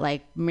clue about,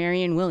 like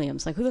Marianne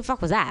Williams. Like, who the fuck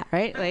was that,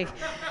 right? Like,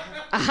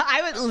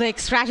 I was like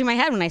scratching my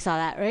head when I saw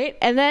that, right?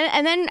 And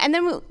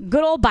then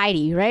good old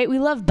Bidey, right? We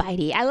love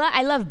Bidey.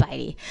 I love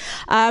Bidey.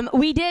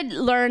 We did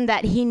learn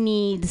that he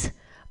needs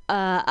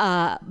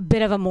a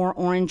bit of a more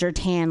orange or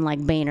tan like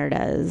Boehner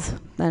does.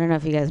 I don't know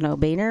if you guys know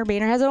Boehner.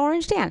 Boehner has an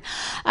orange tan.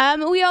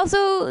 We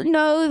also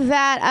know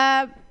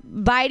that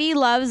Bidey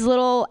loves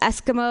little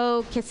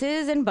Eskimo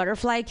kisses and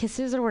butterfly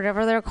kisses or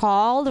whatever they're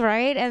called,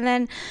 right? And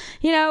then,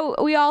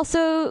 we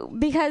also,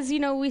 because,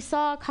 we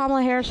saw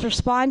Kamala Harris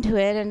respond to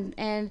it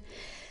and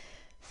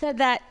said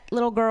that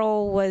little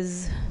girl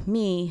was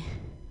me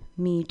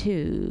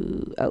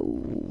too.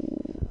 Oh,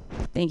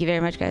 thank you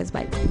very much, guys.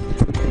 Bye.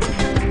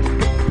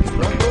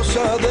 La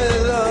cosa de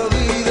la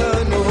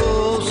vida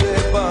no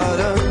se para.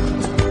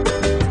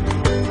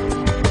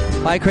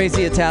 Bye,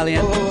 crazy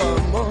Italian.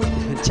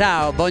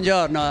 Ciao,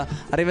 buongiorno,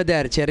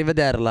 arrivederci,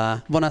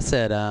 arrivederla,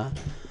 buonasera.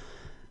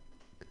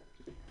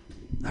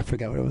 I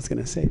forgot what I was going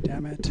to say,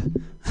 damn it.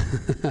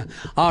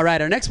 All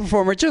right, our next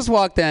performer just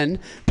walked in.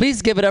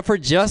 Please give it up for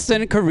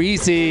Justin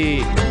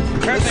Carisi.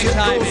 Perfect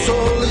timing.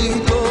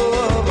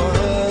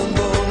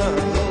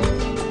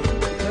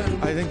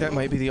 I think that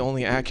might be the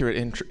only accurate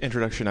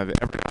introduction I've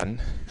ever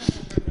done.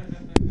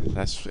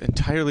 That's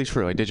entirely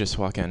true. I did just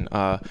walk in.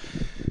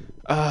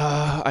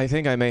 I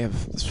think I may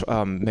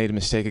have made a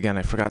mistake again.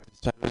 I forgot.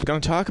 I was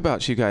going to talk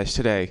about you guys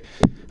today.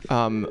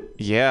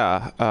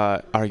 Yeah.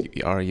 Are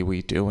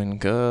we doing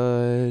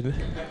good?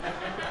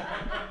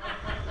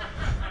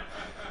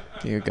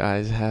 You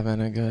guys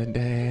having a good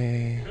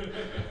day?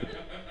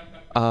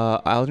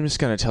 I'm just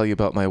going to tell you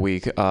about my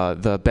week.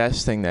 The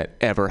best thing that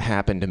ever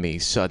happened to me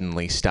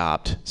suddenly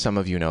stopped. Some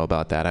of you know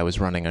about that. I was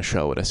running a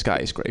show at a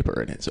skyscraper,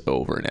 and it's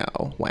over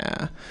now.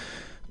 Wah.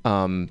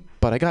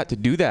 But I got to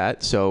do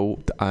that,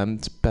 so I'm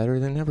better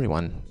than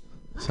everyone.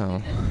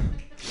 So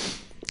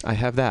I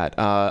have that.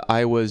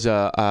 I was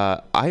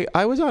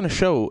on a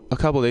show a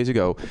couple days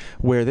ago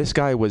where this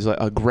guy was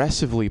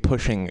aggressively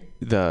pushing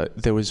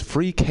there was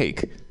free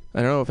cake.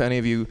 I don't know if any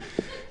of you.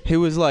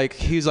 He's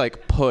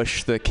like,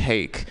 push the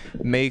cake.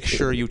 Make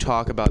sure you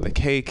talk about the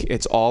cake.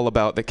 It's all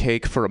about the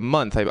cake for a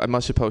month. I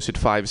must have posted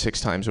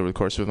 5-6 times over the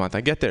course of a month.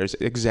 I get there's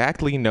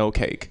exactly no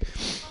cake.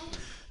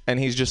 And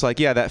he's just like,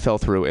 yeah, that fell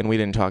through, and we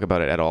didn't talk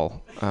about it at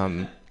all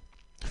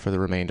for the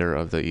remainder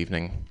of the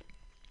evening.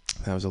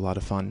 That was a lot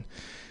of fun.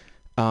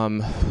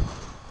 Let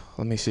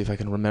me see if I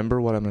can remember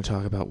what I'm going to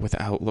talk about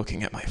without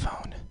looking at my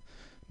phone.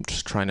 I'm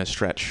just trying to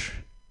stretch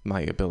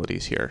my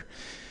abilities here.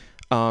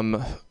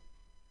 You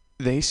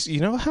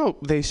know how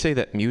they say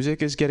that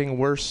music is getting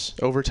worse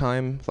over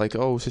time? Like,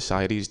 oh,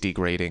 society's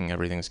degrading,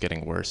 everything's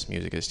getting worse,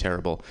 music is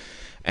terrible.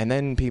 And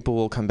then people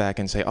will come back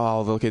and say,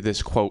 oh, look at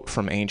this quote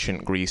from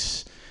ancient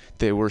Greece.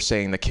 They were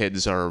saying the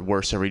kids are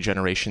worse every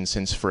generation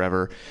since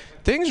forever.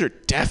 Things are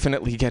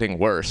definitely getting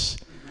worse.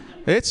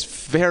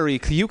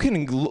 You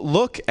can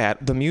look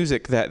at the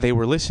music that they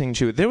were listening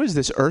to. There was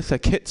this Eartha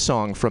Kitt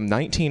song from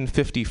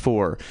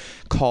 1954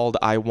 called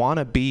I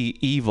Wanna Be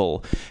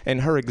Evil.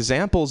 And her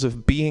examples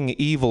of being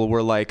evil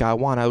were like, I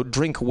wanna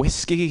drink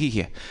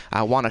whiskey.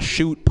 I wanna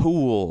shoot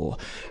pool.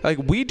 Like,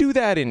 we do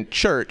that in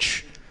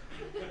church.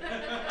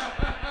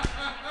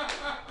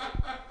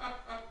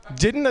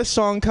 Didn't a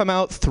song come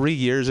out 3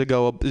 years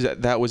ago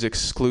that was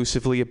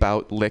exclusively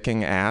about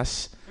licking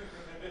ass?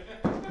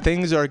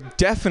 Things are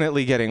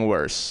definitely getting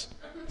worse.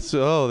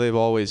 So they've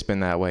always been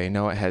that way.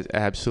 No, it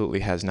absolutely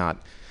has not.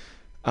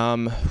 Okay,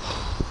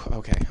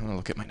 I'm gonna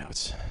look at my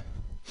notes.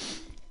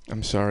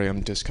 I'm sorry,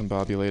 I'm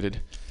discombobulated.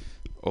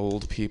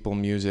 Old people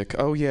music.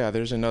 Oh yeah,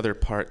 there's another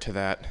part to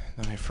that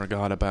I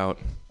forgot about.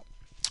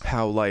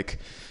 How, like,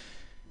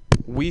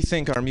 we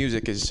think our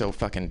music is so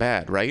fucking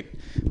bad, right?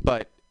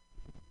 But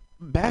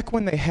back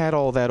when they had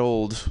all that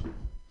old,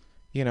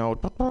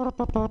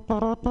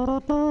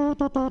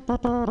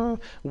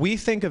 we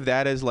think of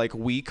that as like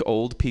weak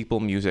old people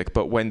music,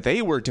 but when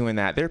they were doing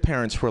that, their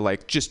parents were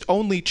like, just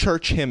only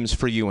church hymns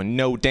for you and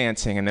no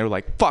dancing, and they were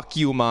like, fuck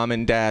you, mom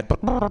and dad.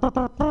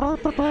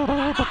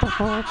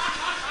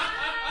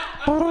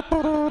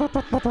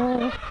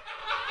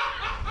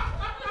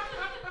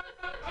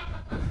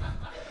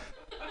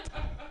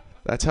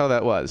 That's how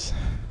that was.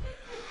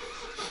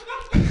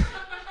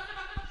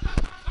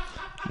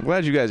 I'm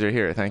glad you guys are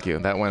here. Thank you.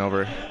 That went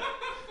over.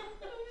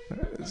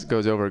 This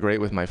goes over great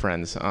with my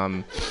friends. See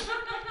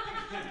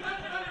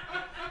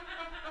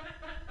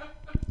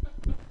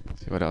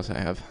what else I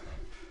have.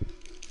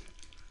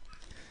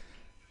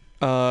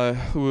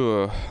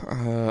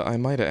 I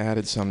might have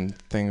added some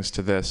things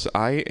to this.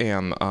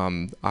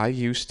 I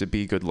used to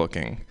be good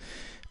looking,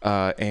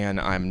 and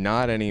I'm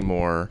not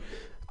anymore.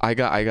 I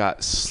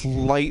got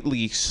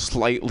slightly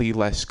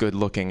less good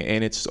looking,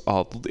 and it's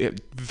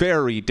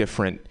very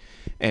different.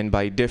 And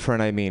by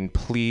different, I mean,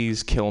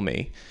 please kill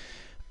me.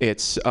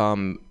 It's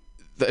the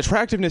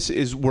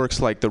attractiveness works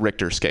like the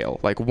Richter scale.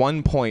 Like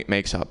 1 point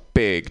makes a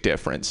big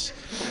difference.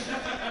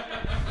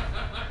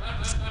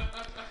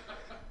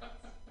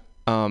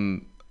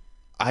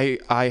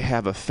 I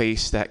have a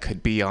face that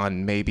could be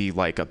on maybe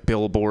like a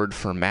billboard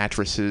for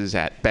mattresses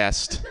at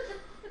best.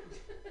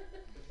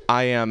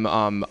 I'm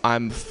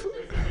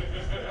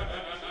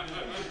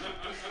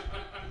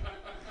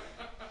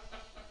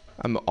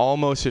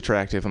almost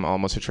attractive.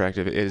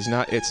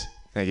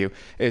 Thank you.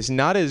 It's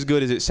not as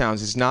good as it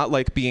sounds. It's not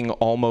like being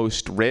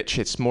almost rich.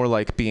 It's more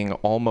like being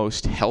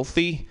almost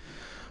healthy,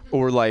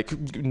 or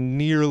like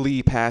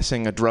nearly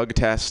passing a drug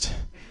test.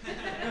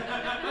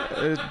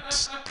 It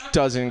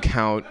doesn't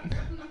count.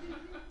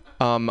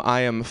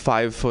 I am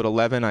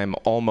 5'11". I'm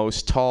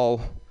almost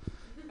tall.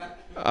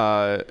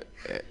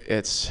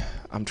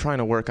 I'm trying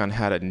to work on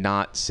how to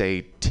not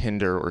say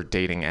Tinder or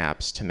dating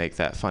apps to make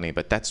that funny,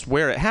 but that's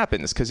where it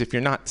happens. Because if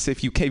you don't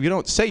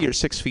say you're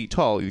 6 feet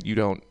tall,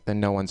 then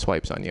no one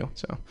swipes on you.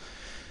 So,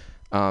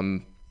 I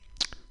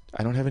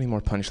don't have any more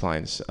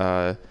punchlines.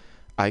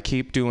 I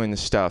keep doing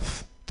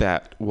stuff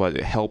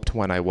it helped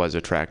when I was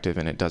attractive,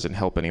 and it doesn't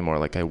help anymore.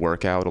 Like, I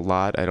work out a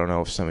lot. I don't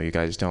know if some of you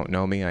guys don't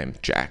know me. I'm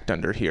jacked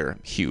under here,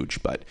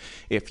 huge. But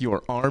if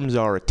your arms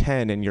are a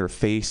 10 and your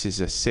face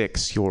is a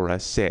 6, you're a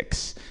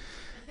 6.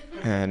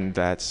 And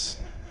that's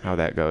how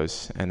that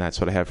goes. And that's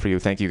what I have for you.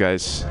 Thank you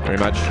guys very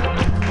much.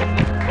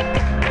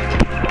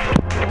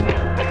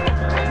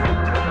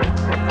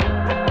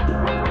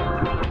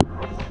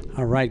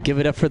 All right, give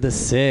it up for the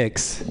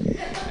 6.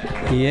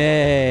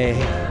 Yay.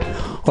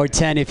 Or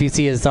 10 if you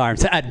see his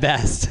arms, at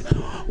best,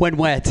 when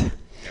wet.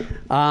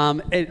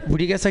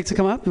 Would you guys like to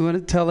come up? You want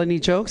to tell any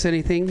jokes,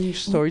 anything,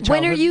 story?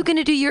 When are childhood? you going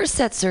to do your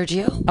set,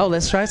 Sergio? Oh,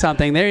 let's try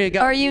something. There you go.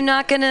 Are you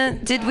not going to,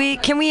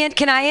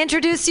 can I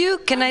introduce you?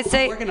 Can I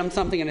say? I'm working on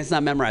something and it's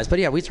not memorized, but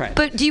yeah, we try it.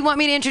 But do you want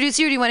me to introduce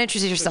you or do you want to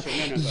introduce yourself?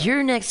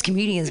 Your next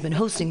comedian has been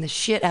hosting the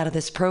shit out of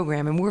this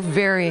program and we're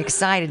very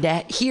excited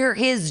to hear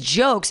his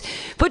jokes.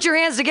 Put your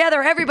hands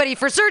together, everybody,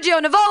 for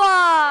Sergio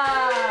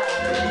Navoa!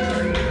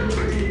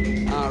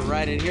 All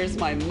right, and here's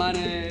my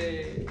money.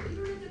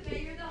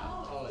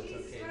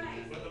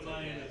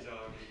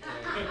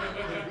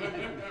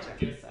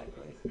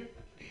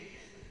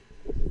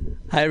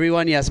 Hi,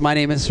 everyone. Yes, my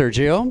name is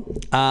Sergio.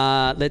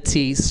 Let's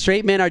see.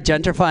 Straight men are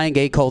gentrifying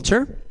gay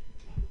culture.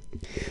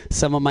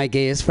 Some of my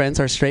gayest friends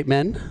are straight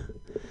men.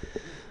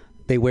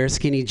 They wear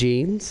skinny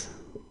jeans.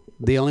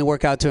 They only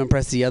work out to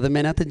impress the other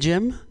men at the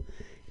gym.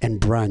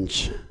 And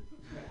brunch.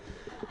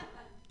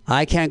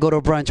 I can't go to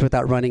brunch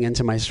without running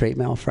into my straight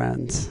male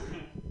friends.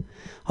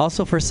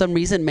 Also, for some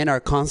reason, men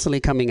are constantly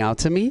coming out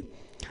to me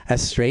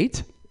as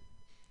straight.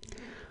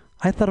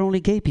 I thought only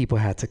gay people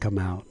had to come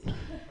out.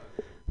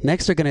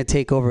 Next, they're going to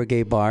take over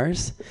gay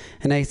bars.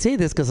 And I say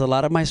this because a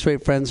lot of my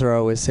straight friends are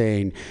always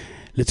saying,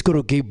 let's go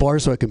to gay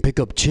bars so I can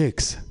pick up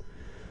chicks.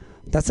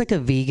 That's like a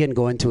vegan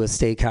going to a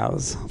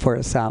steakhouse for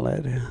a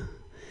salad.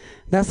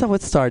 That's how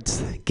it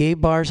starts. Gay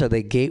bars are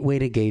the gateway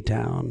to gay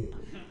town.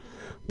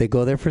 They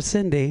go there for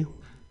Cindy,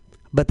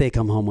 but they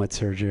come home with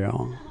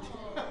Sergio.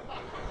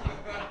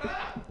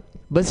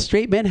 But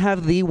straight men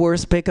have the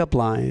worst pickup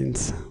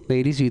lines.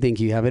 Ladies, you think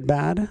you have it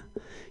bad?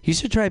 You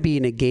should try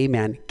being a gay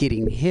man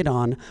getting hit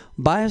on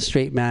by a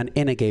straight man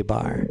in a gay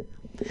bar.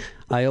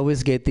 I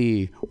always get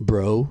the,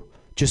 bro,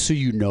 just so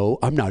you know,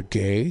 I'm not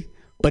gay,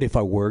 but if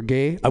I were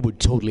gay, I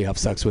would totally have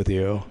sex with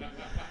you.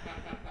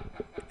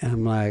 And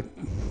I'm like,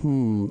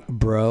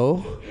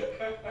 bro,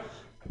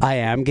 I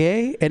am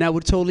gay, and I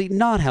would totally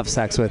not have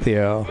sex with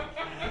you.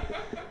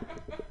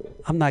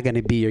 I'm not going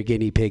to be your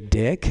guinea pig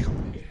dick.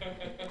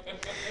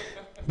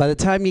 By the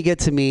time you get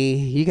to me,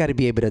 you got to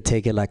be able to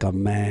take it like a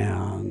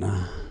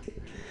man.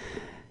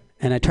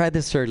 And I tried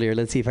this earlier.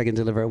 Let's see if I can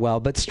deliver it well.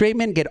 But straight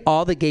men get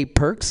all the gay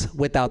perks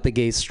without the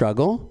gay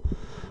struggle.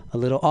 A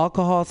little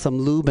alcohol, some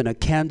lube, and a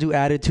can-do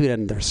attitude,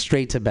 and they're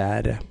straight to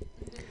bed.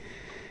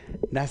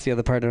 That's the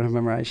other part I don't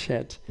memorize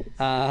shit.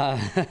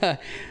 And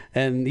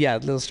yeah, a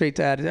little straight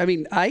to attitude. I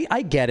mean,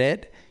 I get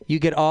it. You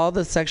get all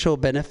the sexual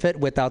benefit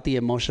without the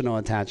emotional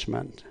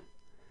attachment.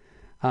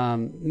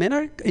 Men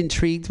are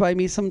intrigued by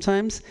me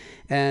sometimes,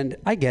 and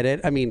I get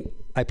it. I mean,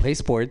 I play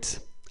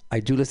sports. I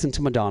do listen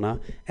to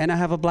Madonna, and I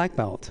have a black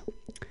belt.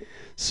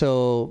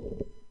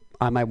 So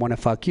I might want to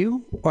fuck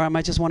you, or I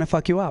might just want to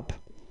fuck you up.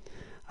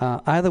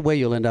 Either way,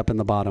 you'll end up in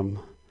the bottom.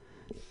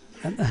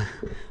 And,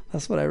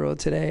 that's what I wrote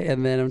today.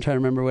 And then I'm trying to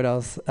remember what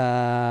else.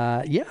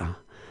 Yeah.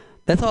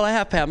 That's all I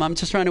have, Pam. I'm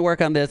just trying to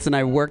work on this, and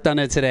I worked on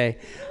it today.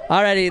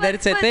 Alrighty,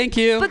 that's it. Thank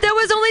you. But that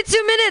was only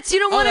 2 minutes. You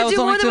don't want to do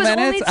more. That was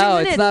only 2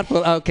 minutes. It's not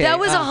full. Okay. That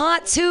was a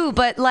hot 2,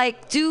 but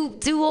like do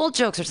old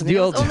jokes or something. It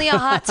was only a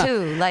hot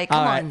 2. Like,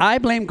 come on. I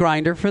blame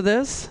Grindr for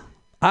this.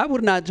 I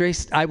would not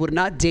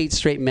date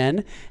straight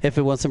men if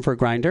it wasn't for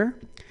Grindr.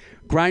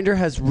 Grindr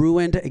has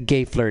ruined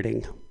gay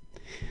flirting.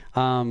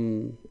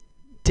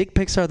 Dick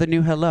pics are the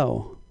new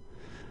hello.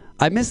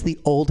 I miss the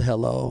old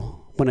hello.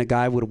 When a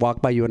guy would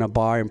walk by you in a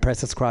bar and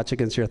press his crotch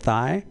against your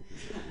thigh.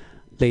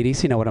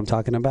 Ladies, you know what I'm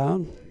talking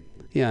about?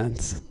 Yeah.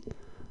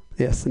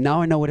 Yes.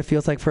 Now I know what it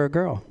feels like for a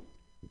girl.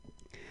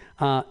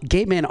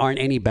 Gay men aren't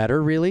any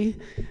better, really.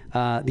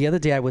 The other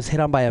day I was hit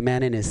on by a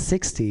man in his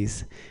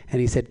 60s, and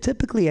he said,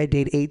 typically I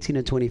date 18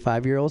 and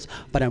 25-year-olds,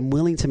 but I'm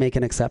willing to make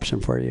an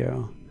exception for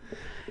you.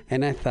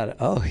 And I thought,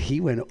 oh,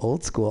 he went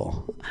old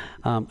school.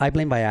 I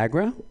blame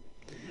Viagra.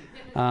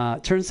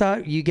 Turns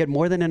out you get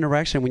more than an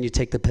erection when you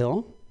take the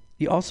pill.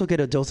 You also get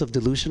a dose of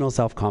delusional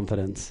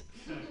self-confidence.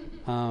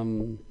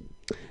 The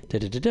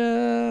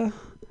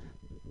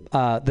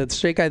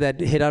straight guy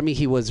that hit on me,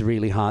 he was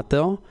really hot,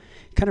 though.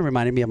 Kind of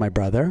reminded me of my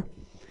brother.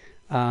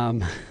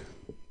 Let's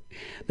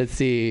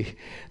see.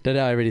 I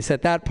already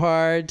said that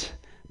part.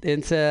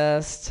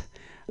 Incest.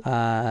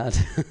 Oh,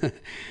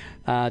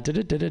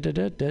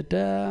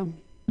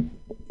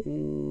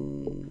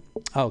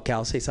 okay,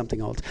 I'll say something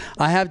else.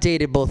 I have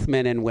dated both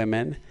men and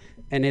women.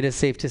 And it is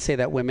safe to say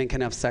that women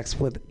can have sex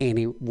with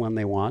anyone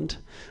they want.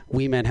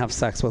 We men have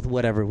sex with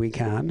whatever we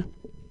can.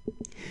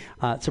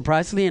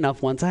 Surprisingly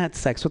enough, once I had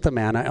sex with a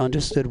man, I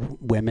understood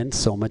women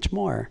so much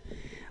more.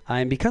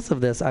 And because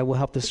of this, I will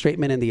help the straight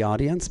men in the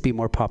audience be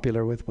more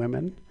popular with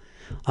women.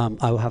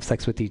 I will have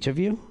sex with each of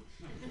you.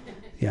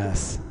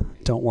 Yes.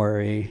 Don't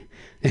worry.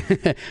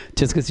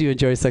 Just because you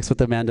enjoy sex with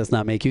a man does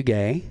not make you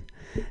gay.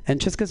 And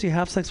just because you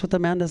have sex with a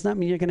man does not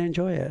mean you're going to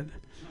enjoy it.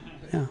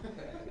 Yeah.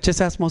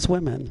 Just ask most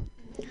women.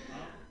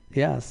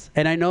 Yes.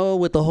 And I know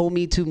with the whole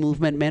Me Too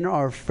movement, men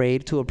are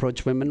afraid to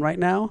approach women right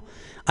now.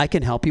 I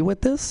can help you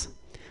with this.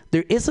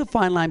 There is a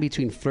fine line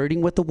between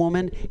flirting with a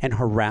woman and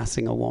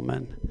harassing a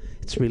woman.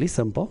 It's really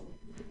simple.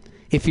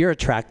 If you're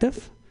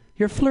attractive,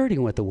 you're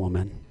flirting with a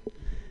woman.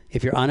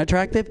 If you're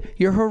unattractive,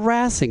 you're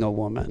harassing a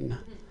woman.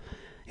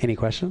 Any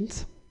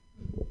questions?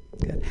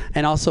 Good.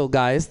 And also,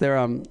 guys, there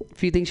are a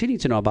few things you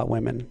need to know about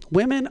women.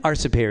 Women are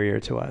superior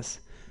to us.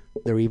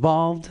 They're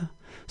evolved.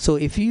 So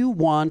if you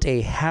want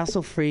a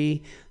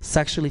hassle-free,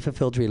 sexually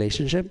fulfilled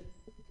relationship,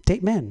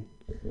 date men.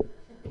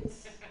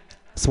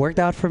 It's worked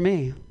out for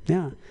me.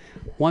 Yeah.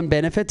 One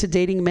benefit to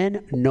dating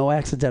men, no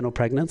accidental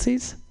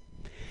pregnancies.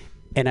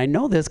 And I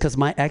know this because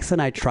my ex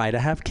and I tried to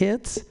have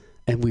kids,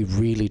 and we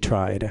really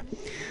tried.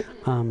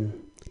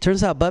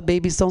 Turns out butt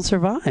babies don't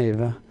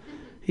survive.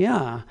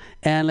 Yeah.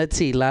 And let's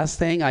see, last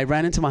thing, I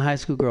ran into my high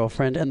school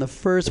girlfriend, and the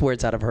first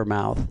words out of her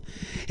mouth,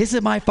 "Is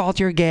it my fault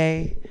you're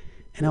gay?"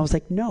 And I was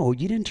like, "No,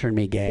 you didn't turn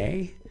me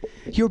gay.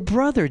 Your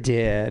brother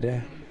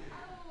did."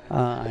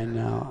 I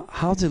know.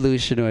 How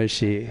delusional is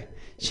she?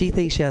 She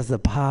thinks she has the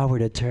power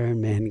to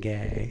turn men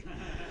gay.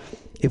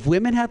 If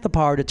women had the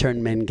power to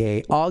turn men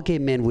gay, all gay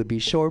men would be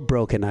short,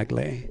 broke, and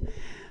ugly.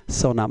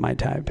 So not my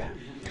type.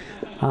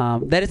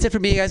 That is it for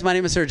me, guys. My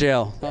name is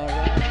Sergio. All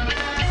right.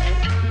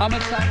 How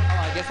much time?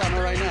 Oh, I guess I'll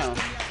know right now.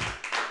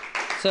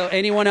 So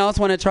anyone else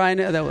want to try?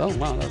 Oh,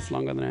 wow, that's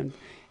longer than that.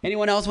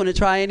 Anyone else want to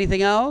try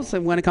anything else?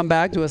 I'm going to come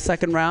back to a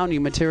second round, new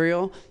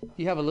material.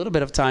 You have a little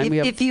bit of time.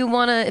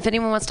 If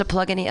anyone wants to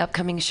plug any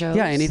upcoming shows.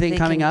 Yeah, anything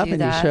coming up,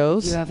 any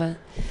shows?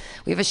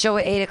 We have a show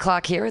at 8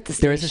 o'clock here at the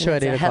station. There is a show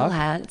at 8 o'clock. Hell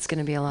Hat. It's going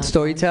to be a lot of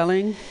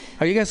Storytelling.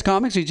 Are you guys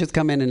comics, or you just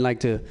come in and like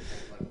to...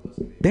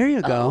 There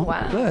you go. Oh,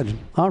 wow. Good.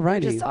 All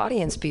righty. Just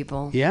audience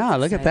people. Yeah,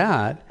 look at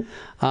that.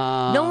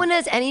 No one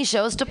has any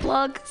shows to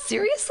plug?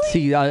 Seriously?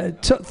 See,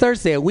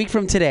 Thursday, a week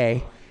from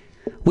today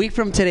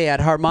at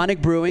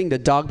Harmonic Brewing, the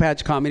Dog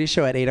Patch Comedy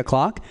Show at 8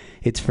 o'clock.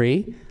 It's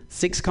free.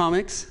 6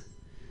 comics.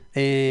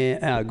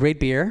 Great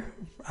beer.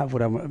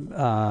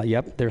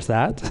 Yep, there's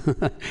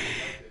that.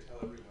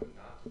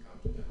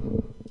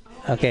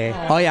 Okay.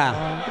 Oh,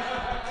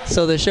 yeah.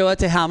 So the show at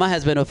Tehama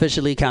has been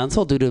officially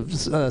canceled due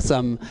to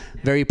some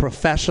very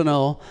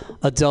professional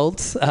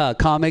adults,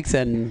 comics,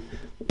 and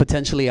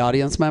potentially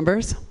audience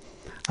members.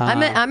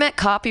 I'm at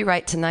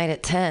Copyright tonight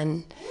at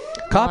 10.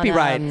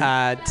 Copyright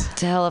at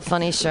To Hell a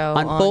Funny Show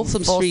on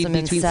Folsom Street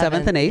between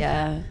 7th and 8th.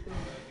 Yeah,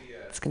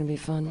 it's gonna be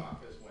fun.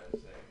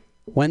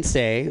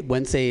 Wednesday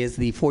is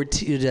the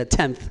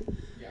 10th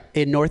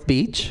in North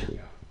Beach. There's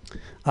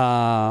a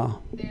Planned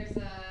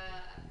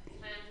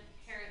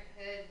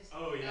Parenthood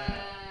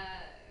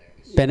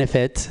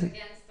benefit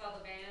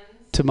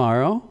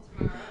tomorrow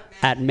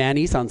at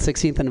Manny's on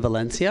 16th and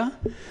Valencia.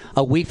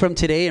 A week from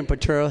today in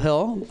Potrero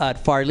Hill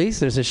at Farley's,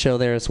 there's a show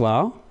there as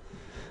well.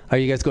 Are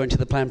you guys going to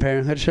the Planned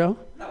Parenthood show?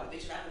 No, they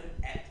should have it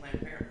at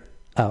Planned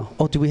Parenthood.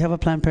 Oh, do we have a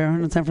Planned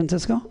Parenthood in San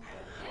Francisco?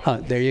 Oh,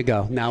 there you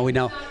go. Now we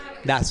know.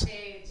 That's,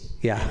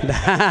 yeah.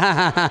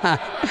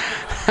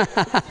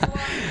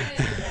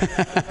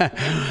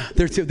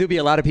 There'll be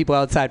a lot of people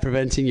outside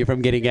preventing you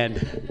from getting in.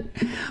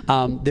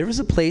 There was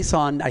a place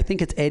on, I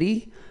think it's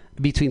Eddy,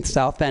 between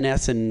South Van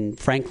Ness and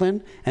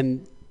Franklin,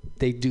 and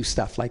they do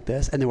stuff like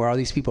this. And there were all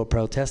these people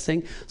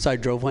protesting. So I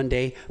drove one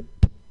day,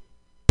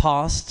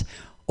 paused,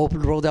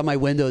 rolled down my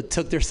window,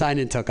 took their sign,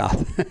 and took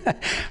off.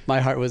 My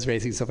heart was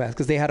racing so fast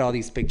because they had all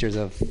these pictures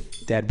of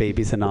dead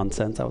babies and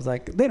nonsense. I was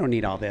like, they don't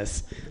need all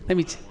this.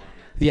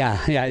 Yeah,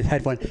 I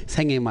had one. It's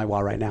hanging in my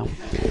wall right now.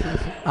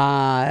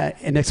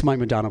 And next to my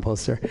Madonna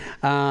poster.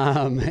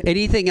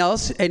 Anything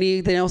else?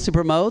 Anything else to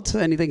promote?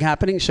 Anything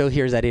happening? Show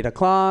here is at 8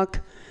 o'clock.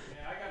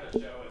 Yeah, I got a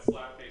show at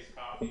Slapface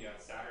Coffee on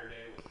Saturday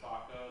with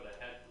Paco. The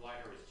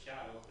headliner is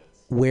Shadow.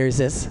 Where is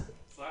this?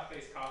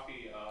 Slapface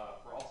Coffee,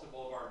 Ralston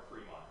Boulevard,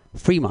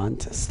 Fremont.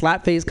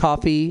 Slapface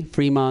Coffee,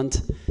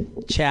 Fremont.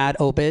 Chad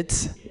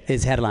Opitz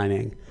is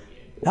headlining.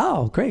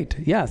 Oh, great.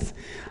 Yes.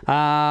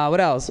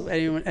 What else?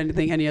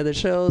 Any other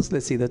shows?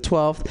 Let's see. The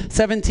 12th.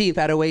 17th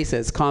at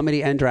Oasis.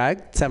 Comedy and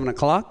Drag. 7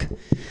 o'clock.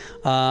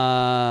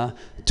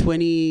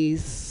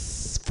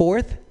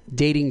 24th.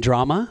 Dating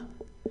Drama.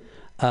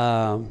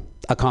 A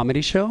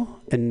comedy show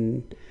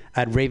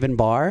at Raven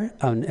Bar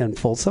in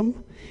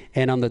Folsom.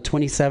 And on the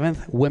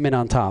 27th, Women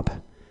on Top.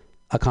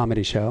 A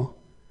comedy show.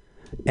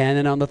 And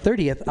then on the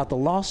 30th, at the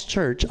Lost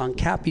Church on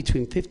Cap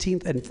between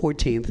 15th and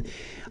 14th,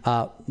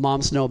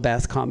 Moms Know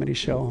Best comedy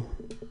show.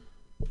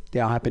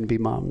 They all happen to be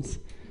moms.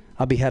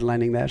 I'll be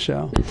headlining that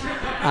show.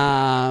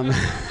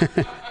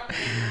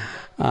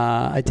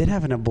 I did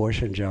have an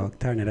abortion joke.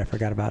 Darn it, I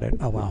forgot about it.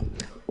 Oh, wow.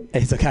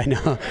 It's okay, I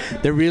know.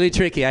 They're really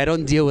tricky. I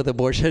don't deal with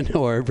abortion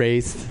or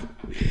race.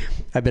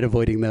 I've been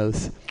avoiding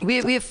those. We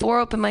have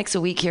 4 open mics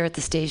a week here at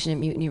the station at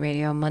Mutiny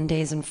Radio,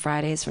 Mondays and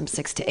Fridays from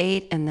 6 to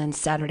 8, and then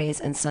Saturdays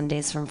and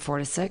Sundays from 4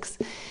 to 6.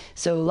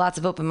 So lots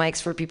of open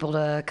mics for people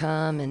to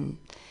come and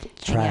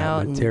hang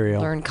out material.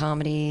 and learn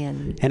comedy.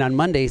 And on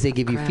Mondays, they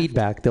give you craft.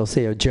 feedback. They'll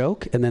say a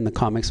joke, and then the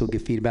comics will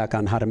give feedback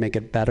on how to make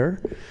it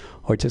better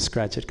or to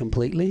scratch it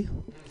completely.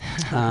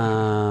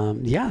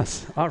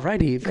 Yes. All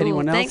righty. If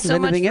anyone else Thanks has so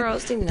much anything for in-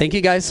 hosting tonight. Thank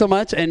you guys so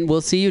much, and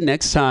we'll see you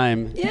next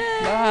time.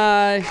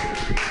 Bye.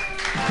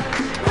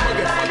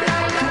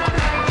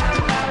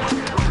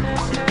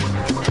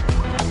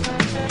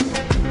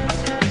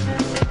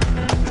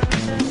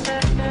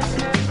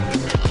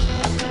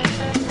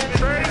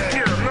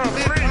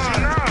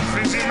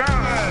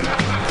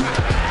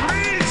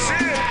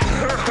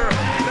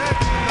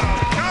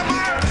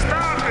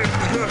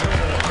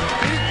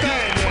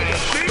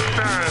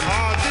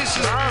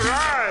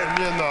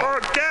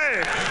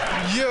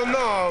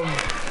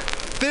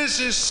 This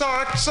is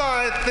so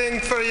exciting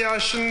for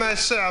Josh and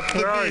myself to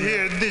be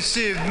here this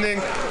evening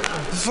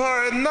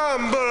for a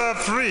number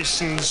of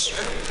reasons.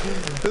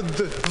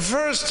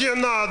 First,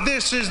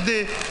 this is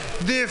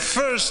the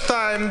first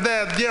time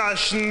that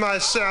Josh and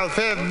myself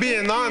have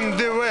been on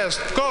the West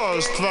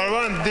Coast for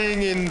one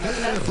thing in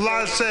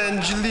Los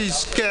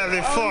Angeles,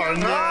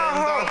 California. And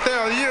I'll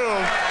tell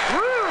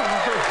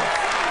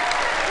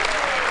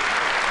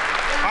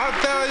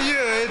you,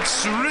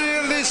 it's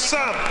really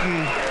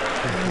something.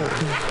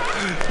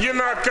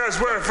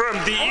 Because we're from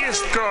the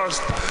East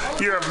Coast,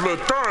 you have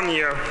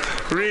Lutonia,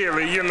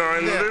 really, in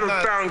a little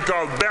town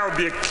called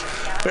Belvic.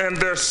 And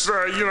there's,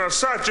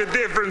 such a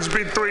difference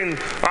between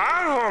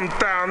our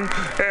hometown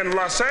and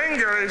Los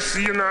Angeles,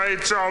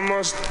 it's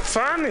almost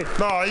funny.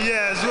 Oh,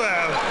 yes,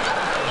 well,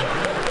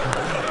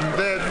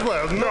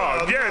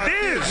 it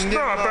is.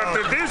 But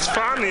it is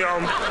funny,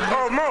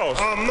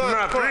 almost.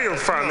 Not real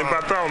funny,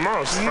 but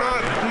almost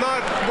funny.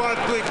 Not what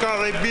we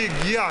call a big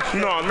yuck.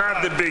 No,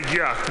 not the big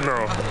yuck,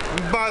 no.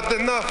 But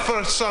enough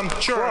for some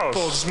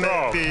chortles,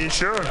 maybe.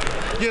 Sure.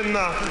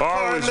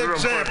 For an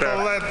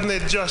example, let me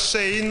just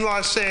say, in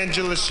Los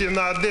Angeles,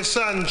 the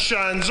sun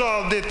shines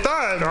all the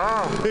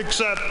time,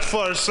 except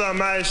for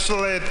some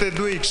isolated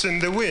weeks in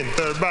the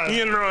winter. But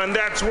and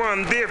that's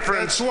one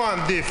difference. That's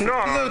one difference.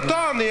 No.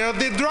 Lutonia,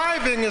 the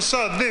driving is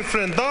so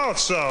different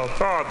also.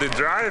 Oh, the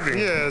driving?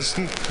 Yes.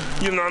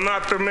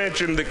 Not to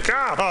mention the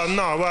cops. Oh,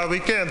 no, well, we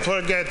can't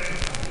forget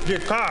the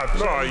cops.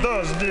 No,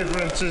 those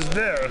differences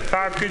there.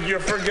 How could you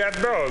forget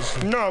those?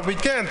 No, we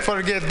can't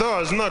forget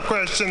those, no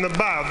question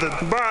about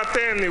it. But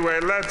anyway,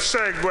 let's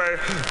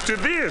segue to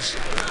this.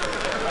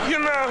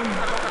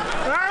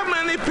 How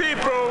many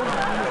people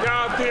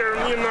out here,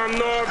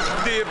 know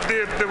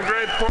the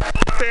great point?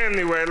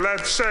 Anyway,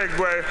 let's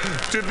segue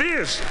to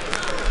this.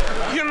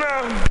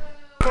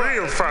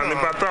 Real funny,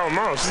 but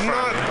almost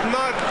funny.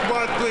 Not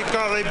what we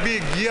call a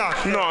big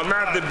yuck. No,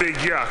 not the big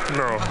yuck,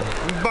 no.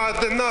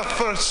 But enough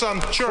for some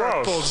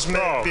chortles,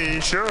 maybe.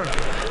 Sure.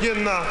 For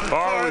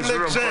an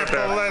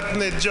example, let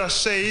me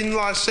just say, in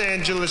Los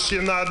Angeles,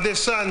 the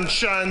sun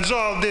shines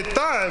all the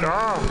time,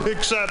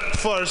 except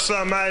for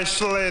some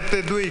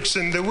isolated weeks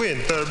in the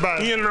winter.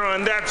 But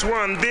and that's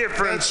one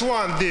difference. That's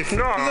one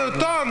difference. No.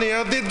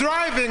 Lutonia, the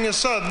driving is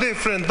so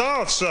different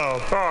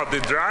also. Oh, the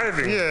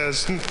driving?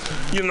 Yes.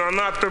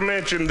 Not to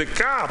mention the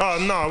cops. Oh,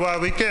 no, well,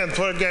 we can't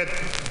forget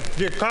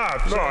the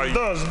cops. No,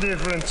 those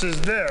differences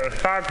there.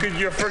 How could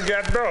you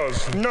forget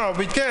those? No,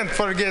 we can't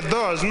forget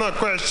those, no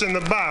question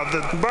about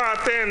it.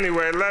 But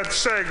anyway,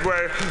 let's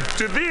segue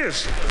to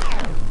this.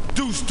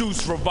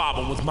 Deuce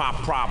revolver was my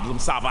problem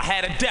solver.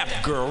 Had a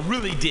deaf girl,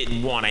 really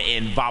didn't want to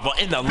involve her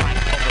in the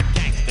life of a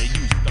gangster.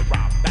 Used to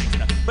rob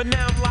bankster, but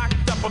now I'm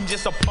locked up, I'm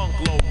just a punk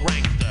low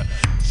rankster.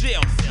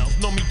 Jail cells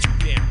know me too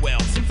damn well.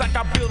 Seems like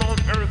I built on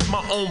earth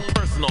my own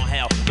personal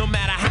hell. No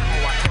matter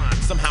how I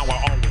climb, somehow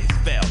I always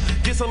fell.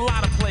 Guess a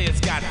lot of players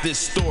got this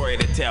story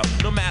to tell.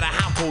 No matter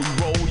how cold you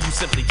roll, you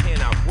simply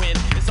cannot win.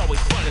 It's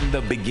always fun in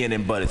the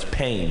beginning, but it's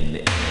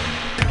pain.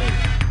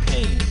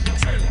 Pain.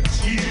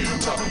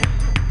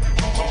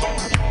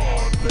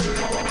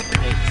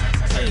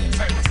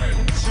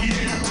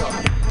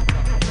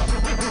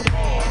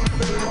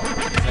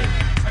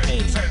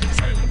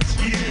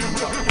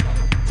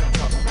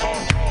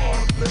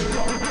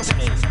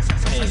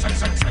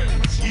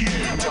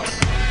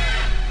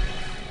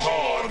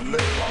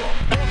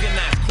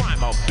 Organized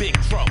crime, a big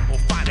trouble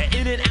finder.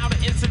 In and out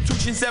of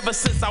institutions ever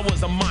since I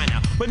was a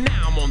minor. But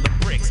now I'm on the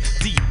bricks,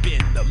 deep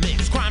in the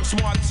mix. Crime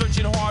smart,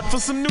 searching hard for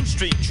some new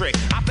street trick.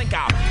 I think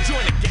I'll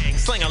join a gang,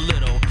 sling a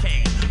little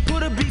cane.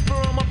 Put a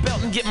beeper on my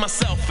belt and get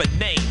myself a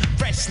name.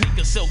 Fresh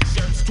sneakers, silk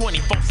shirts,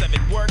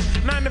 24/7 work.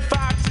 9 to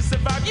 5 to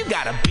survive, you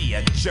gotta be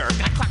a jerk.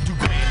 I clock $2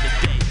 grand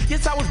a day.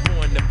 Yes, I was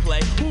born to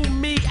play. Who,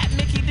 me, at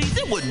Mickey D's?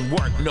 It wouldn't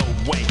work, no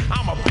way.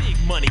 I'm a big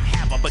money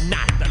haver, but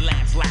not the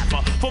last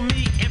laugher. For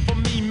me,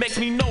 makes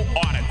me no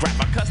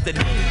autographer. Custody,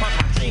 my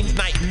dreams,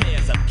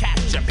 nightmares of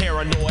capture.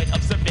 Paranoid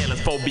of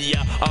surveillance,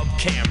 phobia of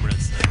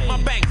cameras.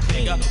 My bank's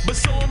bigger, but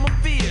so are my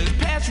fears.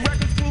 Past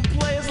records prove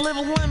players live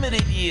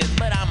limited years.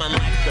 But I'm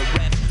unlike the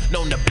rest,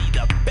 known to be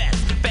the best.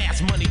 Fast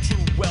Cash, money, true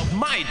wealth,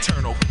 my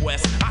eternal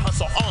quest. I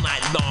hustle all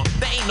night long,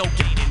 there ain't no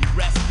gaining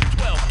rest.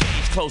 12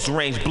 gauge, close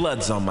range,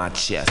 blood's on my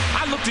chest.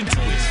 I looked into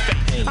his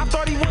face, I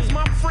thought he was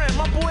my friend.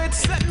 My boy had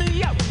set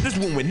me up. This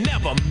one would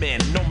never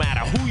mend. No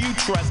matter who you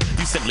trust,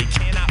 you simply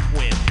cannot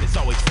win. It's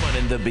always fun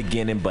in the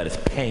beginning, but it's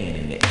pain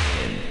in the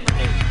end.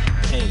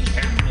 Pain.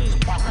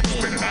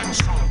 Spinning and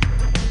soldier.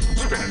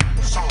 Spinning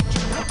and soldier.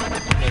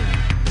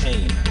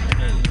 Pain.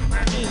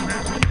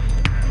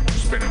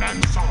 Spinning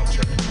and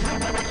soldier.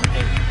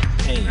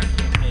 Pain.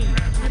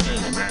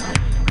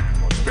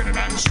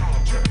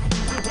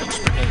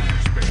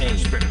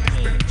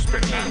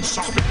 Spinning and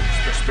soldier.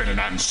 Spinning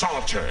and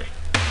soldier.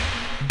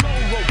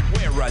 Gold rope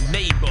wearer,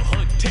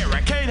 neighborhood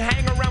terror. Can't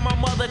hang around my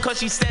mother cause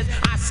she says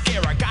I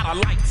scare her. Got a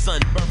light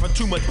sunburn for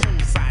too much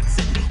poolside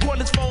sitting.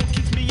 Cordless phone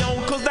keeps me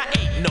on cause there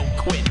ain't no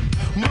quitting.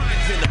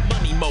 Mine's in the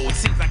money mode,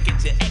 seems like it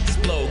to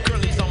explode.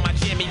 Girlies on my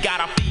Jimmy,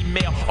 got a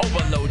female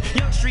overload.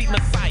 Young street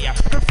messiah,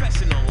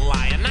 professional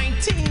liar.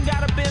 19,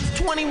 got a Benz,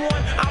 21,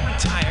 I'll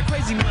retire.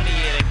 Crazy money,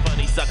 it ain't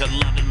funny, sucker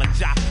loving my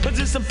job. But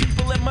there's some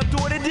people at my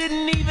door that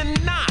didn't even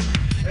knock.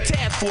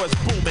 Task force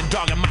booming,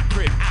 dogging my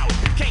crib out.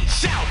 Can't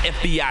shout,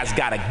 FBI's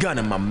got a gun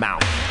in my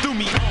mouth. Threw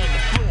me on the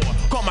floor,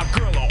 called my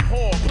girl a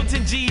whore. Put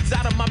 10 G's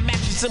out of my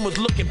mattress and was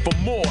looking for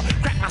more.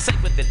 Cracked my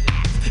safe with an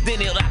axe, then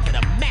nailed out to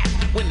the mat.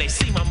 When they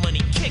see my money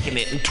kicking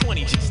it in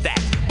 20 G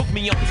stacks. Booked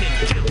me on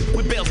 10 counts,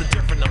 with bails a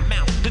different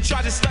amount. The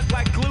charges stuck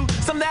like glue,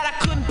 some that I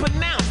couldn't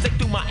pronounce. They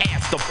threw my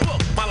ass the book,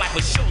 my life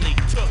was surely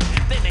took.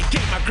 Then they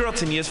gave my girl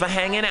 10 years for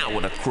hanging out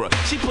with a crook.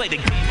 She played the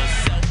game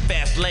herself.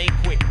 Fast lane,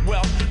 quick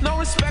wealth, no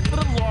respect for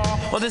the law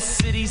or the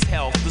city's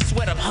health. The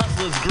sweat of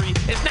hustlers' greed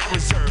is not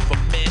reserved for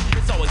men.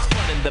 It's always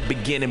fun in the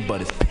beginning,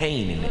 but it's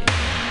pain in it.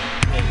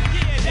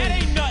 Yeah, that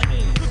ain't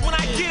nothing. Cause when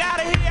I get out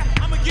of here,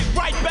 I'ma get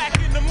right back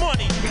in the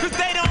money. Cause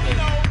they don't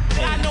know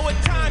that I know what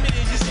time it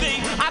is. You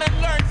see, I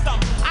done learned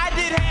something. I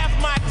did half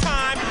my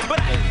time, but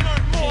I done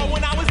learned more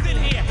when I was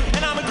in here.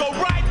 And I'ma go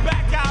right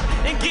back out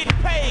and get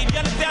paid.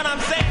 You understand what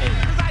I'm saying?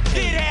 Cause I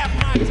did half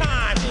my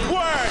time.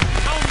 Word,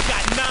 I only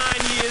got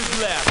 9 years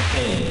left.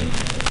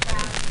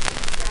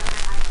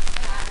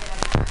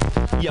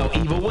 Yo,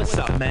 Eva, what's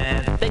up,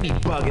 man? They be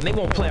bugging. They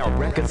won't play our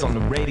records on the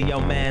radio,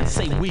 man.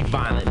 Say we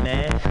violent,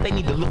 man. They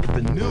need to look at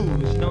the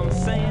news, you know what I'm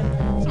saying?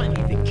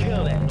 Somebody need to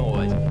kill that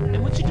noise.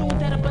 And what you doing with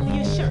that up under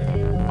your shirt?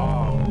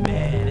 Oh,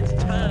 man, it's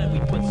time we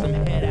put some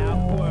head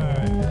out.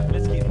 Word.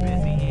 Let's get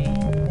busy, E.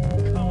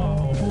 Come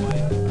on,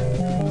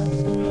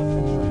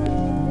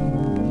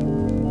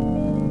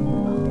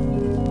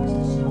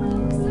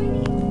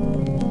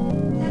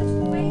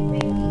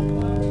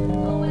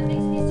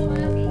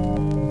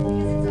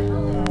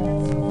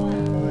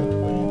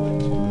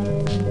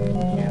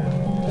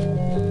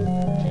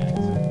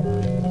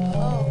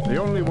 The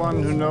only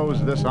one who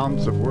knows this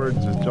ounce of words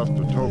is just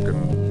a token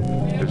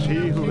is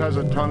he who has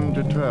a tongue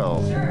to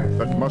tell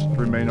that must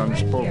remain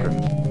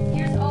unspoken.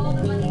 Here's all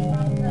the money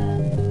from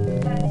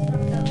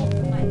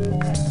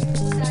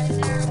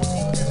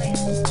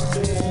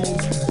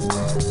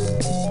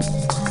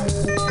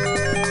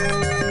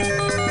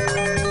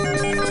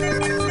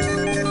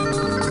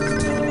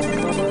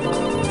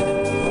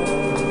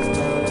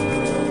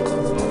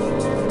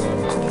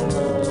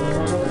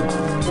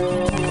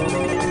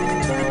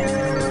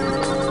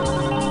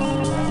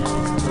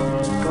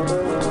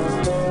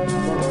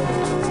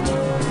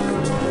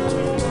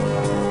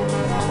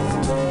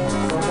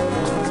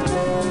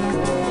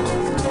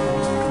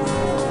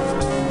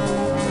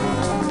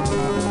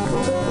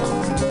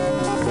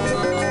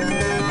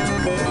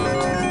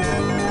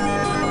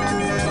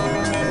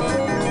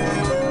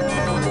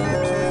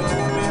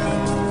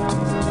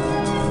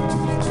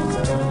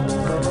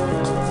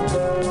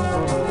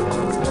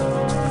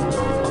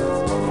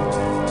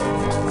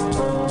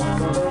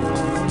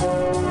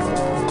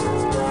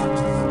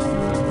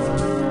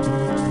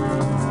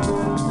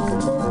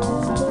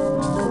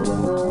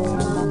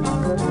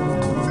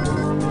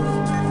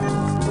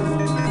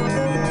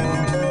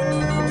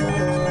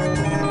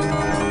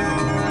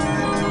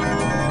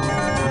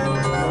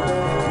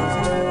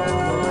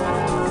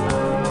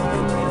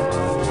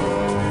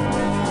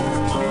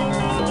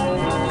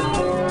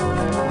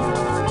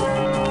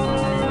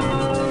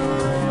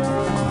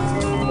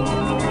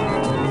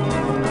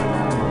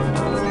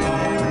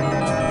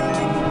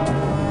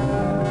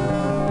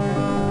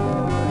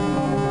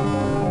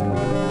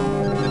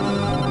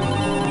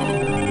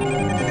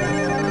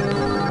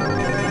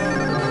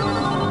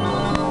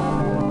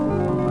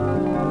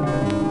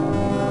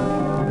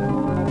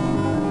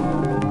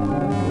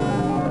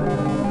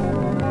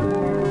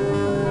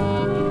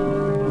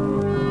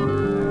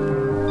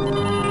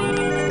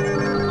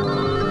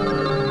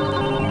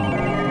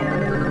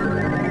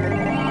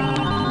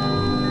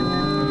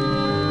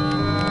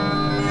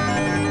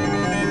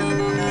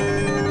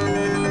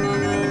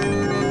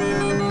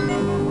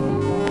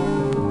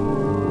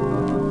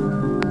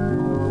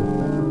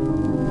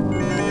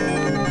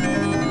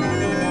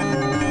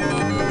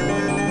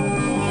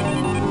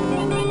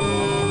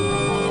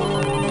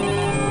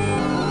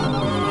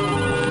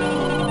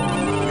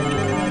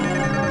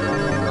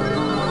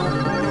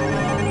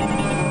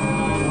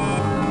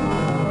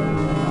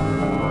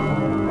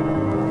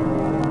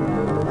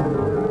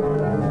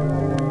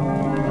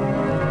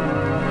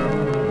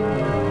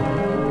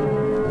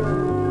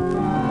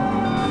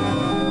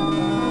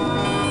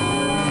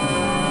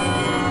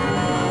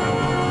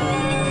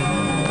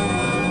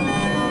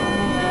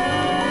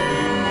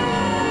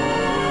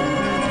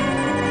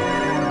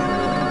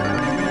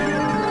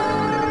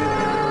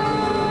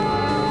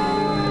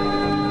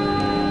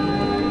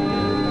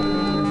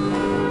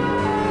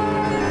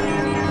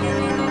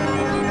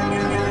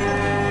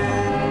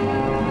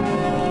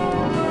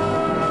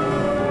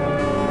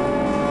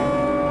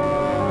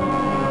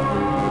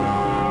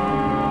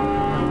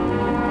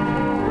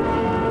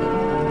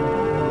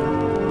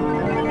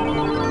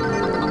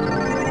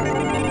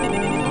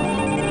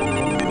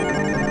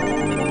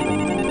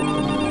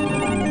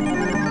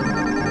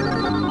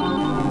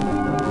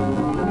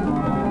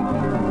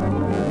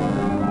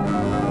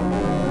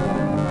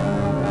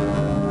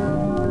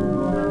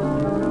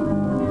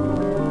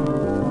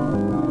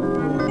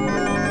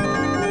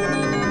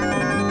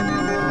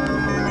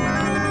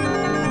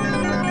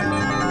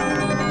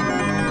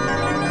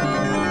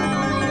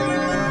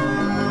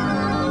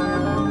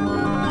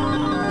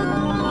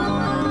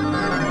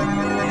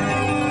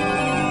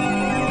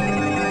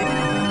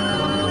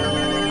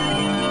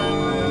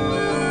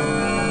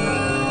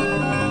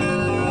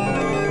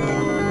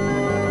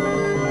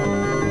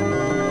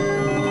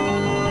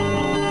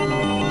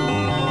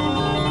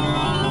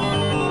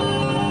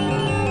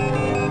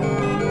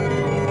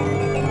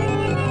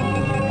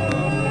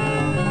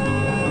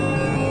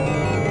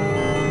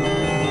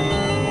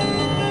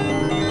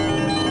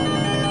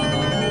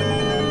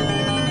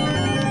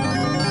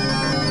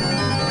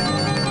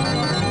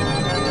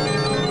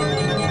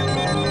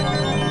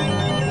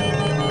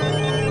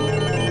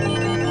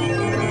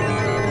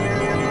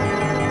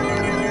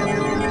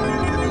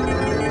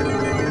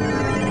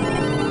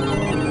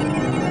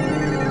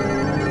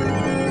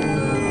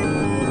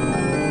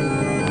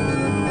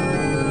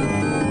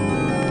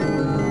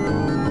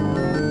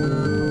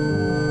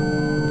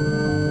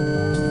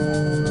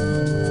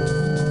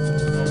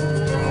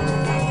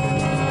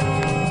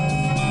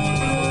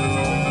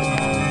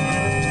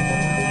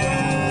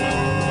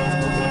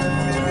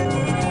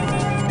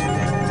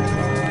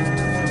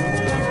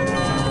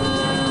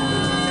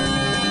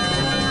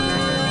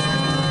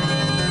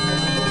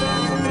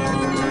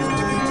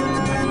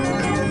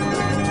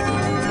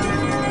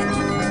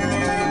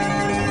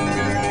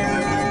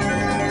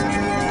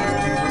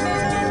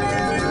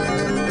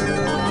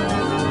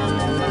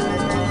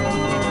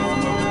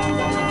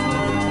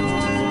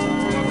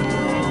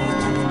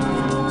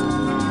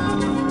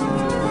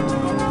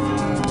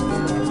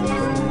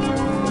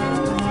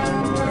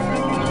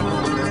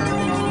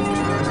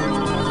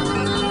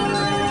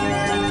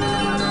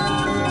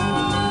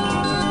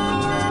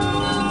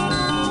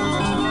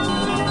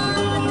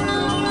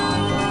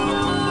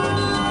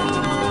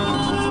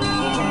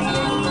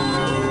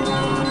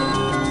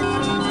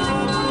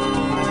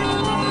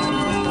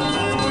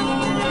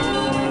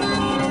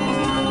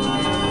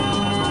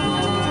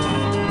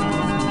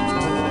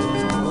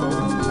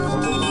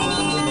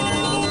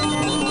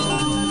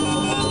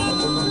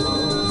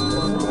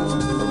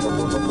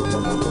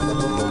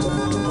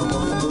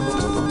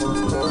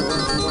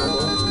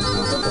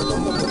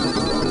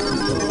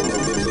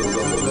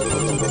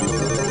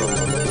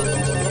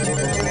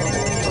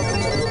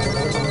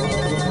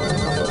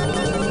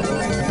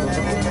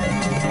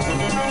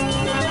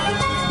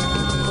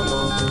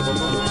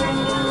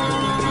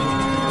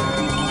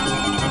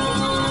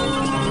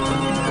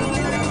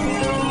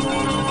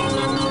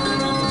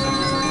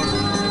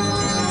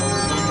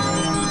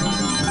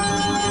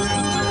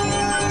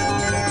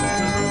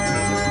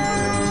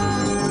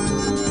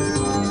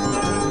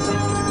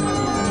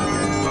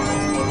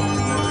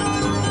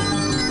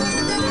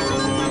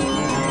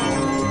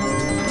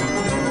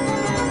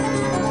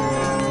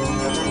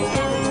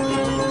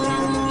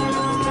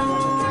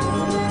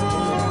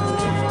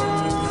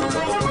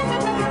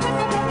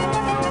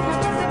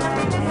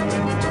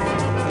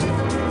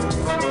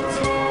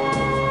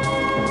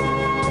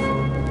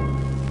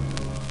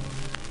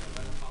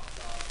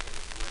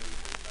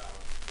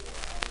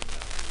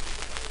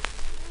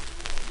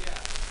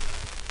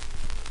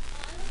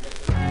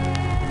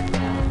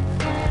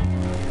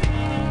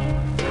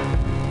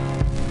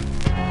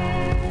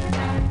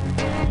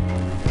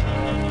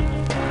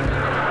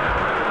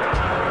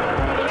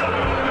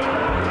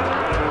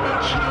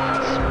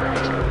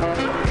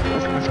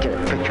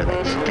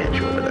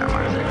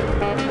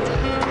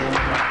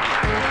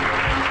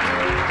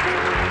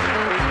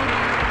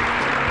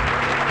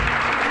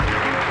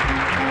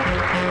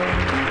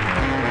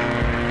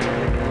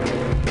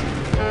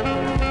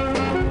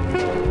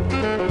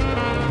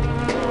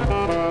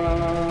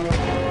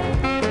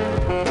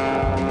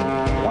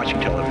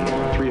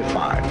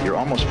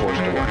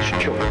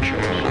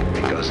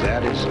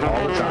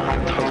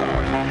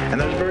And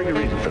there's a very good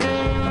reason for this.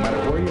 No matter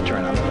where you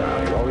turn on the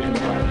dial, you're always going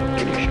to find a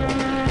kiddie show.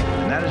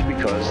 And that is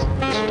because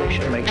the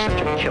station makes such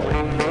a killing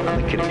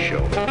on the kiddie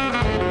show.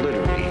 You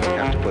literally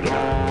have to put it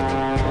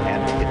on.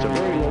 And it's a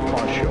very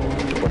low-cost show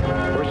to put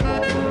on. First of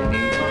all, they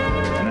need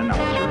an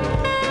announcer who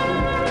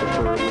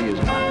preferably is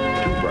not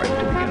too bright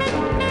to begin with.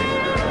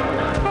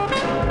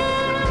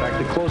 In fact,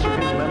 the closer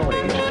his mental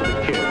age to the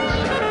kids,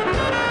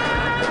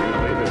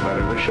 usually the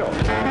better the show.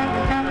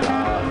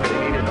 They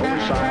need an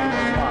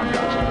oversized farm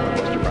costume, a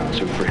Buster Brown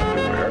suit for him to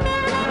wear.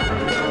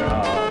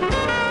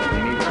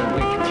 They need some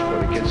bleachers for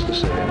the kids to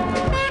sit in, a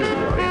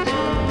studio audience,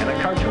 and a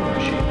cartoon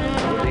machine.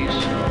 With these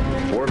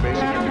four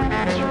basic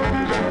ingredients, you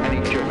can design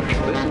any children's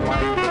show. This is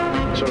like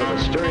sort of a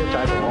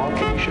stereotype of all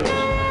kiddie shows,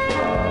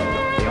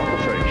 the Uncle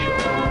Freddy show.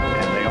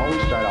 And they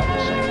always start out the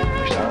same.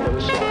 They start out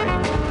with a slide,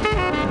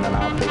 and then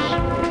out this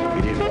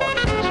idiot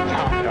walks in this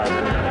pop card.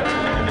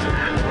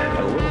 A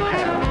little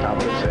hat on top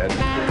of his head.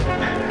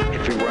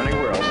 If he were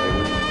anywhere else, they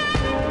would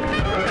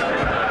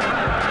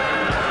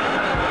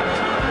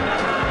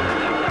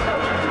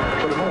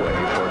put him away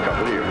for a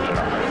couple of years. You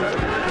know.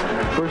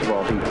 First of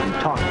all, he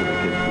talks to the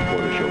kids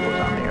before the show goes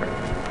on the air.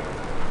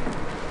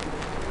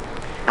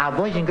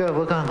 Boys and girls,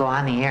 we're going to go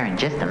on the air in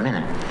just a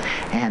minute.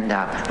 And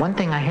one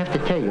thing I have to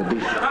tell you,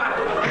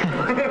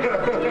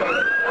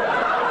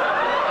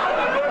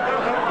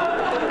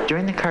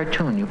 during the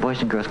cartoon, you boys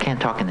and girls can't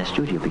talk in the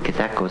studio because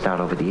that goes out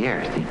over the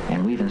air. See?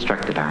 And we've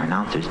instructed our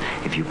announcers,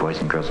 if you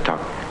boys and girls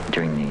talk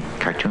during the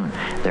cartoon,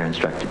 they're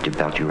instructed to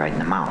belt you right in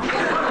the mouth.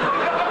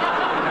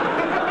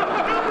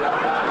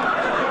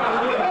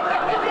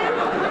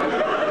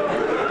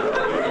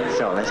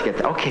 So let's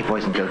get, okay,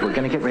 boys and girls, we're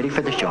going to get ready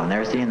for the show. And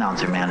there's the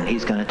announcer man, and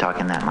he's going to talk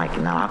in that mic.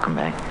 And now I'll come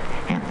back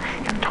and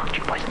talk to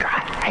you boys and girls.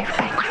 Hey,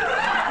 hey.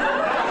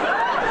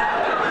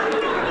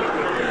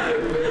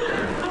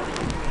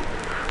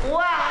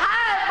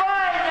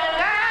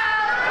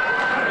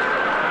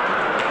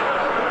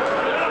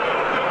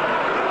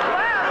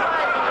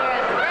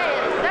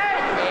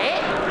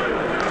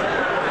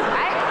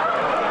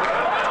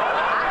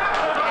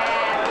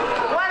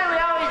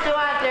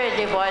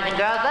 Boys and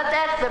girls, let's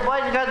ask the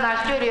boys and girls in our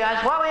studio.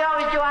 That's what we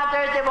always do on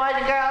Thursday, boys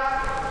and girls.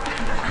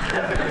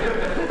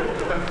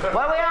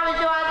 What do we always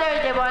do on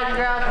Thursday, boys and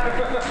girls?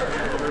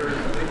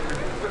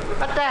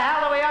 What the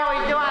hell do we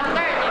always do on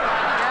Thursday,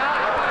 boys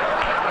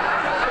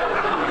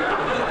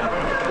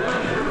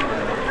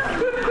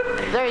and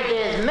girls?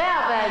 Thursday is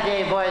mailbag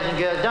day, boys and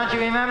girls. Don't you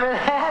remember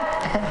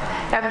that?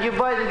 Haven't you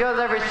boys and girls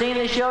ever seen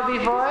the show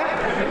before?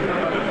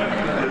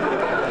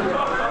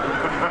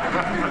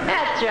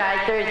 That's right,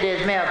 Thursday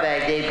is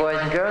mailbag day, boys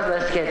and girls.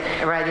 Let's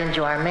get right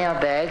into our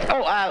mailbags.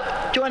 Oh,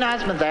 two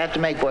announcements I have to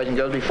make, boys and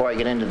girls, before I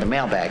get into the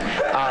mailbag.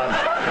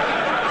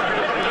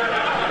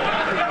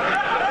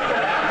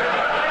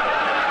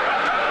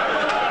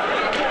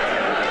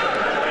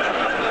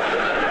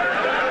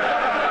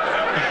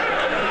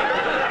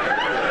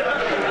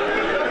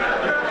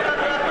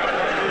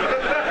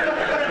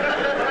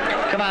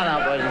 Come on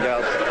now, boys and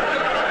girls.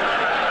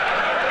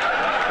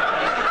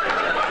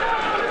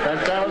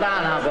 Let's settle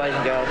down now, boys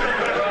and girls.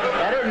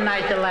 That isn't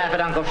nice to laugh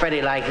at Uncle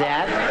Freddy like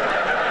that.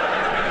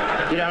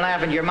 You don't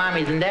laugh at your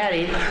mommies and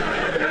daddies.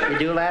 You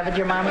do laugh at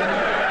your mommies?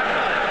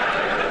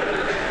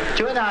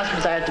 Two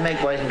announcements I have to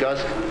make, boys and girls.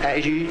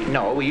 As you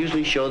know, we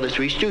usually show the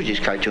Three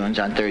Stooges cartoons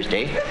on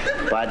Thursday.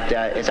 But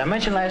as I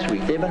mentioned last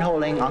week, they've been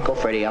holding Uncle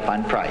Freddy up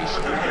on price.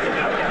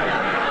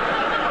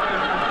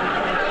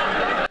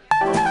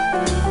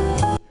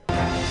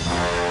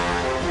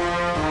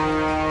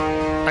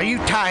 Are you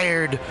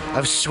tired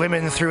of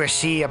swimming through a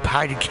sea of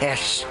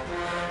podcasts?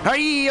 Are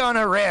ye on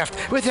a raft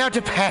without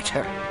a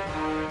paddle?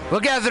 Well,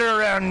 gather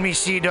around me,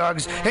 sea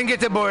dogs, and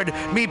get aboard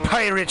me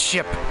pirate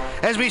ship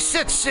as we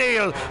set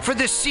sail for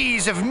the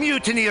seas of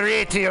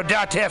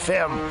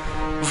MutinyRadio.fm.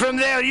 From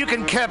there, you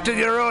can captain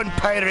your own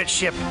pirate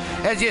ship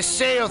as you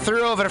sail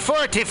through over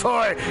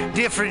 44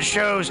 different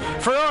shows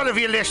for all of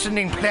your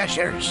listening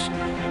pleasures.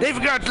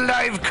 They've got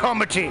live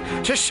comedy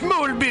to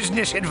small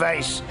business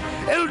advice,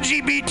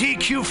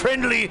 LGBTQ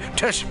friendly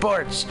to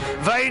sports,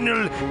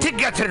 vinyl to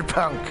gutter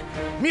punk.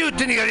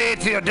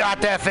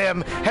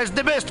 MutinyRadio.fm has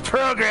the best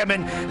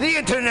programming the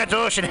internet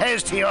ocean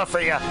has to offer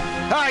you.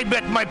 I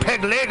bet my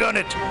peg leg on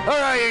it, or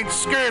I ain't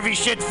scurvy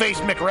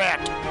shit-faced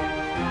McRat.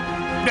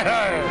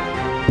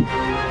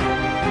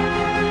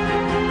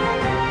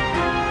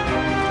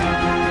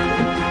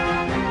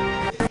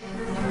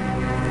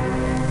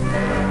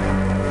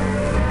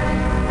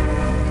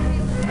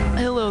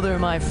 Hello there,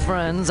 my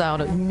friends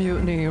out at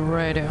Mutiny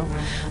Radio.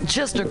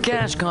 Chester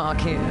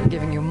Cashcock here,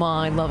 giving you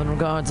my love and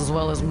regards as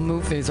well as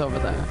Moofy's over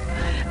there.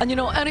 And you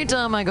know,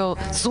 anytime I go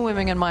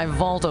swimming in my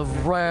vault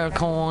of rare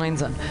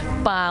coins and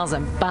piles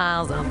of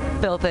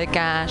filthy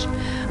cash,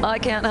 I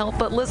can't help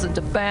but listen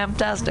to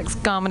Bamtastic's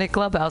Comedy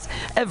Clubhouse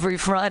every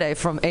Friday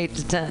from 8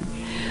 to 10.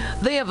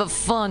 They have a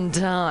fun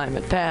time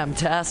at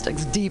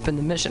Pamtastic's deep in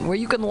the Mission, where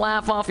you can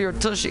laugh off your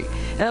tushy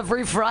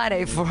every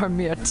Friday for a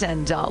mere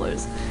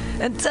 $10.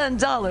 And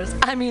 $10,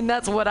 I mean,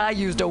 that's what I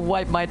use to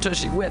wipe my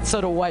tushy with,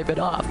 so to wipe it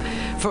off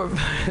for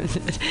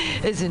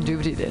it's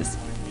indeed it is.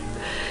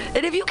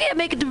 And if you can't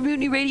make it to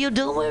Mutiny Radio,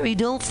 don't worry,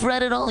 don't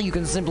fret at all. You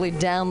can simply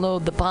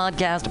download the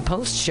podcast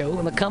post-show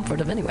in the comfort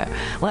of anywhere,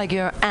 like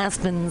your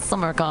Aspen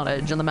summer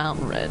cottage on the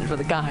mountain ridge with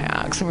the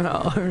kayaks.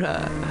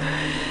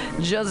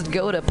 Just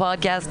go to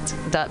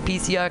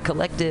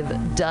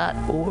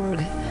podcast.pcrcollective.org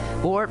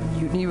or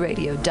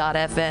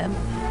mutinyradio.fm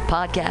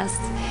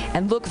podcasts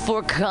and look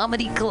for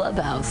Comedy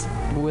Clubhouse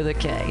with a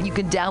K. You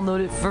can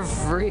download it for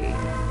free.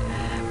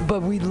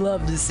 But we'd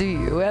love to see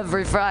you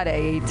every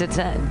Friday, 8 to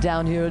 10,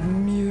 down here at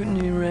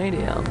Mutiny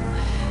Radio.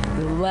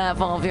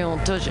 Laugh off your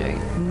tushy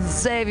and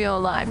save your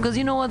life, because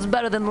you know what's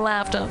better than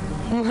laughter?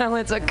 Well,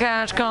 it's a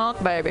cash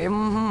cock, baby.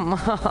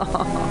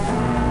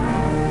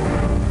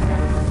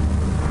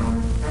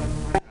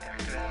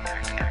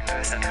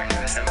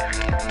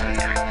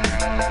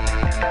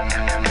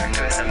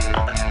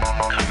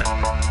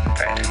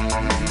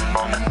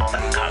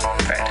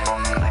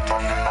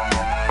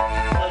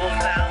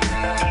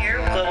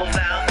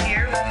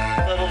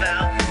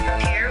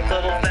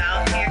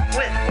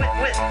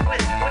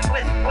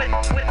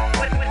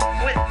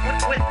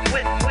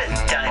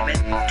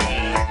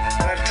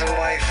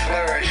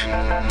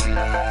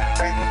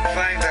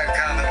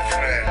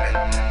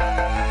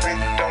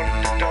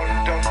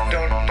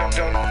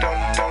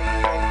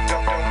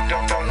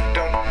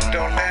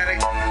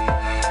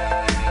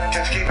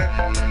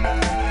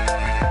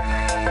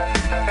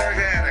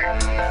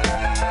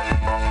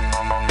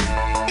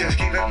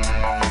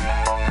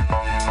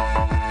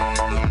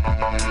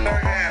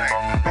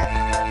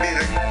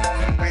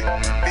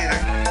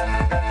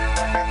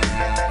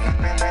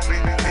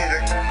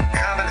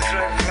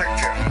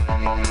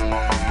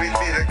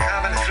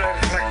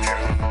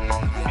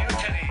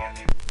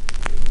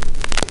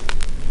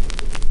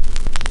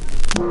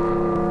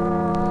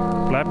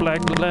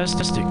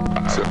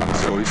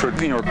 So if you're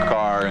in your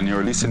car and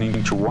you're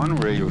listening to one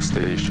radio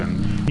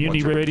station,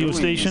 Mutiny Radio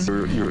station,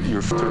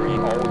 you're filtering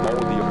all the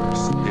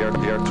others. They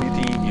are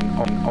treating in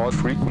all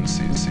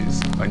frequencies,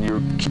 and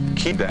you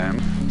keep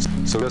them.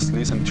 So just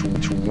listen to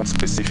one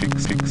specific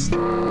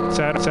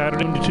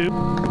Saturday to 2.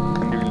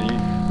 Really,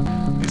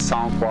 the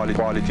sound quality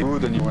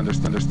good, and you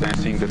understand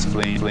things that's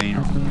playing.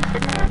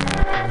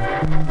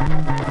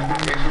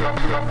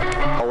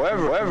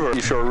 However,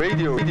 if your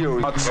radio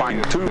is not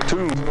fine-tuned,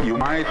 you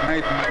might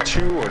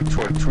two or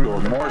three or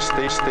more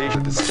stations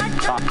at the same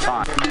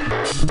time.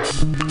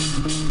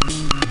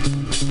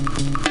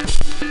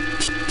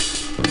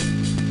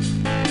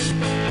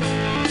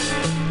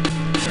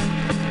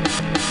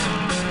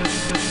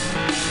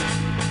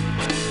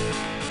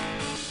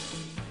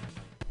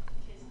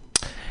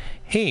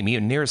 Hey,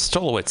 Mutineer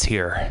Stolowitz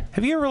here.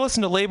 Have you ever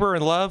listened to Labor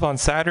and Love on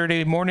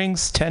Saturday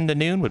mornings, 10 to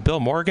noon with Bill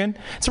Morgan?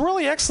 It's a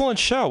really excellent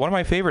show, one of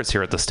my favorites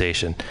here at the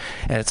station.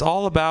 And it's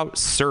all about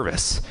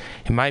service.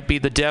 It might be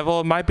the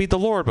devil, it might be the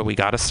Lord, but we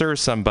got to serve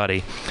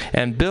somebody.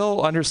 And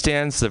Bill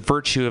understands the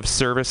virtue of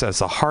service as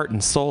the heart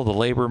and soul of the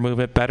labor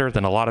movement better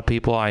than a lot of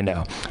people I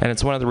know. And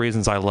it's one of the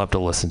reasons I love to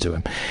listen to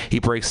him. He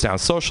breaks down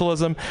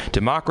socialism,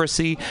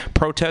 democracy,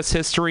 protest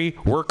history,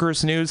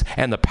 workers' news,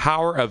 and the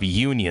power of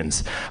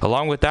unions.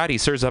 Along with that, he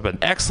serves up an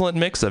excellent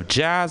mix of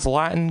jazz,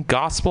 Latin,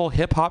 gospel,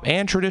 hip-hop,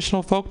 and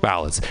traditional folk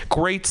ballads.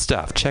 Great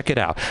stuff. Check it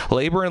out.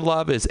 Labor and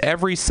Love is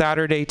every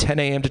Saturday, 10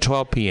 a.m. to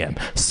 12 p.m.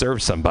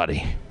 Serve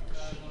somebody.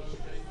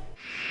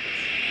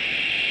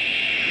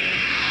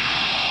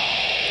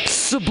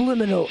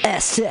 Subliminal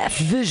SF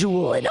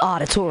visual and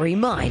auditory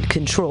mind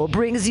control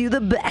brings you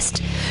the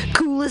best,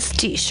 coolest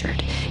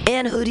t-shirt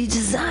and hoodie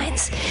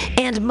designs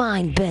and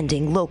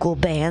mind-bending local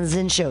bands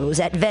and shows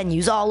at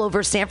venues all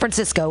over San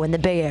Francisco and the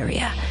Bay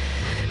Area.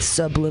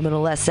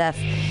 Subliminal SF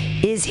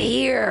is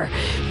here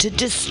to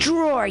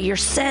destroy your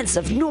sense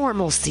of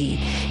normalcy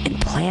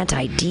and plant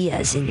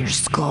ideas in your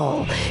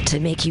skull to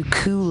make you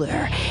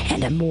cooler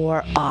and a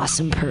more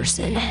awesome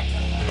person.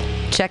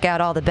 Check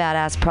out all the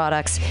badass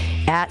products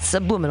at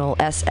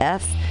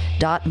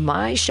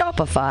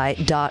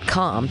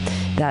subliminalsf.myshopify.com.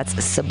 That's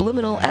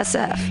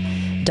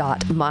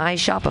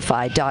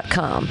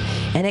subliminalsf.myshopify.com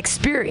and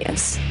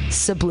experience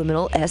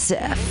Subliminal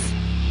SF.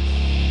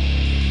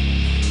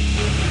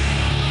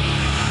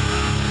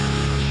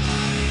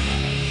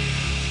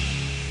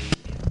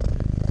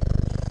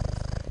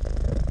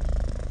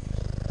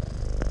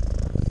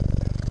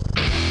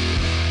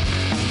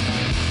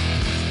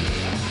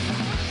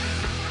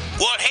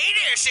 Well, hey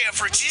there, San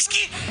Francisco.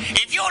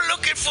 If you're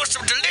looking for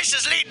some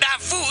delicious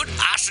late-night food,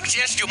 I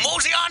suggest you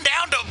mosey on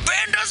down to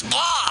Bender's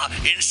Bar.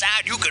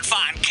 Inside, you can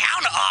find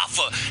counter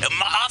offer,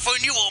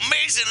 offering you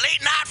amazing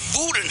late-night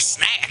food and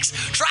snacks.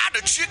 Try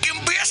the chicken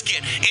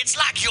biscuit. It's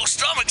like your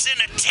stomach's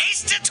in a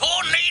tasty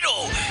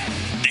tornado.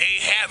 They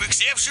have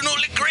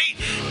exceptionally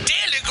great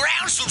daily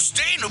ground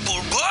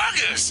sustainable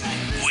burgers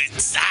with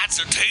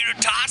sides of tater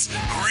tots,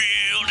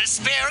 grilled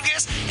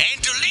asparagus, and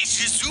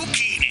delicious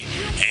zucchini,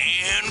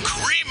 and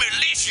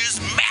creamy-licious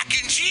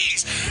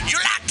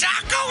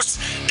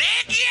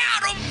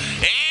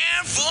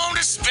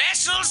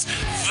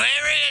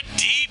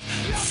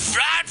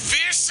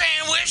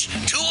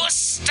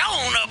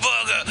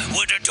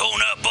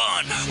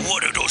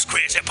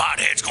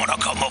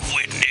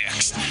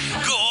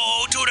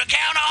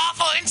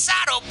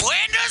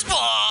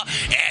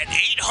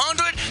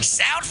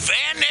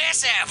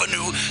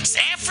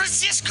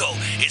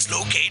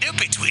located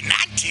between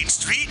 19th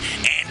Street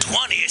and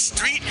 20th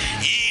Street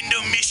in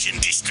the Mission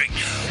District.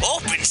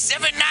 Open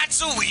 7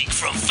 nights a week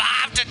from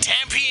 5 to 10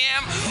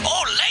 p.m.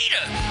 or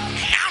later.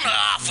 Counter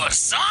offer,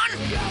 son.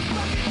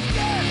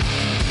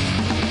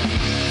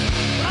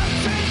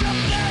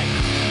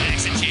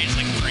 Accent changed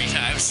like 3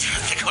 times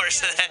throughout the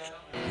course of that.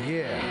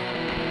 Yeah.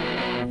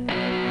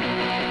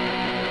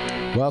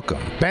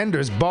 Welcome.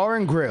 Bender's Bar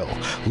and Grill,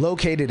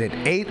 located at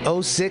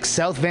 806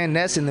 South Van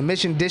Ness in the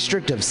Mission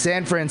District of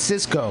San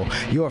Francisco.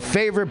 Your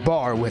favorite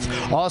bar with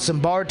awesome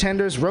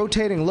bartenders,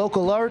 rotating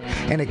local art,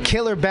 and a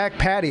killer back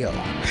patio.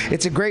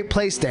 It's a great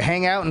place to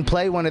hang out and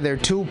play one of their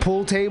 2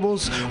 pool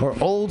tables or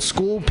old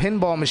school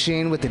pinball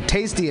machine with a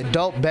tasty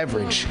adult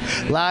beverage.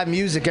 Live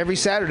music every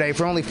Saturday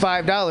for only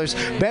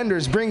 $5.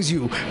 Bender's brings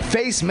you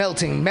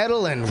face-melting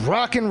metal and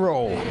rock and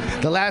roll.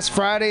 The last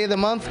Friday of the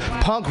month,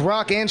 punk,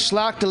 rock, and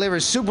schlock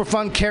delivers super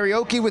fun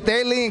karaoke with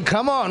Aileen.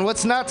 Come on,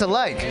 what's not to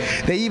like?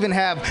 They even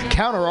have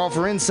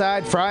counteroffer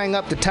inside, frying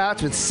up the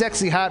tots with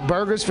sexy hot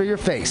burgers for your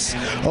face.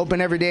 Open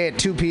every day at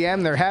 2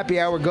 p.m. Their happy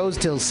hour goes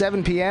till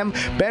 7 p.m.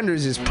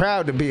 Bender's is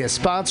proud to be a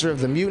sponsor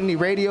of the Mutiny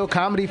Radio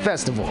Comedy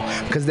Festival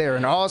because they're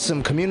an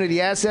awesome community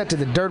asset to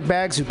the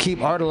dirtbags who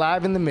keep art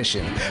alive in the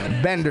Mission.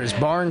 Bender's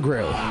Bar and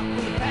Grill.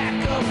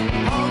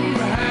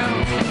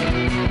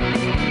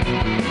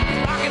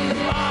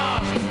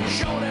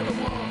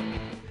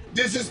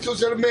 This is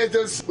Tushar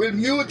Matters with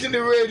Mutiny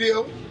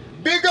Radio.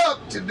 Big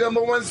up to the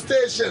 #1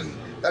 station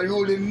that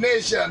rules the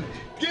nation